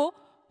တို့ကို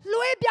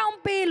လွှဲပြောင်း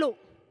ပေးလို့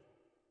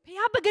ဘု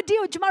ရားပဂတိ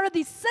ကိုကျမတို့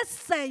ဒီဆက်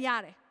ဆံရ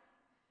တယ်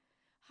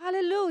ဟာ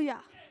လေလုယာ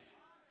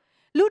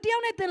လူတယော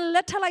က်နဲ့သင်လ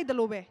က်ထပ်လိုက်တယ်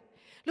လို့ပဲ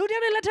လူတယော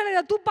က်နဲ့လက်ထပ်လိုက်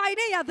တော့ तू ပိုင်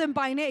တဲ့အရာသင်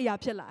ပိုင်တဲ့အရာ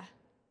ဖြစ်လာ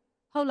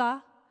ဟုတ်လား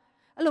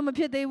အဲ့လိုမ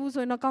ဖြစ်သေးဘူး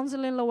ဆိုရင်တော့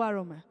counseling လုပ်ရ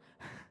တော့မယ်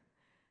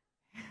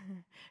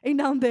အိမ်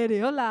တော်တယ်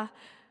ဟုတ်လား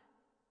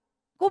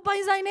ကိုပို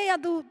င်ဆိုင်တဲ့အရာ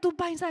तू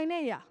ပိုင်ဆိုင်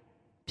တဲ့အရာ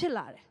ဖြစ်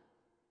လာတယ်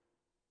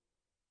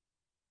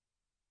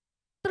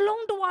တ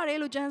လုံးတဝရဲ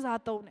လို့ကျမ်းစာ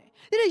သုံးတယ်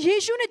ဒီယေ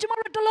ရှုနဲ့ကျမ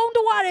တို့တလုံးတ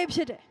ဝရဲဖြ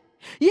စ်တယ်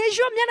ယေ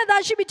ရှုမျက်နှာသာ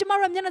ရှိပြီးကျမ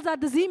တို့မျက်နှာသာ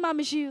တစ်စီးမှ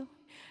မရှိဘူး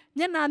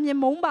မျက်နှာမြင်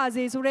မုန်းပါ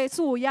စေဆိုတဲ့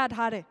ဆုကိုရ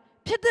ထားတယ်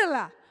ဖြစ်တယ်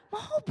လားမ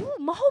ဟုတ်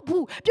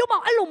ဘူးပြောမအော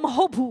င်အဲ့လိုမ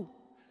ဟုတ်ဘူး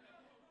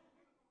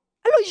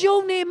အဲ့လိုယုံ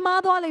နေ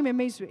မှားသွားလိမ့်မယ်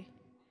မိတ်ဆွေ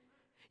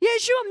ယေ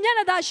ရှုမျက်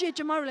နှာသာရှိ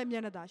ကျမတို့လည်းမျ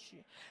က်နှာသာရှိ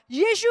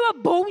ယေရှုက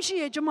ဘုန်းရှိ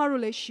ကျမ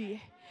တို့လည်းရှိ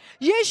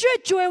ယေရှု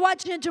ကြွယ်ဝ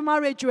ခြင်းကျမ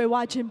တို့ရဲ့ကြွယ်ဝ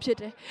ခြင်းဖြစ်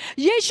တယ်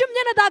ယေရှုမျ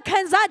က်နှာသာခံ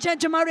စားခြင်း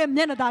ကျမတို့ရဲ့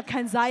မျက်နှာသာခံ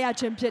စားရ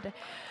ခြင်းဖြစ်တယ်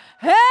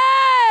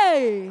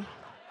ဟေး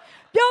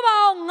ပြောပါ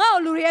ဦးငါ့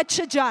လူတွေကချ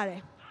စ်ကြတယ်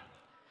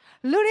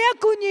လူတွေက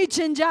ကူညီချ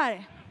င်ကြတယ်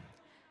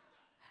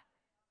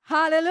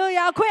ဟာလေလု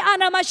ယာခွင့်အာ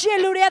ဏာမရှိ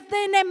လူတွေကသ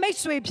င်နဲ့မိတ်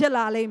ဆွေဖြစ်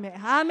လာလိမ့်မယ်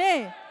အာမ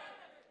င်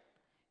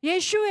ယေ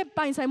ရှုရဲ့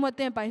ပိုင်ဆိုင်မှု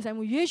သင်ပိုင်ဆိုင်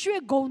မှုယေရှု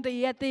ရဲ့ဂုဏ်တ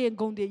ရားသင်ရဲ့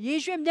ဂုဏ်တရားယေ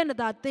ရှုရဲ့မျက်နှာ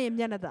သာသင်ရဲ့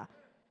မျက်နှာသာ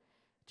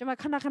ကျွန်မ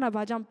ခဏ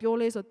ဘာကြောင့်ပြော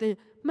လဲဆိုသင်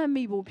မှတ်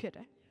မိဖို့ဖြစ်တ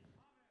ယ်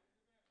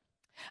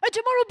ကျွ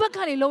န်တော်တို့ဘက်က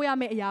နေလုပ်ရ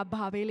မယ့်အရာ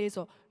ဘာပဲလဲ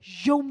ဆို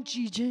ယုံကြ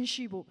ည်ခြင်း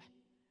ရှိဖို့ပဲ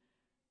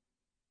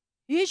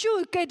ယေရှု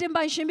ကယ်တင်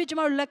ပိုင်ရှင်ပြီးကျွန်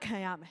တော်တို့လက်ခံ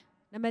ရမယ်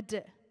နံပါတ်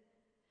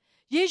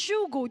1ယေရှု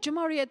ကိုကျွန်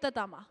တော်ရဲ့အသက်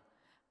တာမှာ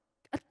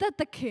အသက်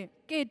သခင်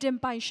ကယ်တင်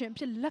ပိုင်ရှင်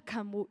ဖြစ်လက်ခံ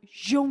မှု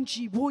ယုံကြ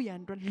ည်ဖို့ရန်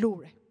အတွက်လို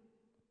တယ်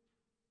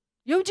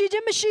ယုံကြည်ခြ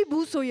င်းမရှိ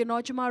ဘူးဆိုရင်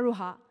တော့ကျွန်တော်တို့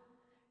ဟာ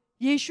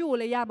ယေရှုကို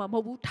လည်းရမှာမဟု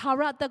တ်ဘူးထာဝ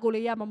ရအသက်ကိုလ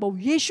ည်းရမှာမဟုတ်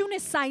ဘူးယေရှု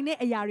နဲ့ဆိုင်တဲ့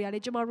အရာတွေကလ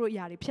ည်းကျွန်တော်တို့အ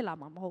ရာတွေဖြစ်လာ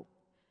မှာမဟုတ်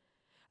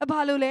ဘာ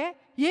လို့လဲ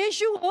ယေ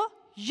ရှုကို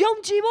ယုံ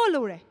ကြည်ဖို့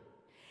လိုတယ်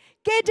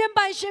Kaden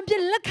by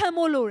Champion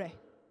Lakamolore.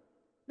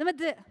 Number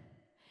 1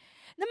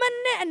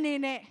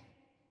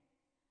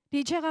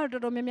 ဒီချက်က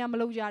တော်တော်များများမ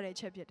လုပ်ရတဲ့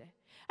ချက်ဖြစ်တယ်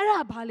အဲ့ဒါ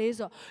ဘာလဲ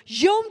ဆို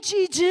ယုံကြ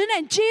ည်ခြင်း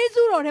နဲ့ဂျေ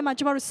ဇုတော်ထဲမှာ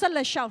ကျမတို့ဆက်လ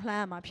က်ရှောက်လှမ်း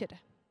ရမှာဖြစ်တ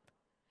ယ်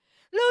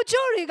လူ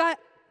ချို့တွေက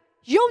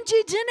ယုံကြ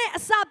ည်ခြင်းနဲ့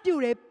အစပြု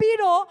တယ်ပြီး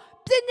တော့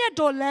ပြည့်ညတ်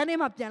တော်လမ်းထဲ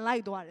မှာပြန်လို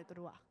က်သွားတယ်သူ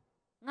တို့က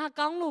ငါ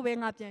ကောင်းလို့ပဲ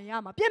ငါပြန်ရ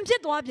မှာပြန်ဖြ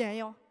စ်သွားပြန်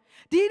ရော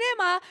ဒီနေ့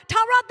မှာထာ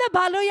ဝရသက်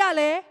ဘာလို့ရ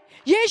လဲ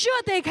ယေရှု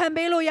အသေးခံ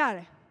ပေးလို့ရတ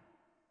ယ်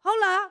ဟု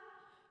တ်လား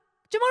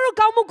ကျမတို့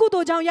ကောင်းမှုကု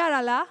သိုလ်ကြောင့်ရ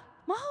တာလား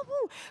မဟုတ်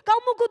ဘူးကော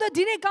င်းမှုကုသိုလ်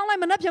ဒီနေ့ကောင်းလို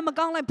က်မနှက်ပြန်မ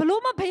ကောင်းလိုက်ဘ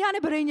လို့မဖခင်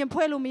နဲ့ဗြိဉ္ဉ်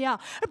ဖွဲ့လို့မရ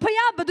ဖခ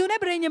င်ဘယ်သူနဲ့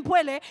ဗြိဉ္ဉ်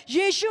ဖွဲ့လဲ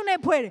ယေရှုနဲ့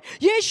ဖွဲ့တယ်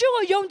ယေရှု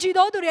ကိုယုံကြည်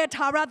တော်သူတွေ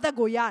ထာဝရသက်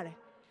ကိုရတယ်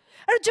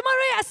အဲ့တော့ကျမ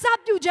တို့ရဲ့အစ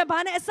ပြုချက်ဘာ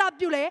နဲ့အစ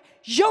ပြုလဲ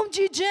ယုံကြ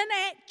ည်ခြင်း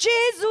နဲ့ဂျေ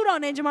ဇု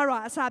တော်နဲ့ကျမတို့က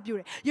အစပြုတ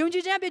ယ်ယုံကြ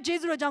ည်ခြင်းအဖြစ်ဂျေ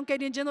ဇုတော်ကြောင့်ကယ်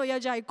တင်ခြင်းတို့ရော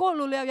က်ကြပြီကိုယ်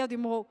လိုလျောက်ရောက်သ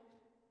ည်မဟုတ်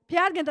ဖ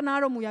ခင်တနာ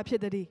တော်မူရာဖြ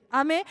စ်သည်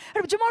အာမင်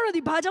အဲ့တော့ကျမတို့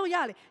ဒီဘာကြောင့်ရ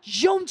လဲ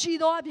ယုံကြည်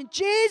တော်အဖြစ်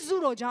ဂျေဇု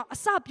တော်ကြောင့်အ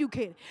စပြု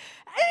ခဲ့တယ်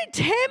အဲ့ဒီ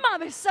ထဲမှာ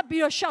ပဲဆက်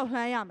ပြီးတော့ရှောက်လှ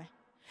မ်းရမယ်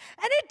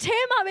အဲ့ဒီထဲ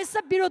မှာပဲဆ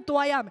က်ပြီးတော့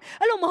တွားရမယ်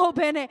အဲ့လိုမဟုတ်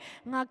ဘဲနဲ့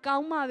ငါကော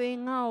င်းမှပဲ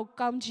ငါ့ကို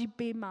ကောင်းကြီး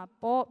ပေးမှာ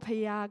ပေါ့ဖခ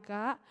င်က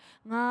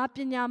ငါပ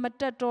ညာမ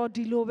တတ်တော့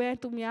ဒီလိုပဲ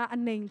သူများအ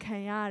နှိမ်ခံ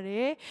ရတ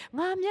ယ်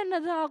ငါမျက်နှာ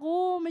သာ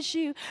ကိုမ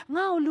ရှိ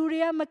ငါ့ကိုလူတွေ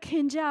ကမခ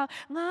င်ကြ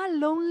ငါ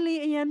lonely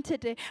အရင်ဖြ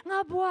စ်တယ်ငါ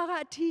ဘဝက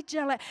အထီးကျ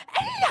န်လိုက်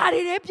အဲ့ဒီဟာ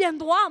တွေပြန်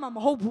သွားမှာမ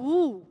ဟုတ်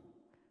ဘူး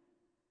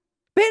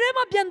ဘယ်ထဲ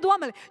မှာပြန်သွား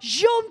မလဲ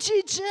ယုံကြ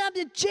ည်ခြင်းအပြ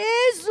င်ဂျေ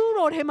ဇု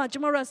တော်ထဲမှာကျ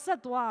မတို့ဆက်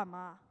သွား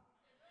မှာ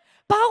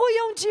ဘာကို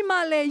ယုံကြည်မှ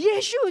လဲယေ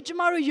ရှုကိုကျ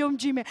မတို့ယုံ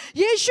ကြည်မယ်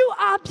ယေရှု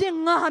အားဖြင့်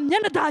ငါမျ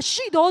က်နှာသာ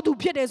ရှိတော်သူ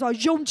ဖြစ်တယ်ဆိုတော့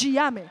ယုံကြည်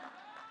ရမယ်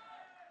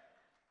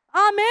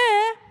အာမင်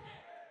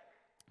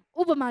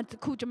ဥပမာတစ်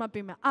ခုကျမ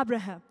ပေးမယ်အာဗြ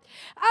ဟံက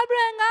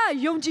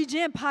ယုံကြည်ခြ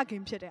င်းဖခ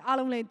င်ဖြစ်တယ်အား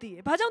လုံးလည်းသိတ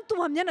ယ်ဘာကြောင့်သူ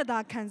ကမျက်နှာသာ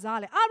ခံစား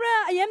လဲအာဗြဟံ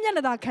အရင်မျက်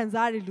နှာသာခံ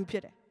စားရတဲ့လူဖြ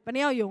စ်တယ်ဘယ်နှ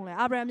ယောက်ယုံလဲ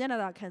အာဗြဟံမျက်နှာ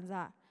သာခံ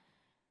စား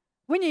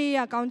ဝိညာဉ်ရေး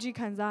ကကောင်းကြီး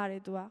ခံစားရတ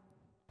ယ်သူက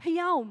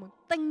ဖျားအောင်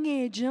တင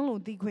ယ်ချင်း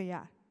လို့သိခွင့်ရတ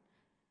ယ်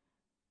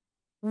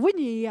ဝိ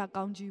ညာဉ်ရေးက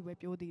ကောင်းကြီးပဲ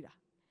ပြောသေးတာ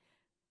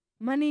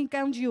မနီ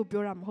ကောင်းကြီးကို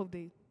ပြောတာမဟုတ်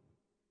သေး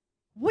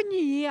ဘူးဝိညာ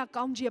ဉ်ရေးက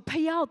ကောင်းကြီး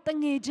ဖျားကိုတ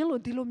ငယ်ချင်း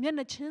လို့ဒီလိုမျက်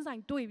နှာချင်းဆို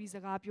င်တွေ့ပြီးစ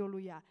ကားပြော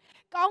လို့ရတယ်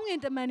ကောင်းငင်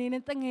တမန်နေ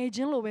နဲ့တငယ်ချ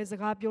င်းလို့ပဲစ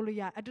ကားပြောလို့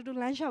ရတယ်အတူတူ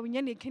လမ်းလျှောက်ပြီးည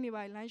နေခင်းနေ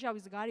ပါလမ်းလျှောက်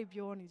ပြီးစကားတွေ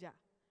ပြောနေကြ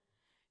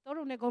တော်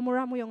တော်နဲ့ဂေါမောရ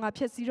မယုံငါ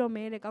ဖြက်စီးတော့မ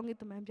ယ်တဲ့ကောင်းငင်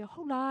တမန်ပြော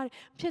ဟုတ်လား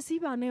ဖြက်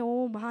စီးပါနဲ့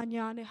ဟိုမဟာ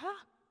ညာနဲ့ဟာ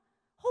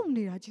ဟုတ်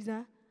နေတာကြည်စ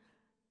မ်း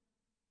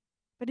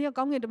ဘယ်တည်း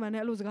ကောင်းငင်တမန်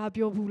နဲ့အဲ့လိုစကား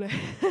ပြောဘူးလဲ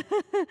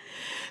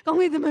ကောင်း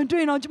ငင်တမန်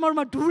တွေ့တော့ကျမတို့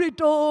မှဒူးတွေ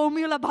တုံ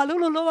ပြီးလားဘာလို့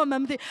လို့မှ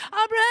မသိ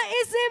အာဗြဟံ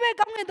အေးဆေးပဲ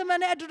ကောင်းငင်တမန်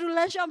နဲ့အတူတူလ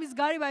မ်းလျှောက်ပြီးစ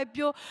ကားတွေပဲ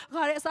ပြော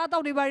ခါရဲအစားတော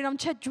က်တွေပါတော့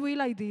ချက်ကျွေး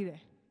လိုက်သေးတယ်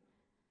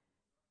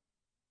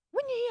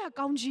ဝိညာဉ်ရေးက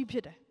ကောင်းကြီးဖြ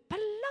စ်တယ်ဘ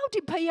လောက်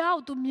ဒီဖယား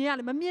ကိုသူမြင်ရ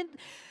လဲမမြင်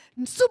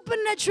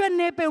supernatural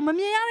နေပဲမ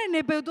မြင်ရတဲ့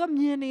နေပဲသူ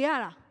မြင်နေရ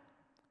တာ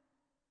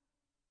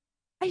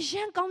အရ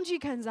င်ကောင်း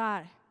ကြီးခံစားရ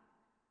တယ်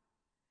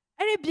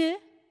အဲ့ဒီပြင်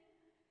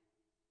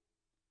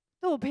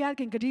တို့ဖ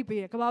ခင်ဂတိပေး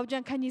တယ်ကပ္ပဦးကျ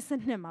မ်းခန်းကြီး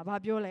7မှာဗာ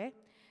ပြောလဲ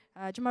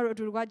ကျမတို့အ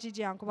တူတူကကြည့်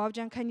ကြအောင်ကပ္ပဦးကျ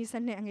မ်းခန်းကြီး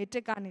7အငယ်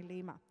1ကနေ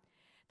4မှာ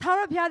ထာဝ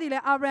ရဘုရားသည်လ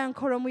ည်းအာဗြဟံ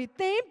ခေါ်တော်မူ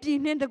သင်ပြည်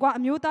နှင့်တကွ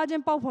အမျိုးသားချ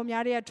င်းပေါက်ဖော်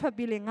များတွေကထွက်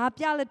ပြီးလေငါ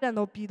ပြလက်တန်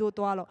သောပြည်သို့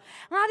သွားလော့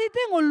ငါသည်သ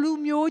င်ကိုလူ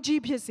မျိုး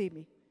ကြီးဖြစ်စေမ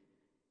ည်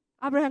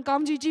အာဗြဟံကော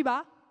င်းကြီးကြည့်ပါ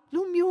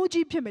လူမျိုး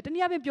ကြီးဖြစ်မယ်တန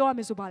ည်းအားဖြင့်ပြောရမ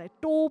ယ်ဆိုပါလေ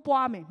တိုး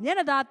ပွားမယ်မျက်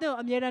နှာသားသင်ကို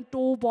အမြဲတမ်း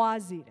တိုးပွား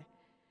စေတယ်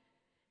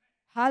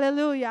ဟာလေ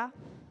လုယာ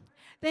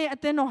သင်အ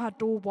သင်းတော်ဟာ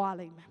တိုးပွား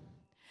လိမ့်မယ်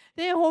သ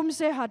င် home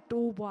stay ဟာ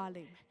တိုးပွား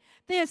လိမ့်မယ်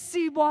သင်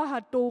စီးပွားဟာ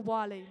တိုး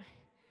ပွားလိမ့်မယ်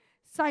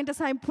ဆိုင်တစ်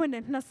ဆိုင်ဖွင့်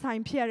တဲ့နှစ်ဆို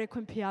င်ဖြစ်ရတဲ့ခွ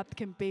င့်ဖျား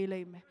ခင်ပေးလိ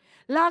မ့်မယ်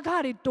လာခ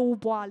တွေတိုး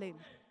ပွားလိမ့်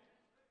မယ်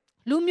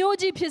လူမျိုး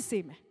ကြီးဖြစ်စေ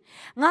မယ်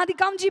ငါဒီ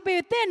ကောင်းကြီး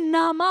ပေးတဲ့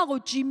နာမကို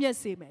ကြီးမြတ်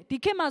စေမယ်ဒီ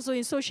ခေတ်မှာဆိုရ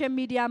င် social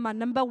media မှာ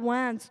number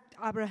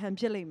 1 Abraham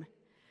ဖြစ်လိမ့်မယ်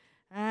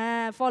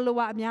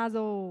follower အများ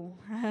ဆုံး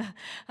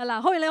ဟလာ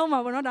ဟုတ်လဲဟုတ်မှာ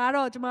ပေါ့နော်ဒါက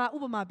တော့ကျွန်မဥ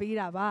ပမာပေး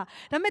တာပါ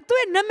ဒါပေမဲ့သူ့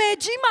ရဲ့နာမည်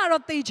ကြီးမှာ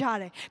တော့သိချ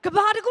တယ်က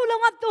ဘာတစ်ခု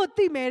လုံးကသူ့ကို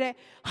သိမယ်တဲ့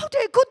ဟုတ်တ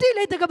ယ်ခုသိ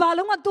လေတကဘာ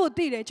လုံးကသူ့ကို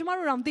သိတယ်ကျွန်မ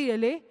တို့တော့သိတ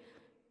ယ်လေ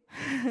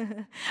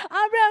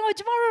အာဗြဟံကို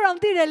ကျမတို့တော့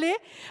သိတယ်လေ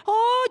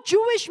ဟို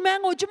Jewish man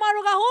ကိုကျမ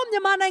တို့ကဟိုမြ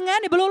န်မာနိုင်ငံ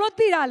နေဘယ်လိုလုပ်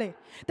သိတာလဲ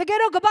တကယ်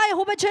တော့ကပ္ပရဲ့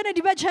ဟိုဘက်ချမ်းနဲ့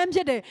ဒီဘက်ချမ်းဖြ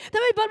စ်တယ်ဒါ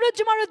ပေမဲ့ဘာလို့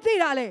ကျမတို့သိ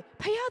တာလဲ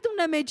ဖခင်သူ့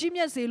နာမည်ကြီး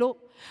မြတ်စေလို့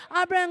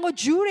အာဗြဟံကို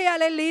ဂျူးတွေက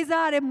လည်းလေး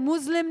စားရတယ်မွ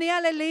တ်စလင်တွေက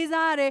လည်းလေး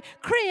စားရတယ်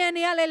ခရစ်ယာန်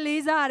တွေကလည်း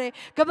လေးစားရတယ်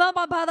ကမ္ဘာ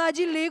မှာဘာသာ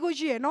ကြီး၄ခု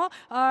ရှိရနော်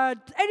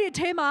အဲ့ဒီ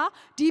ထဲမှာ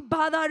ဒီ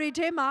ဘာသာတွေ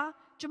ထဲမှာ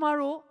ကျမ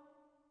တို့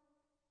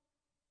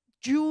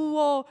ဂျူး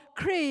ကို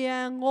ခရစ်ယာ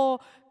န်ကို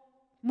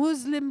မွတ်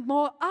စလင်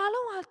မောအား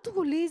လုံးဟာသူ့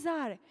ကိုလေး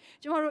စားရတယ်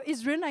ကျမတို့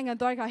Israel နိုင်ငံ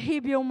သွားတဲ့အခါဟေ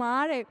ဘရုံမှာ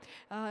တဲ့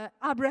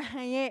အာဗြ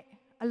ဟံရဲ့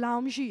အလော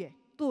င်းရှိရယ်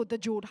သူ့ကိုတ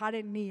ကြိုထား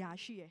တဲ့နေရာ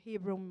ရှိရယ်ဟေ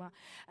ဘရုံမှာ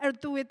အဲ့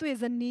သူ့ရဲ့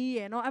ဇနီးရ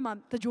ယ်နော်အဲ့မှာ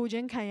တကြိုချ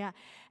င်းခံရ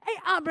အဲ့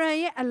အာဗြဟံ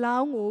ရဲ့အလော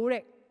င်းကို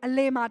တဲ့အ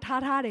လေမှာ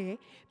ထားတယ်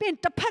ပြီးရင်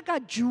တစ်ဖက်က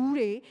ဂျူး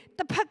တွေတ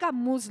စ်ဖက်က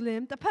မွတ်စလ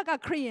င်တစ်ဖက်က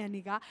ခရစ်ယာန်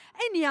တွေက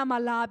အဲ့နေရာမှာ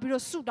လာပြီး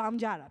တော့ဆုတောင်း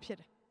ကြတာဖြစ်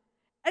တယ်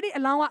အဲ့ဒီ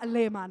အလောင်းကအ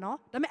လေမှာနော်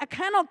ဒါပေမဲ့အခ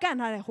န်းတော့ကန့်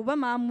ထားတယ်ဟိုဘက်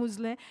မှာမွတ်စ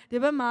လင်ဒီ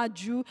ဘက်မှာ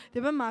ဂျူးဒီ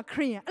ဘက်မှာခရ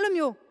စ်ယာန်အဲ့လို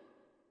မျိုး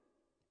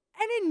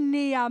အဲ့ဒီ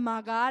နေရာမှာ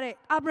ကတဲ့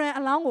အာဗြဟံ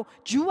အလောင်းကို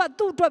ဂျူးက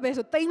သူ့အတွက်ပဲ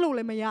ဆိုတိမ့်လို့လ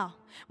ည်းမရအောင်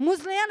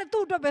Muslim လည်း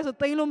သူ့အတွက်ပဲဆို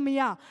သိမ်းလို့မ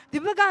ရဒီ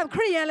ဘက်ကခ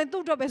ရစ်ယာန်လည်း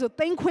သူ့အတွက်ပဲဆို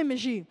သိမ်းခွင့်မ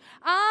ရှိ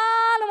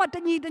အားလုံးကတ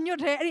ညီတညွတ်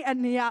တဲ့အဲ့ဒီအ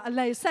နေအ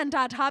လိုက်စင်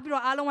တာထားပြီး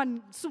တော့အားလုံးက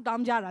ဆူတော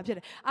င်းကြတာဖြစ်တ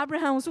ယ်အာဗြ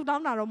ဟံကိုဆူတော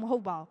င်းတာတော့မဟု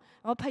တ်ပါ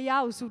ဘူးဖ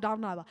ယားကိုဆူတော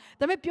င်းတာပါဒါ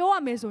ပေမဲ့ပြောရ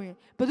မယ်ဆိုရင်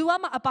ဘယ်သူ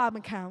မှအပါမ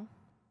ခံ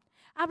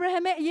အာဗြဟံ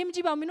ရဲ့အရေးမ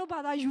ကြီးပါဘူးမင်းတို့ဘာ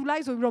သာယူလို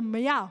က်ဆိုပြီးတော့မ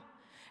ရအောင်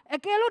အ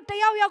ကယ်လို့တ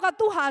ယောက်ယောက်က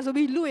သူ့ဟာဆို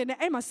ပြီးလူရင်လည်း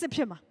အဲ့မှာစစ်ဖြ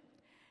စ်မှာ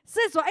စ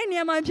စ်ဆိုအဲ့နေ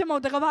ရာမှာဖြစ်မှာ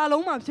တကဘာ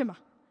လုံးမှာဖြစ်မှာ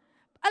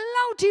အ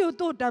လောက်ကြီးကို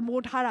သူ့တန်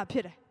ဖိုးထားတာဖြ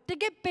စ်တယ်တ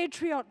ကယ်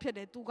patriot ဖြစ်တ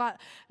ယ်သူက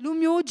လူ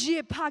မျိုး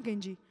ကြီးဖခင်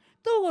ကြီး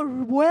သူ့ကို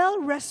well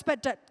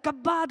respected က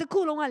ဘာတစ်ခု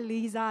လုံးက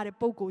လေးစားတဲ့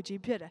ပုဂ္ဂိုလ်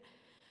ကြီးဖြစ်တယ်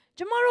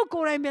ကျမတို့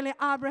ကိုယ်တိုင်ပြန်လဲ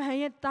အာဗြဟံ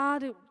ရဲ့သား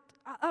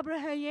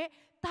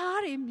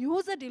တွေ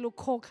မျိုးဆက်တွေလို့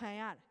ခေါ်ခံ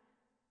ရတယ်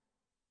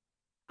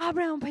အာ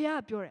ဗြဟံဖခင်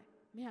ကပြောတယ်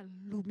မင်းက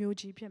လူမျိုး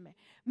ကြီးဖြစ်မယ်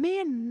မင်း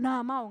ရဲ့နာ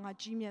မကိုငါ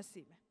ကြီးမြတ်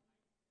စေမယ်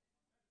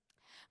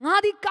ငါ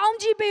ဒီကောင်း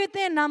ကြီးပေး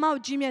တဲ့နာမကို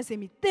ကြီးမြတ်စေ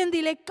မည်သင်ဒီ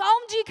လေကော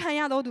င်းကြီးခံ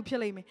ရတော်သူဖြ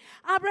စ်လိမ့်မယ်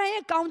အာဗြဟံ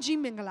ရဲ့ကောင်းကြီး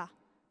မင်္ဂလာ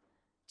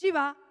ကြည့်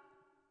ပါ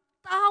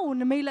သားကို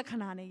နမိတ်လက္ခ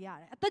ဏာနဲ့ရ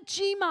တယ်အသက်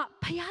ကြီးမှ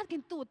ဖခ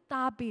င်သူ့ကို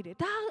သားပေးတယ်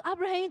ဒါအာ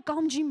ဗြဟံရဲ့ကော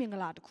င်းကြီးမင်္ဂ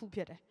လာတစ်ခုဖြ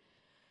စ်တယ်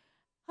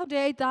ဟုတ်တ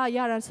ယ်အဲ့သားရ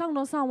တာစောင့်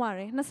တော့စောင့်ရ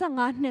တယ်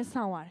25နှစ်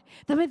စောင့်ရတယ်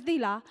ဒါပေမဲ့သိ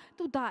လား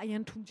သူ့သားအရ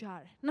င်ထူးခြား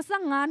တယ်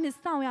25နှစ်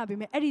စောင့်ရပြီ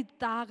မဲ့အဲ့ဒီ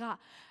သားက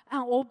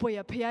အံ့ဩပွေရ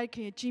ဖခ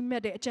င်ကြီးမြ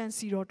တ်တဲ့အကြံ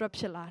စီတော်အတွက်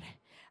ဖြစ်လာတယ်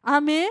အာ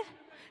မင်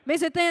မေ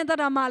စတဲ့တ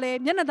ရမှာလေ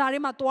မျက်နှာသားထဲ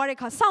မှာတွားတဲ့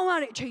ခါစောင့်ရ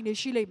တဲ့အချိန်တွေ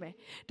ရှိလိမ့်မယ်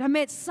ဒါပေ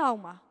မဲ့စောင့်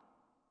ပါ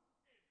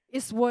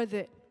is worth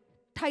it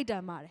ထိုက်တ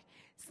န်ပါတယ်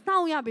စော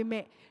င့်ရပြီ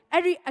မဲ့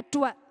အဲ့ဒီအ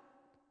တွက်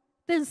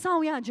သင်ဆော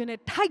င်ရခြင်းနဲ့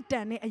ထိုက်တ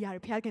န်တဲ့အရာ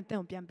တွေဘုရားခင်သင်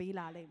ကိုပြန်ပေး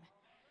လာလိမ့်မယ်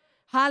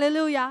။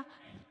 Hallelujah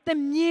သင်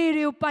မြေ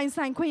တွေကိုပိုင်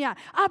ဆိုင်ခွင့်ရ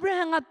အာဗြ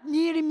ဟံက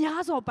မြေတွေ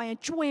များစွာပိုင်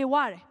ကျွေဝ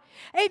တယ်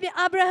။အဲ့ဒီ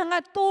အာဗြဟံက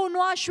တိုး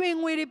နွားရွှေ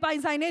ငွေတွေပိုင်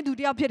ဆိုင်တဲ့သူ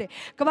တစ်ယောက်ဖြစ်တယ်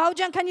။ကပ္ပဦး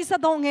ကျမ်းခန်းကြီး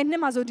73ငယ်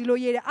2မှာဆိုဒီလို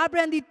ရေးတယ်။အာဗြ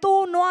ဟံဒီ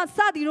တိုးနွားစ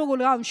သည်တို့ကို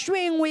၎င်း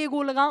ရွှေငွေ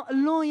ကို၎င်းအ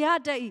လွန်ရ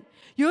တတ်၏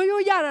။ရိုး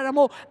ရိုးရတာတော့မ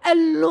ဟုတ်အ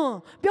လွန်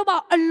ပြောပါ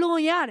အလွ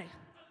န်ရတယ်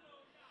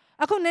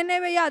။အခုနည်းန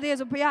ည်းပဲရသေးတယ်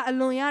ဆိုဘုရားအ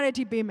လွန်ရတဲ့အ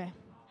ထိပေးမယ်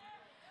။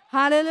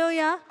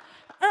 Hallelujah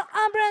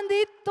အာဗြဟံဒီ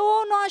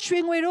တိုးနွားရွှေ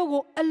ငွေတို့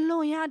ကိုအလွ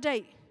န်ရတ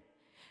တ်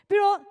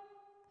ပြီးတော့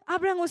အာ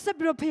ဗြဟံကိုဆက်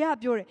ပြီးတော့ဘုရား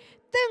ပြောတယ်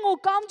သင်ကို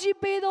ကောင်းကြီး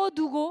ပေးသော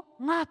သူကို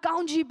ငါကော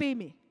င်းကြီးပေး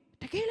မယ်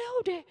တကယ်လည်းဟု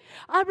တ်တယ်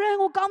အာဗြဟံ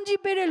ကိုကောင်း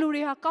ကြီးပေးတဲ့လူ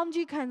တွေဟာကောင်း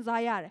ကြီးခံ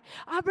စားရတယ်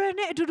အာဗြဟံ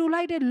နဲ့အတူတူ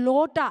လိုက်တဲ့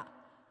လောတ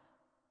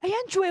အရ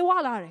င်ကျွေဝ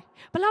လာတယ်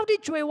ဘယ်လောက်ထိ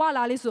ကျွေဝ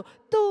လာလဲဆို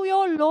သူ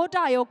ရောလောတ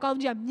ရောကောင်း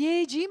ကြီးကမြေ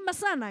ကြီးမ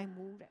ဆန့်နိုင်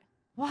ဘူးတဲ့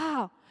ဝါ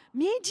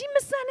မြေကြီးမ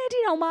ဆန်တဲ့ဒီ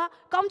တော့မှ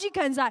ကောင်းကြီး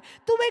ခံစား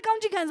သူပဲကော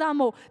င်းကြီးခံစား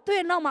မို့သူ့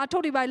ရဲ့နောက်မှာအထု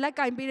ပ်တွေပါလိုက်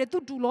ကင်ပေးတယ်သူ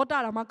တူလောတာ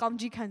တော့မှကောင်း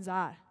ကြီးခံ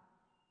စား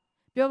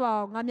ပြောပါ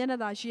ဦးငါမျက်နှာ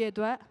သာရှိရဲ့အ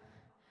တွက်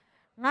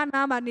ငါ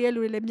နားမှာနေတဲ့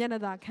လူတွေလည်းမျက်နှာ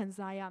သာခံ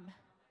စားရမယ်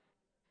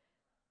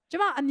ကျ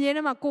မအမြဲတ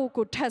မ်းမှာ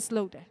ကို test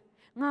လုပ်တယ်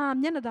ငါ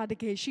မျက်နှာသာတ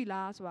ကယ်ရှိ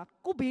လားဆိုတာ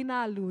ကိုဘေး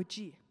နားလူကြ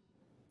ည့်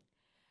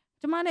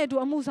ကျမနဲ့အတူ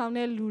အမှုဆောင်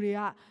တဲ့လူတွေ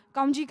က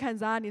ကောင်းကြီးခံ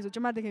စားနေဆိုကျ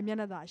မတကယ်မျက်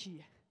နှာသာရှိ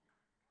တယ်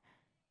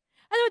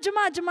အဲ့တော့ကျ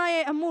မ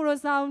ရဲ့အမှုရ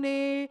ဆောင်တွေ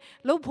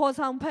လှုပ်ဖော်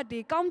ဆောင်ဖက်တွေ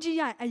ကောင်းကြီး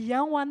ရရင်အယံ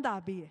ဝမ်းသာ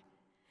ပေးတယ်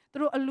သူ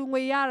တို့အလူ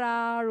ငွေရတာ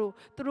တို့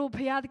သူတို့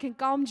ဖျားသခင်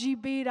ကောင်းကြီး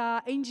ပေးတာ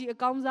အင်ဂျီအ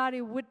ကောင်းစား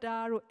တွေဝတ်တာ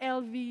တို့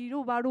LV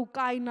တို့ဘာတို့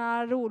ကိုင်နာ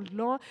တို့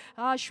လော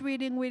ရွှေ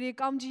တွေငွေတွေ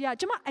ကောင်းကြီးရ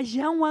ကျမအ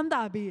ယံဝမ်း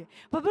သာပေးတယ်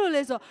ဘာဖြစ်လို့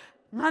လဲဆို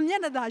ငါမျ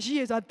က်နှာသာရှိ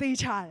ရဆိုတာသိ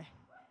ချတယ်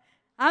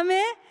အာမ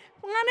င်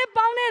ငါနဲ့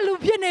ပေါင်းတဲ့လူ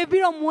ဖြစ်နေ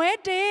ပြီးတော့မွဲ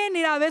တေး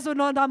နေတာပဲဆို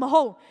တော့ဒါမ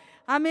ဟုတ်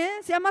အာမင်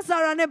ဆရာမဆာ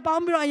ရာနဲ့ပေါ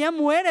င်းပြီးတော့အရင်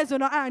မွဲတယ်ဆို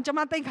တော့အဲ့ကျွန်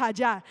မသိခါ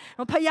ကြတယ်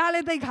ဖယားလ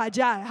ည်းသိခါ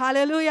ကြတယ်ဟာ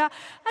လေလုယာ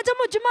အဲ့ကျွန်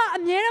မအ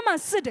မြဲတမ်းမှ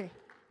စစ်တယ်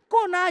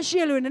ကိုနာ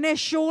ရှိလို့နည်းနည်း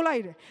ရှိုးလို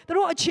က်တယ်သူ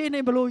တို့အခြေအနေ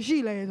ဘယ်လိုရှိ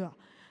လဲဆိုတာ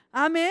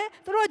အာမင်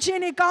သူတို့အခြေ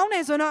အနေကောင်းတ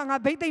ယ်ဆိုတော့ငါ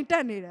ဘိတ်သိမ့်တ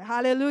က်နေတယ်ဟာ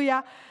လေလုယာ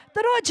သူ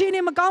တို့အခြေအနေ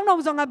မကောင်းတော့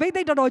ဘူးဆိုတော့ငါဘိတ်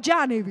သိမ့်တော်တော်ကြာ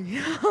နေပြီ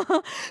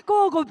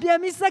ကိုပြန်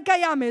ပြီးစက်ကပ်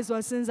ရမယ်ဆို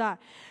တော့စဉ်းစား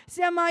ဆ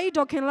ရာမကြီး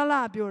ဒေါခင်လလ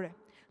ပြောတယ်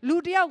လူ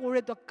တယောက်ကိုလ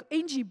ည်းသူအ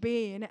င်ဂျီ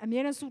ပေးရင်အမြဲ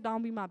တမ်းဆူတော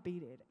င်းပြီးမှပေး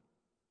တယ်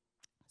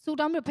ဆူ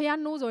တောင်းပြီးဖယား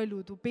နိုးစော်ရဲ့လူ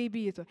သူပေး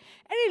ပြီးဆို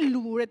အဲ့ဒီလူ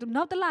ကိုသူ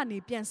နောက်တလနေ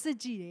ပြန်စစ်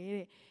ကြည့်တယ်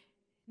တဲ့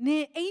နေ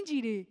အင်ဂျီ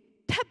တွေ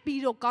ထပ်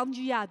ပြီးတော့ကောင်း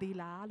ကြီးရသေး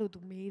လားလို့သူ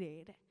မေးတ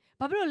ယ်တဲ့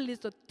ဘာဖြစ်လို့လဲ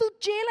ဆိုသူ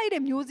ကျေးလိုက်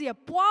တဲ့မျိုးစေ့က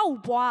ပွား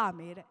ဦးပွားရ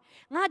မယ်တဲ့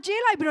ငါ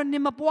ကျေးလိုက်ပြီးတော့န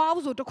င်မပွား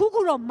ဘူးဆိုတခု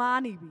ခုတော့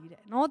မားနေပြီ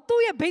တဲ့နော်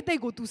သူ့ရဲ့ဘိတ်သိ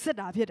က်ကိုသူစစ်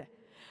တာဖြစ်တယ်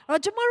အဲ့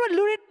တော့ကျမတို့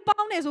လူတွေပေါ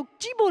င်းနေဆို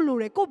ကြည့်ဖို့လို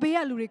တယ်ကိုဘေးက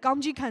လူတွေကော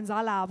င်းကြီးခံ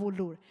စားလာဖို့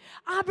လိုတယ်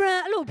အာဗြဟံ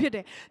အဲ့လိုဖြစ်တ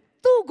ယ်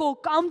သူ့ကို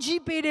ကောင်း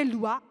ကြီးပေးတဲ့လူ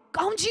က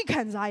ကောင်းကြီး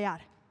ခံစားရ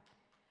တယ်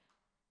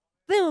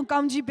သင်ကိုကော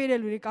င်းကြီးပေးတဲ့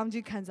လူတွေကောင်း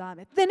ကြီးခံစားရမ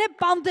ယ်သင်နဲ့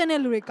ပေါင်းတဲ့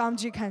လူတွေကောင်း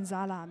ကြီးခံ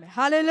စားလာမယ်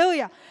ဟာလေလု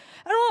ယာ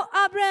အဲ့တော့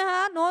အာဗြ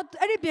ဟံနော်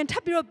အဲ့ဒီပြန်ထ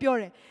ပ်ပြီးတော့ပြော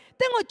တယ်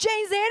သင်ကိုချိ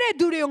န်ဆတဲ့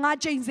သူတွေကိုငါ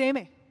ချိန်ဆမ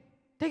ယ်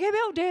တကယ်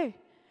ပဲဟုတ်တယ်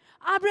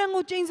အာဗြဟံ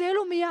ကိုချိန်ဆ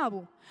လို့မရ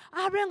ဘူး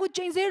အာဗြဟံကို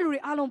ချိန်ဆတဲ့လူတွေ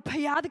အားလုံးဖ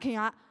ယားသခင်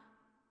က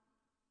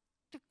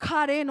တ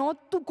ခါတည်းနော်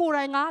သူကိုယ်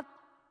တိုင်က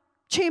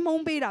ချိန်မုံ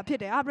ပေးတာဖြစ်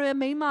တယ်အာဗြဟံ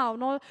မိန်းမအောင်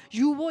နော်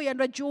ယူဖို့ရန်အ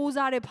တွက်ကြိုး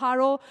စားတယ်ဖာ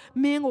ရော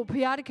မင်းကိုဖ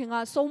ယားသခင်က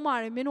ဆုံးမ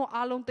တယ်မင်းတို့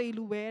အားလုံးတိတ်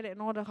လူပဲတဲ့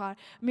နော်တခါ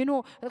မင်း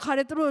တို့တခါတ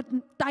ည်းသူတို့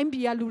တိုင်းပြ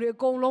ည်ကလူတွေအ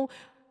ကုန်လုံး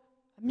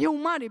မြုံ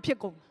မတွေဖြစ်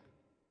ကုန်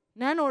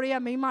နန်းတော်တွေက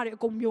မိန်းမတွေအ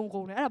ကုန်မြုံ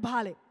ကုန်တယ်အဲ့ဒါဘာ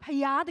လဲဖ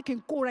ယားသခင်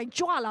ကိုယ်တိုင်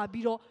ကြွလာ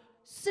ပြီးတော့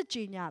စစ်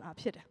ကြေညာတာ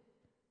ဖြစ်တယ်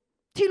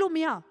ထီလို့မ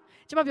ရ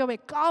ကျွန်မပြောမ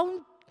ယ်ကောင်း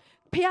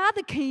ဖယားသ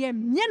ခင်ရဲ့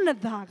မျက်နှာ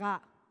သာက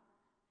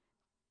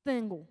သ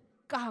င်ကို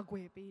ကာကွ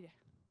ယ်ပေးတယ်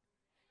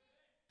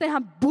သင်ဟာ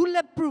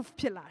bulletproof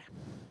ဖြစ်လာတယ်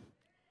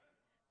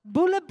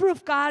bulletproof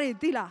ကားတွေ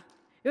သိလား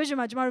ရွှေရှင်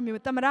မှာကျမတို့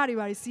မျိုးတမရတွေ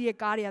ပါစီးရဲ့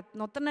ကားတွေက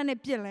နော်တနက်နဲ့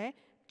ပြစ်လဲ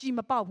ကြည်မ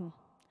ပေါက်ဘူး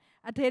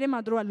အထဲထဲမှာ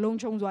တို့ကလုံ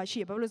ချုံစွာရှိ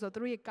ရဘာလို့လဲဆို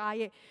တော့တို့ရဲ့ကား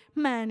ရဲ့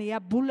မှန်တွေက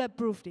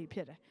bulletproof တွေဖြ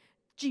စ်တယ်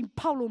ကြည်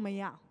ဖောက်လို့မ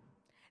ရ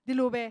ဒီ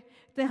လိုပဲ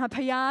သင်ဟာ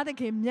ဖျားသ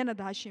ခင်မျက်နှာ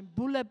သားရှင်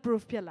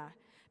bulletproof ဖြစ်လာ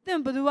သင်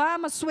ဘယ်သူ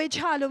မှဆွဲချ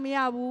လို့မရ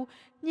ဘူး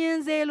ညှ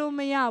င်းဆဲလို့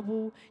မရ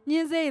ဘူးညှ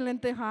င်းဆဲရင်လ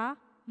ည်းသင်ဟာ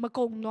မ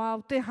ကုံသွား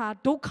ဘူးသင်ဟာ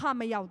ဒုက္ခ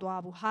မရောက်သွား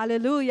ဘူးဟာလေ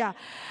လုယာ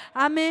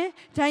အာမင်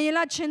ဂျန်ယေလ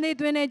ချင်းသေး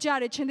သွင်းနေကြ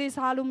တယ်ချင်းသေး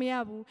စားလို့မရ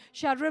ဘူး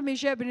ရှာဒရက်မေ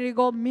ရှက်ဗေဒရီ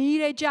ကိုမီး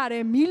ရဲကြတ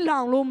ယ်မီးလော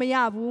င်လို့မရ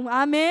ဘူး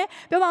အာမင်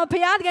ပြောပါဖ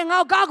ခင်က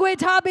ငါ့ကိုကာကွယ်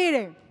ထားပေးတ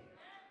ယ်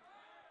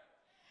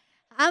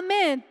အာမ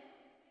င်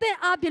တဲ့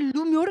အာပြ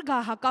လူမျိုးတကာ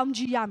ဟာကောင်း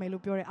ကြီးရမယ်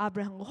လို့ပြောတယ်အာဗြ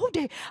ဟံကိုဟုတ်တ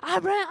ယ်အာ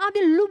ဗြဟံအာပြ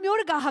လူမျိုး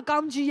တကာဟာကော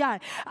င်းကြီးရတယ်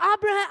အာ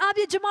ဗြဟံအာ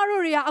ပြကျမ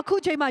တို့တွေကအခု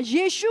ချိန်မှာ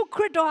ယေရှုခ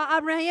ရစ်တော်ဟာအာ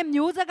ဗြဟံရဲ့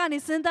မျိုးဆက်ကနေ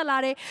ဆင်းသက်လာ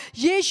တယ်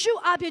ယေရှု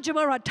အာပြကျမ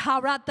တို့ကထာ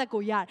ဝရအသက်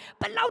ကိုရတယ်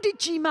ဘယ်လောက်ထိ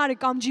ကြီးမားတဲ့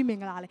ကောင်းကြီးမ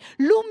င်္ဂလာလဲ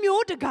လူ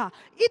မျိုးတကာ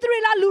ဣသရေ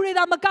လလူတွေ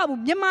သာမကဘူး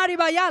မြန်မာတွေ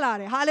ပါရလာ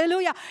တယ်ဟာလေလု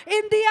ယာအိ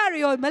န္ဒိယတွေ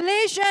ရောမ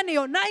လေးရှားတွေ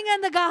ရောနိုင်ငံ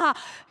တကာဟာ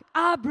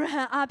အာဗြ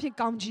ဟံအာပြ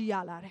ကောင်းကြီးရ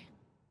လာတယ်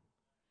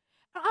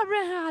အာဗြ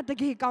ဟံဟာတ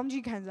ကယ်ကောင်း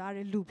ကြီးခံစားရ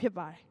တဲ့လူဖြစ်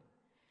ပါတယ်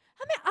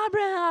အမေအာဗြ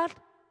ဟံ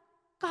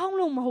ကောင်း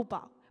လို့မဟုတ်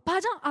ပါဘူး။ဘာ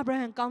ကြောင့်အာဗြ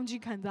ဟံကောင်း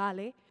ကြီးခံစားရ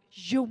လဲ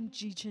။ယုံ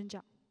ကြည်ခြင်း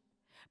ကြောင့်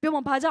။ပြော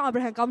မှာဘာကြောင့်အာဗြ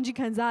ဟံကောင်းကြီး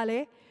ခံစားရလဲ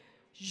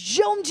။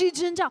ယုံကြည်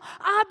ခြင်းကြောင့်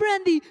အာဗြဟံ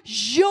ဒီ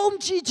ယုံ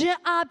ကြည်ခြင်း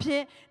အပြ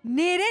င်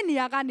နေတဲ့နေ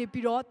ရာကနေ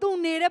ပြီးတော့သူ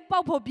နေတဲ့ပေါ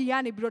က်ဖို့ပြည်က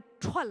နေပြီးတော့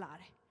ထွက်လာ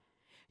တယ်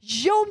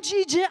။ယုံကြ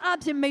ည်ခြင်းအ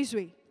ပြင်မိတ်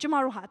ဆွေကျမ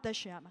တို့ဟာအသက်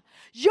ရှင်ရမှာ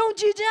ယုံ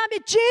ကြည်ခြင်းအပြ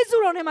င်ဂျေဇု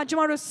တော်ထဲမှာကျ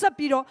မတို့ဆက်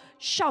ပြီးတော့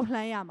ရှောက်လှ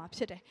မ်းရမှာဖြ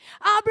စ်တယ်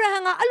အာဗြဟံ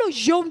ကအဲ့လို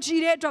ယုံကြည်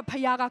တဲ့အတွက်ဖ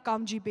ခင်ကကော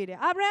င်းကြီးပေးတယ်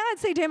အာဗြဟံ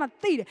စိတ်ထဲမှာ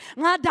သိတယ်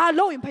ငါဒါ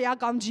လုပ်ရင်ဖခင်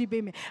ကောင်းကြီး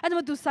ပေးမယ်အဲ့ဒါ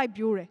မှသူစိုက်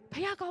ပြိုးတယ်ဖ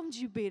ခင်ကောင်း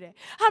ကြီးပေးတယ်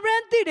အာဗြဟံ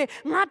သိတယ်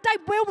ငါတို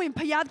က်ပွဲဝင်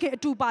ဖခင်ကအ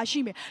တူပါရှိ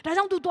မယ်ဒါ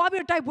ကြောင့်သူသွား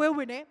ပြီးတော့တိုက်ပွဲဝ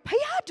င်တယ်ဖခ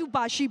င်အတူ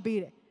ပါရှိပေး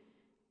တယ်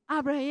အာ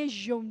ဗြဟံရဲ့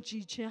ယုံကြ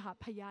ည်ခြင်းဟာ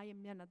ဖခင်ရဲ့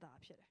မျက်နှာသာ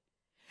ဖြစ်တယ်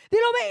ဒီ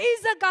လိုပဲဣ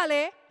ဇက်ကလ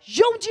ည်း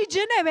ယုံကြည်ခြ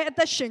င်းနဲ့ပဲအသ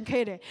က်ရှင်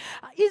ခဲ့တယ်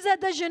ဣဇက်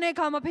သက်ရှင်တဲ့အ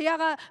ခါမှာဖခင်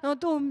က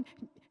သူ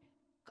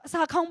အ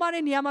စာခေါင်းပါ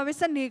တဲ့နေရာမှာပဲ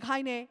ဆက်နေခို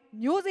င်းတယ်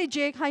မျိုးစိတ်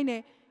ကျဲခိုင်းတ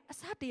ယ်အ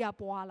စာတရား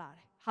ပွားလာတ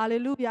ယ်ဟာလေ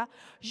လုယာ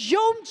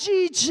ယုံကြ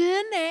ည်ခြ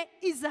င်းနဲ့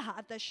ဣဇက်ဟာ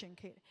အသက်ရှင်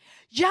ခဲ့တယ်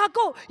ယာ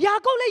ကုပ်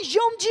လည်း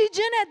ယုံကြည်ခြ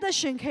င်းနဲ့အသက်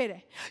ရှင်ခဲ့တ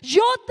ယ်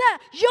ယောသပ်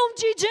ယုံ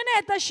ကြည်ခြင်းနဲ့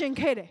အသက်ရှင်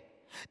ခဲ့တယ်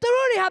သူ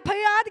တို့တွေဟာဖ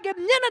ခင်က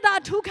မျက်နှာသာ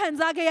ထူးခံ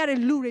စားခဲ့ရတဲ့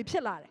လူတွေဖြ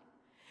စ်လာတယ်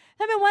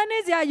ဒါပေမဲ့ဝမ်းနေ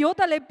စရာယော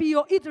သလည်းပြီး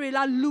ရောဣသရေလ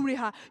လူတွေ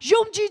ဟာ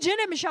ယုံကြည်ခြင်း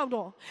နဲ့မလျှောက်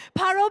တော့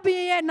ဖာရောဘုရ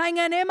င်ရဲ့နိုင်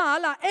ငံထဲမှာ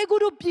ဟာအေဂု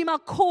တုပြည်မှာ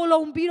ခို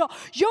လုံပြီးတော့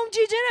ယုံကြ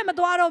ည်ခြင်းနဲ့မ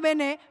သွားတော့ဘဲ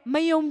နဲ့မ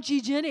ယုံကြ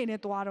ည်ခြင်းတွေ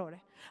နဲ့သွားတော့တ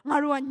ယ်ငါ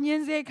တို့ကညှ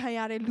င်းဆဲခံရ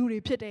တဲ့လူတွေ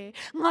ဖြစ်တယ်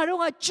ငါတို့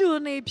ကကျွန်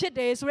နေဖြစ်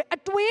တယ်ဆိုရဲအ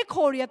တွေး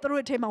ခေါ်တွေကသူ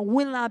တို့အထဲမှာဝ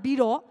င်လာပြီး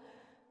တော့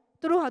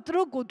သူတို့ဟာသူ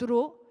တို့ကိုသူ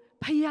တို့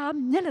ဖယား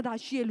မျက်နှာသာ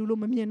ရှိရလူ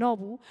လို့မမြင်တော့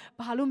ဘူး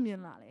ဘာလို့မြင်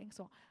လာလဲ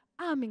ဆိုတော့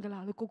အမင်္ဂလာ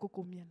လို့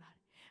ကိုမြင်လာတယ်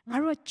ငါ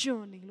တို့ကကျွ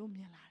န်နေလို့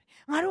မြင်လာတယ်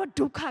ငါတို့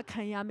ဒုက္ခ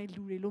ခံရမယ့်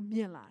လူတွေလို့မြ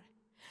င်လာတယ်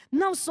။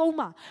နောက်ဆုံး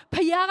မှာဖ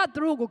ခင်ကသူ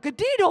တို့ကိုဂ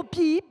တိတော်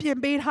ပြည်ပြင်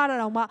ပေးထားတာ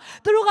တော့မှ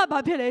သူတို့ကဘာ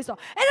ဖြစ်လဲဆိုတော့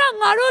အဲ့ဒါ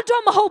ငါတို့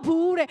တော့မဟုတ်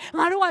ဘူးတဲ့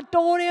ငါတို့က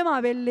တောထဲမှာ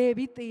ပဲလဲ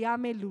ပြီးသေရ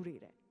မယ့်လူတွေ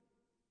တဲ့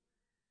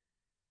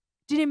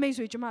ဒီနေ့မိတ်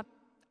ဆွေကျွန်မ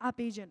အား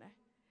ပေးခြင်းတယ်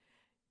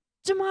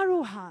ကျမ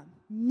တို့ဟာ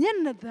မျက်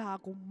နှာသာ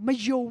ကိုမ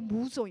ယုံ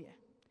ဘူးဆိုရင်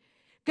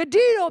ဂ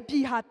တိတော်ပြ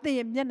ည်ဟာသင်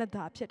ရဲ့မျက်နှာ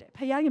သာဖြစ်တယ်ဖ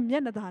ခင်ရဲ့မျ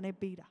က်နှာသာနဲ့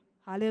ပေးတာ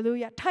ဟာလေလု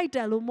ယာထိုက်တ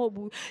န်လို့မဟုတ်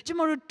ဘူးကျ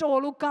မတို့တော်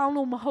လို့ကောင်း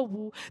လို့မဟုတ်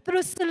ဘူးသူ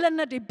တို့စလက်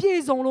နဲ့တွေပြည့်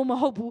စုံလို့မ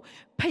ဟုတ်ဘူး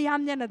ဖခင်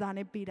မျက်နှာသာ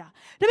နဲ့ပေးတာ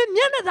ဒါပေမဲ့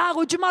မျက်နှာသာ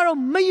ကိုကျမတို့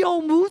မယုံ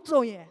ဘူး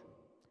ဆိုရင်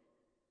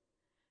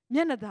မျ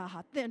က်နှာသာဟာ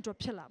သင်အတွက်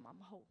ဖြစ်လာမှာ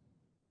မဟုတ်ဣ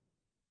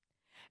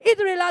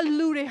သရေလ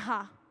လူတွေဟာ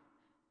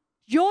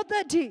ယောသ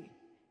တ်တိ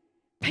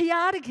ဖခ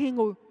င်တခင်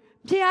ကို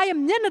ဖခင်ရဲ့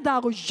မျက်နှာသာ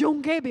ကိုယုံ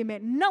ခဲ့ပေမဲ့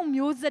နောက်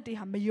မျိုးဆက်တွေ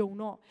ဟာမယုံ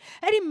တော့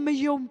အဲ့ဒီမ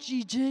ယုံကြ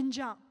ည်ခြင်း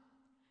ကြောင့်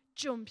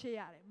ကျွန်ဖြစ်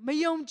ရတယ်မ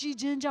ယုံကြည်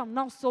ခြင်းကြောင့်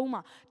နောက်ဆုံး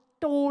မှာ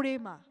တိုးထဲ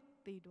မှာ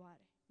တည်သွား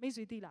တယ်မိတ်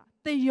ဆွေသိလား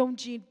သင်ယုံ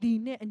ကြည်ဒီ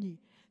နဲ့အညီ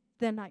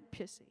သင်၌ဖြ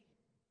စ်စေ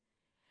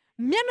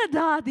မျက်နှာ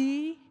သာသည်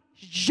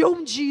ယုံ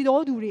ကြည်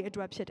တော်သူတွေအ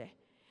တွက်ဖြစ်တယ်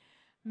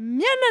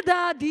မျက်နှာ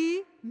သာသည်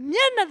မျ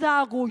က်နှာသာ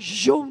ကို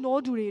ယုံ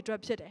တော်သူတွေအတွ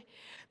က်ဖြစ်တယ်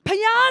ဖ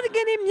ခင်သခ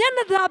င်ဒီမျက်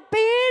နှာသာ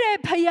ပေးတယ်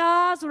ဖခ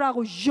င်ဆိုတာ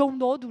ကိုယုံ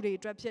တော်သူတွေ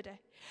အတွက်ဖြစ်တယ်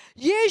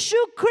ယေ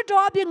ရှုခရစ်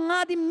တော်အပြင်ငါ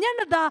ဒီမျက်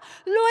နှာသာ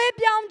လွှဲ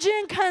ပြောင်းခြ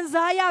င်းခံ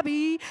စားရပြီ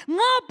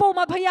ငါပုံ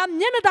မှာဖခင်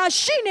မျက်နှာသာ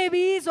ရှိနေ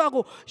ပြီဆိုတာ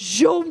ကို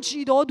ယုံကြ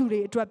ည်တော်သူတွေ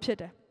အတွက်ဖြစ်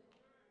တယ်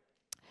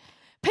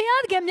ဖခ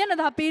င်ကမျက်နှာ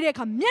သာပေးတဲ့အ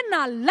ခါမျက်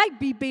နှာလိုက်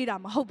ပြီးပေးတာ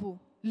မဟုတ်ဘူး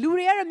လူ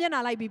တွေကတော့မျက်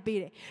နှာလိုက်ပြီးပေး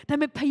တယ်ဒါပေ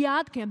မဲ့ဖ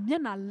ခင်မျ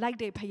က်နှာလိုက်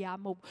တဲ့ဖခင်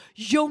မဟုတ်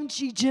ဘူးယုံကြ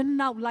ည်ခြင်း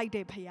နောက်လိုက်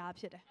တဲ့ဖခင်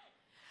ဖြစ်တယ်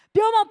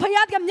ပြောမဖ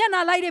ခင်မျက်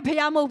နှာလိုက်တဲ့ဖခ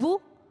င်မဟုတ်ဘူး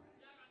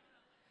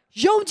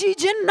ယုံကြည်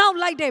ခြင်းနောက်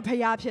လိုက်တဲ့ဖ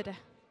ခင်ဖြစ်တယ်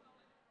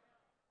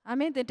အာ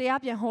မင်တရား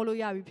ပြန်ဟောလို့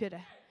ရပြီဖြစ်တ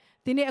ယ်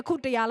ဒီနေ့အခု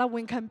တရားလောက်ဝ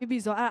န်ခံပြီးပြီ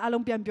ဆိုအ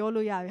လုံးပြန်ပြော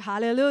လို့ရပြီဟာ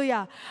လေလုယာ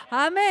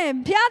အာမင်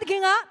ဖခ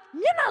င်က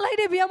မျက်နှာလိုက်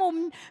တဲ့ဘုရားမို့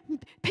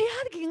ဖ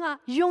ခင်က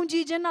ယုံကြ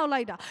ည်ခြင်းနောက်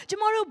လိုက်တာကျ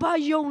မတို့ဘာ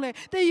ယုံလဲ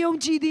သင်ယုံ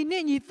ကြည်သည်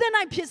နဲ့ညီသင်၌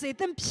ဖြစ်စေ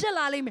သင်ဖြစ်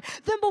လာလိမ့်မယ်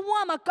သင်ဘဝ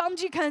မှာကောင်း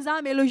ကြီးခံစား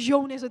မယ်လို့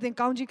ယုံနေဆိုသင်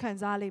ကောင်းကြီးခံ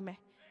စားလိမ့်မယ်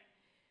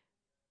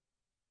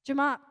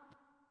Jama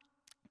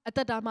at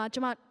the Dama,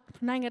 Jama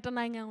Nanga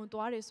Tananga on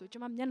Tuaris,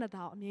 Jama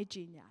Yanada,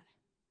 Miejinia.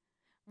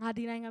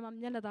 Nadinanga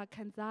Yanada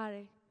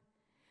Kanzare.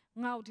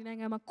 Now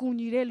dinanga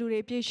Makuni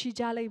Lure Pieshi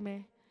Jale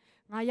me.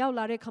 Ngayao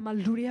Lare Kama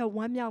Luria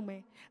Wamya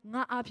me.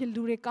 Nga Apil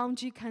Lure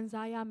County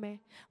Kanzaya me.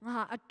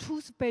 Nga a too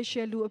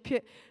special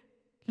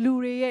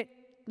Lure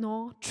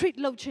no treat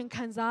lochin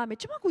Kanza me.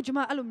 Jama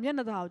Jama Alum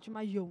Yanada,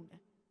 Jama Yone.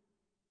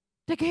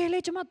 The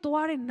Gale Jama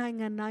Tuare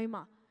Nanga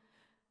Naima.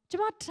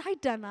 Jama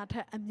Titan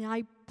at a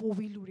Nyai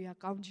Povi Luria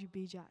County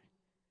Bija.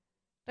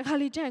 The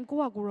Kalijan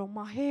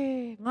Guaguroma,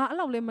 hey,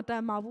 Nala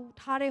Lemata Mavu,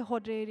 Tare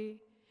Hodere,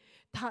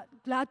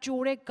 La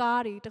Jore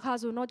Gari, the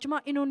Kazu, no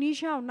Jama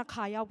Indonesia,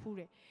 Nakaya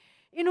Pure.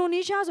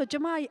 Indonesia, so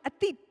Jama, a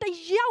tit, the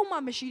Yama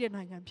machine and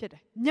I can pit.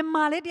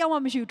 Yamale, Yama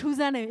machine,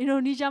 Tuzan,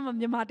 Indonesia,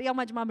 Yamati,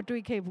 much Mamma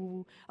Tui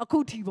Kebu, a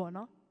Kutibo,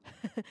 no?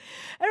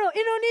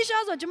 Indonesia,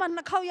 so Jama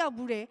Nakaya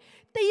Bure,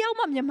 the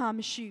Yama Yama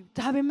machine,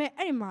 to have me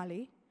any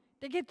Mali.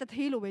 They get the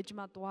tail of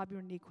Jama to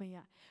Abu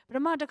Niquia. But a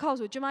matter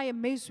cause of Jamaya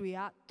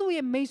Meswea, 2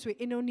 year Meswe,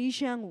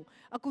 Indonesian,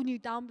 a Kuni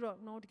Dambro,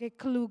 not get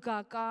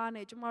Kaluga,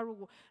 Gane,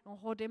 Jamaru, no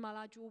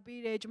Hodemala,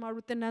 Jubide,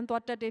 Jamaru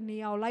Tenantuata de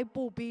Nia,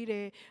 Lipo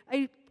Bide,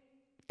 a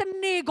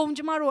Tenegom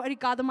Jamaro,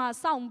 Ericadama,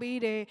 Sound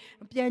Bide,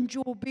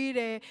 Pianjo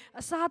Bide,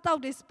 a sat out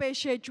the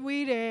special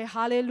Juide,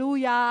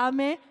 Hallelujah,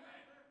 Amen.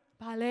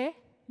 Pale,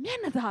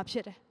 Menadab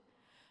shit.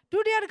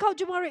 Do the other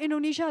culture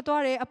Indonesia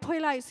Dore, a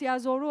poila,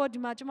 Siazoro,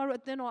 Dimajamaro,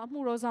 Teno,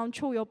 Amurozan,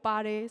 Cho your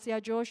pare,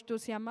 Sia Josh to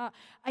Siama,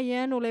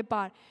 Ayano le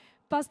bar,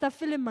 Pastor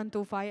Filament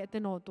to fire at the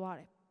no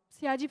Dore.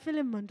 Siaji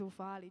Filament to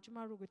fire,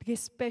 Jamaru with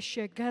his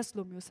special gas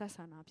lum,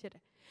 Sasana, Piet.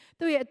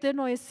 Do you at the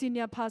no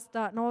senior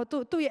pastor, no,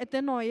 do you at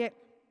the no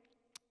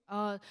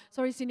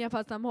sorry, senior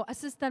pastor, more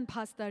assistant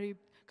pastor,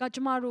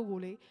 Gajamaru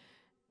Guli,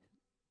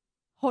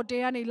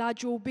 Hoteani La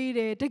Jo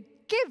Bide, the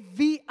give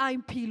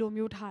VIP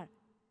Lomutar,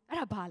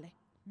 at a bale.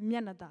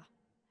 Mianada,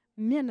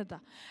 Mianada,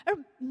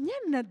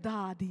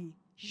 the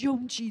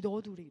Yomchi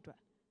do to read.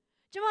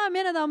 Jama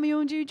Mianada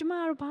Mionji,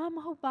 Jamar Pam,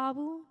 ho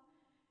babu,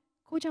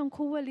 Coacham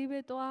Kova leave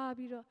it to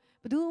Abira,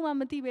 but do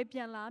Mamati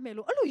Pian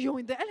Melo, oh, you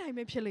in the Ella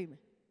may pele.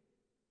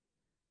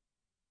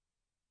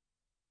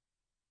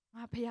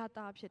 I pay out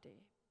up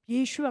today.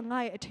 Yeshua and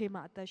I at him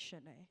at that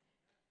shene.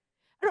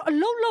 A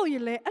low you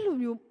lay,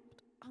 alum,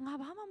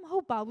 Angabama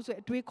ho babu, so a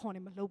dway con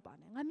him a low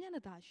banning. I'm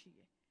Yanada she.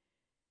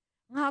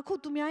 Nga ko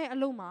tumiyay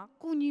aloma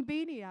kunyi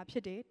be ni ya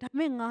phitတယ်ဒါပေ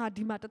မဲ့ငါဟာ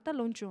ဒီမှာတသက်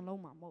လုံးကျွန်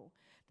လုံးမှာမဟုတ်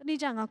တနေ့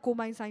ကျငါကို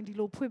မိုင်းဆိုင်ဒီ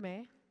လိုဖွင့်မ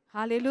ယ်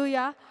ဟာလေလု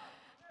ယာ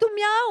သူ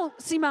များကို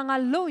စီမံငါ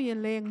လုပ်ရင်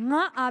လေ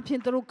ငါအားဖြ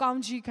င့်သူတို့ကောင်း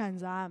ကြီးခံ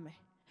စားရမယ်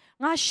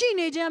ငါရှိ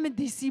နေခြင်းအမြဲ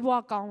ဒီစီး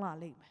ပွားကောင်းလာ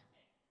လိမ့်မယ်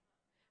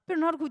ပြီး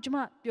တော့နောက်တစ်ခုကျွန်မ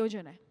ပြောချ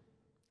င်တယ်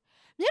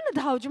မျက်နှာ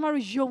သားကိုကျွန်မ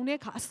တို့ယုံတဲ့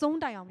အခါအဆုံး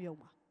တိုင်အောင်ယုံ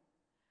ပါ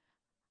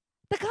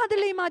တခါတ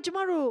လေမှာကျွန်မ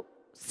တို့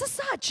ဆက်စ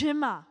ချင်း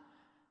မှာ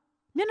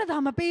မျက်နှာ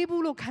သားမပေး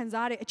ဘူးလို့ခံ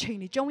စားရတဲ့အချိန်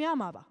တွေကြုံရ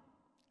မှာပါ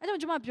အဲ့ကြော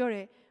င့်ကျွန်မပြောတ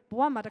ယ်ဘ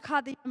ဝမှာတစ်ခါ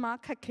တည်းမှာ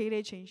ခက်ခဲ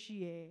တဲ့အချိန်ရှိ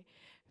ရယ်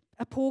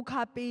အဖိုး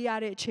ခါပေးရ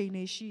တဲ့အချိန်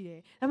တွေရှိတယ်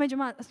ဒါပေမဲ့ကျွ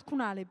န်မခု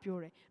နကလည်းပြော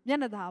တယ်မျက်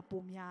နှာသာ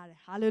ပုံများတယ်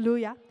ဟာလေလု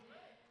ယာ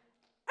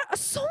အ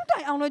ဆုံးတို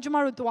င်အောင်လည်းကျွန်မ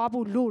တို့သွား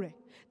ဖို့လိုတယ်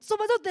ဆို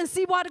ပါစို့သင်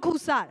စီးပွားတစ်ခု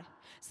စတယ်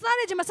စား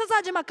တဲ့ချိန်မှာဆက်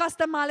ချင်းမှာ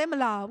customer လည်းမ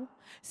လာဘူး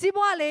စီး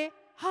ပွားလည်း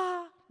ဟာ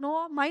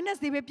နော် minus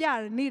တွေပဲပြရ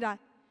တယ်နေတာ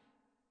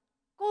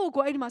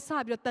ကိုအဲ့ဒီမှာစ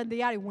ပြီးတော့တန်တ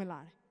ရားတွေဝင်လာ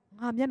တယ်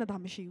ငါမျက်နှာသာ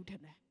မရှိဘူးထ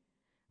င်တယ်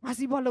ငါ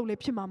စီးပွားလုပ်လေ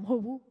ဖြစ်မှာမဟု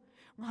တ်ဘူး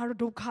ငါတို့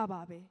ဒုက္ခ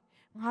ပါပဲ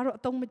ငါတို့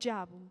အတုံးမကြ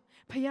ဘူး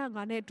ဖခင်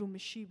ငါနဲ့အတူမ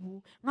ရှိဘူး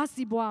ငါ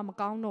စီးပွားမ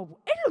ကောင်းတော့ဘူး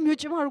အဲ့လိုမျိုး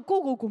ကျမတို့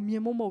ကိုမြ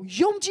င်မို့မဟုတ်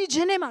ယုံကြည်ခြ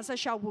င်းနဲ့မှဆက်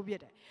လျှောက်ဖို့ဖြစ်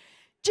တယ်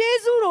ဂျေ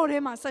ဇုတော်ထဲ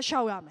မှာဆက်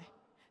လျှောက်ရမယ်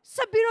ဆ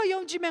က်ပြီးတော့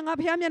ယုံကြည်မယ်ငါ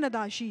ဖခင်မျက်နှာ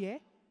သာရှိရဲ့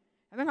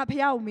ဒါပေမဲ့ငါဖခ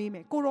င်ကိုမေးမ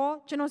ယ်ကိုရော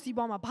ကျွန်တော်စီး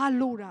ပွားမှာဘာ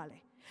လို့တာလဲ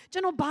ကျွ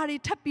န်တော်ဘာတွေ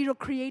ထပ်ပြီးတော့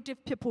creative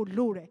ဖြစ်ဖို့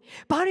လိုတယ်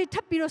ဘာတွေထ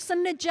ပ်ပြီးတော့စ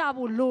နစ်ကျ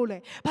ဖို့လိုလဲ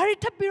ဘာတွေ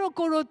ထပ်ပြီးတော့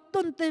ကိုရောတွ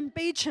င်တင်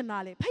ပေးချင်တာ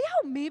လဲဖခင်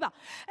ကိုမေးပါ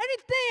အဲ့ဒီ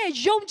သင်ရဲ့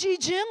ယုံကြည်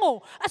ခြင်းကို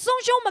အ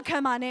ဆုံးရှုံးမခံ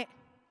ပါနဲ့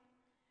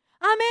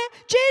အာမင်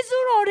ဂျေဇု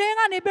တော်ထဲ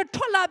ကနေပြီး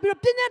ထွက်လာပြီး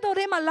တော့ပြည့်ညတ်တော်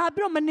ထဲမှာလာ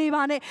ပြီးတော့မနေ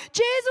ပါနဲ့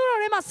ဂျေဇုတော်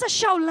ထဲမှာဆက်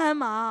လျှောက်လန်း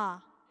ပါ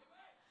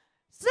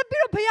ဆက်ပြီး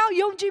တော့ဖခင်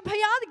ယုံကြည်ဖ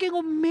ခင်သခင်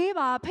ကိုမေး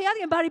ပါဖခင်သ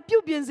ခင်ဘာတွေပြု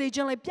တ်ပြင်စေခြ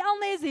င်းလဲပြောင်း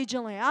လဲစေခြ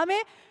င်းလဲအာမ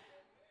င်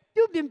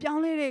ပြုတ်ပြင်ပြော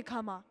င်းလဲတဲ့အခါ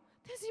မှာ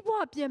သင်စီဘဝ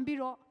ပြန်ပြီး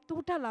တော့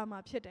တိုးတက်လာမှာ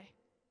ဖြစ်တယ်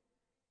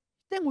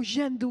သင်ကိုယ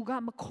န်သူက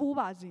မခိုး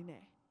ပါစေ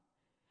နဲ့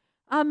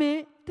အာမင်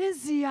သင်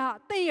စီဟာ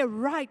သင်ရဲ့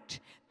right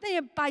သင်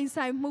ရဲ့ပိုင်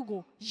ဆိုင်မှု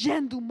ကိုယ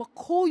န်သူမ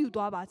ခိုးယူ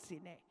သွားပါစေ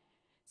နဲ့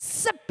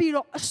ဆက်ပြီး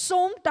တော့အ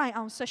ဆုံးတိုင်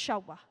အောင်ဆက်လျှော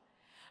က်ပါ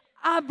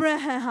အာဗြ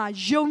ဟံဟာ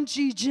ယုံကြ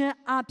ည်ခြင်း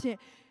အပြင်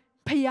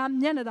ဖခင်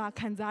မျက်နှာသာ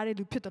ခံစားတဲ့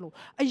လူဖြစ်တယ်လို့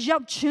အရော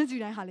က်ချင်းစီ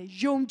တိုင်းဟာလေ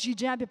ယုံကြည်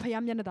ခြင်းအပြင်ဖခ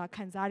င်မျက်နှာသာ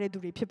ခံစားတဲ့သူ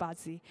တွေဖြစ်ပါ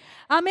စေ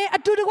အာမင်အ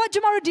တူတကွကျွ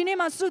န်တော်တို့ဒီနေ့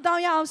မှာဆုတော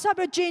င်းရအောင်ဆက်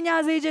ပြီးကြေညာ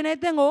စေခြင်းနဲ့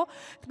သင်ကို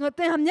သ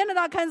င်ဟာမျက်နှာ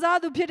သာခံစား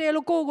သူဖြစ်တယ်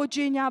လို့ကိုယ့်ကို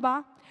ကြေညာပါ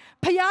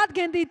ဖခင်သခ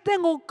င်သည်သင်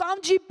ကိုကော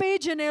င်းချီးပေး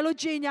ခြင်းတယ်လို့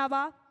ကြေညာ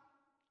ပါ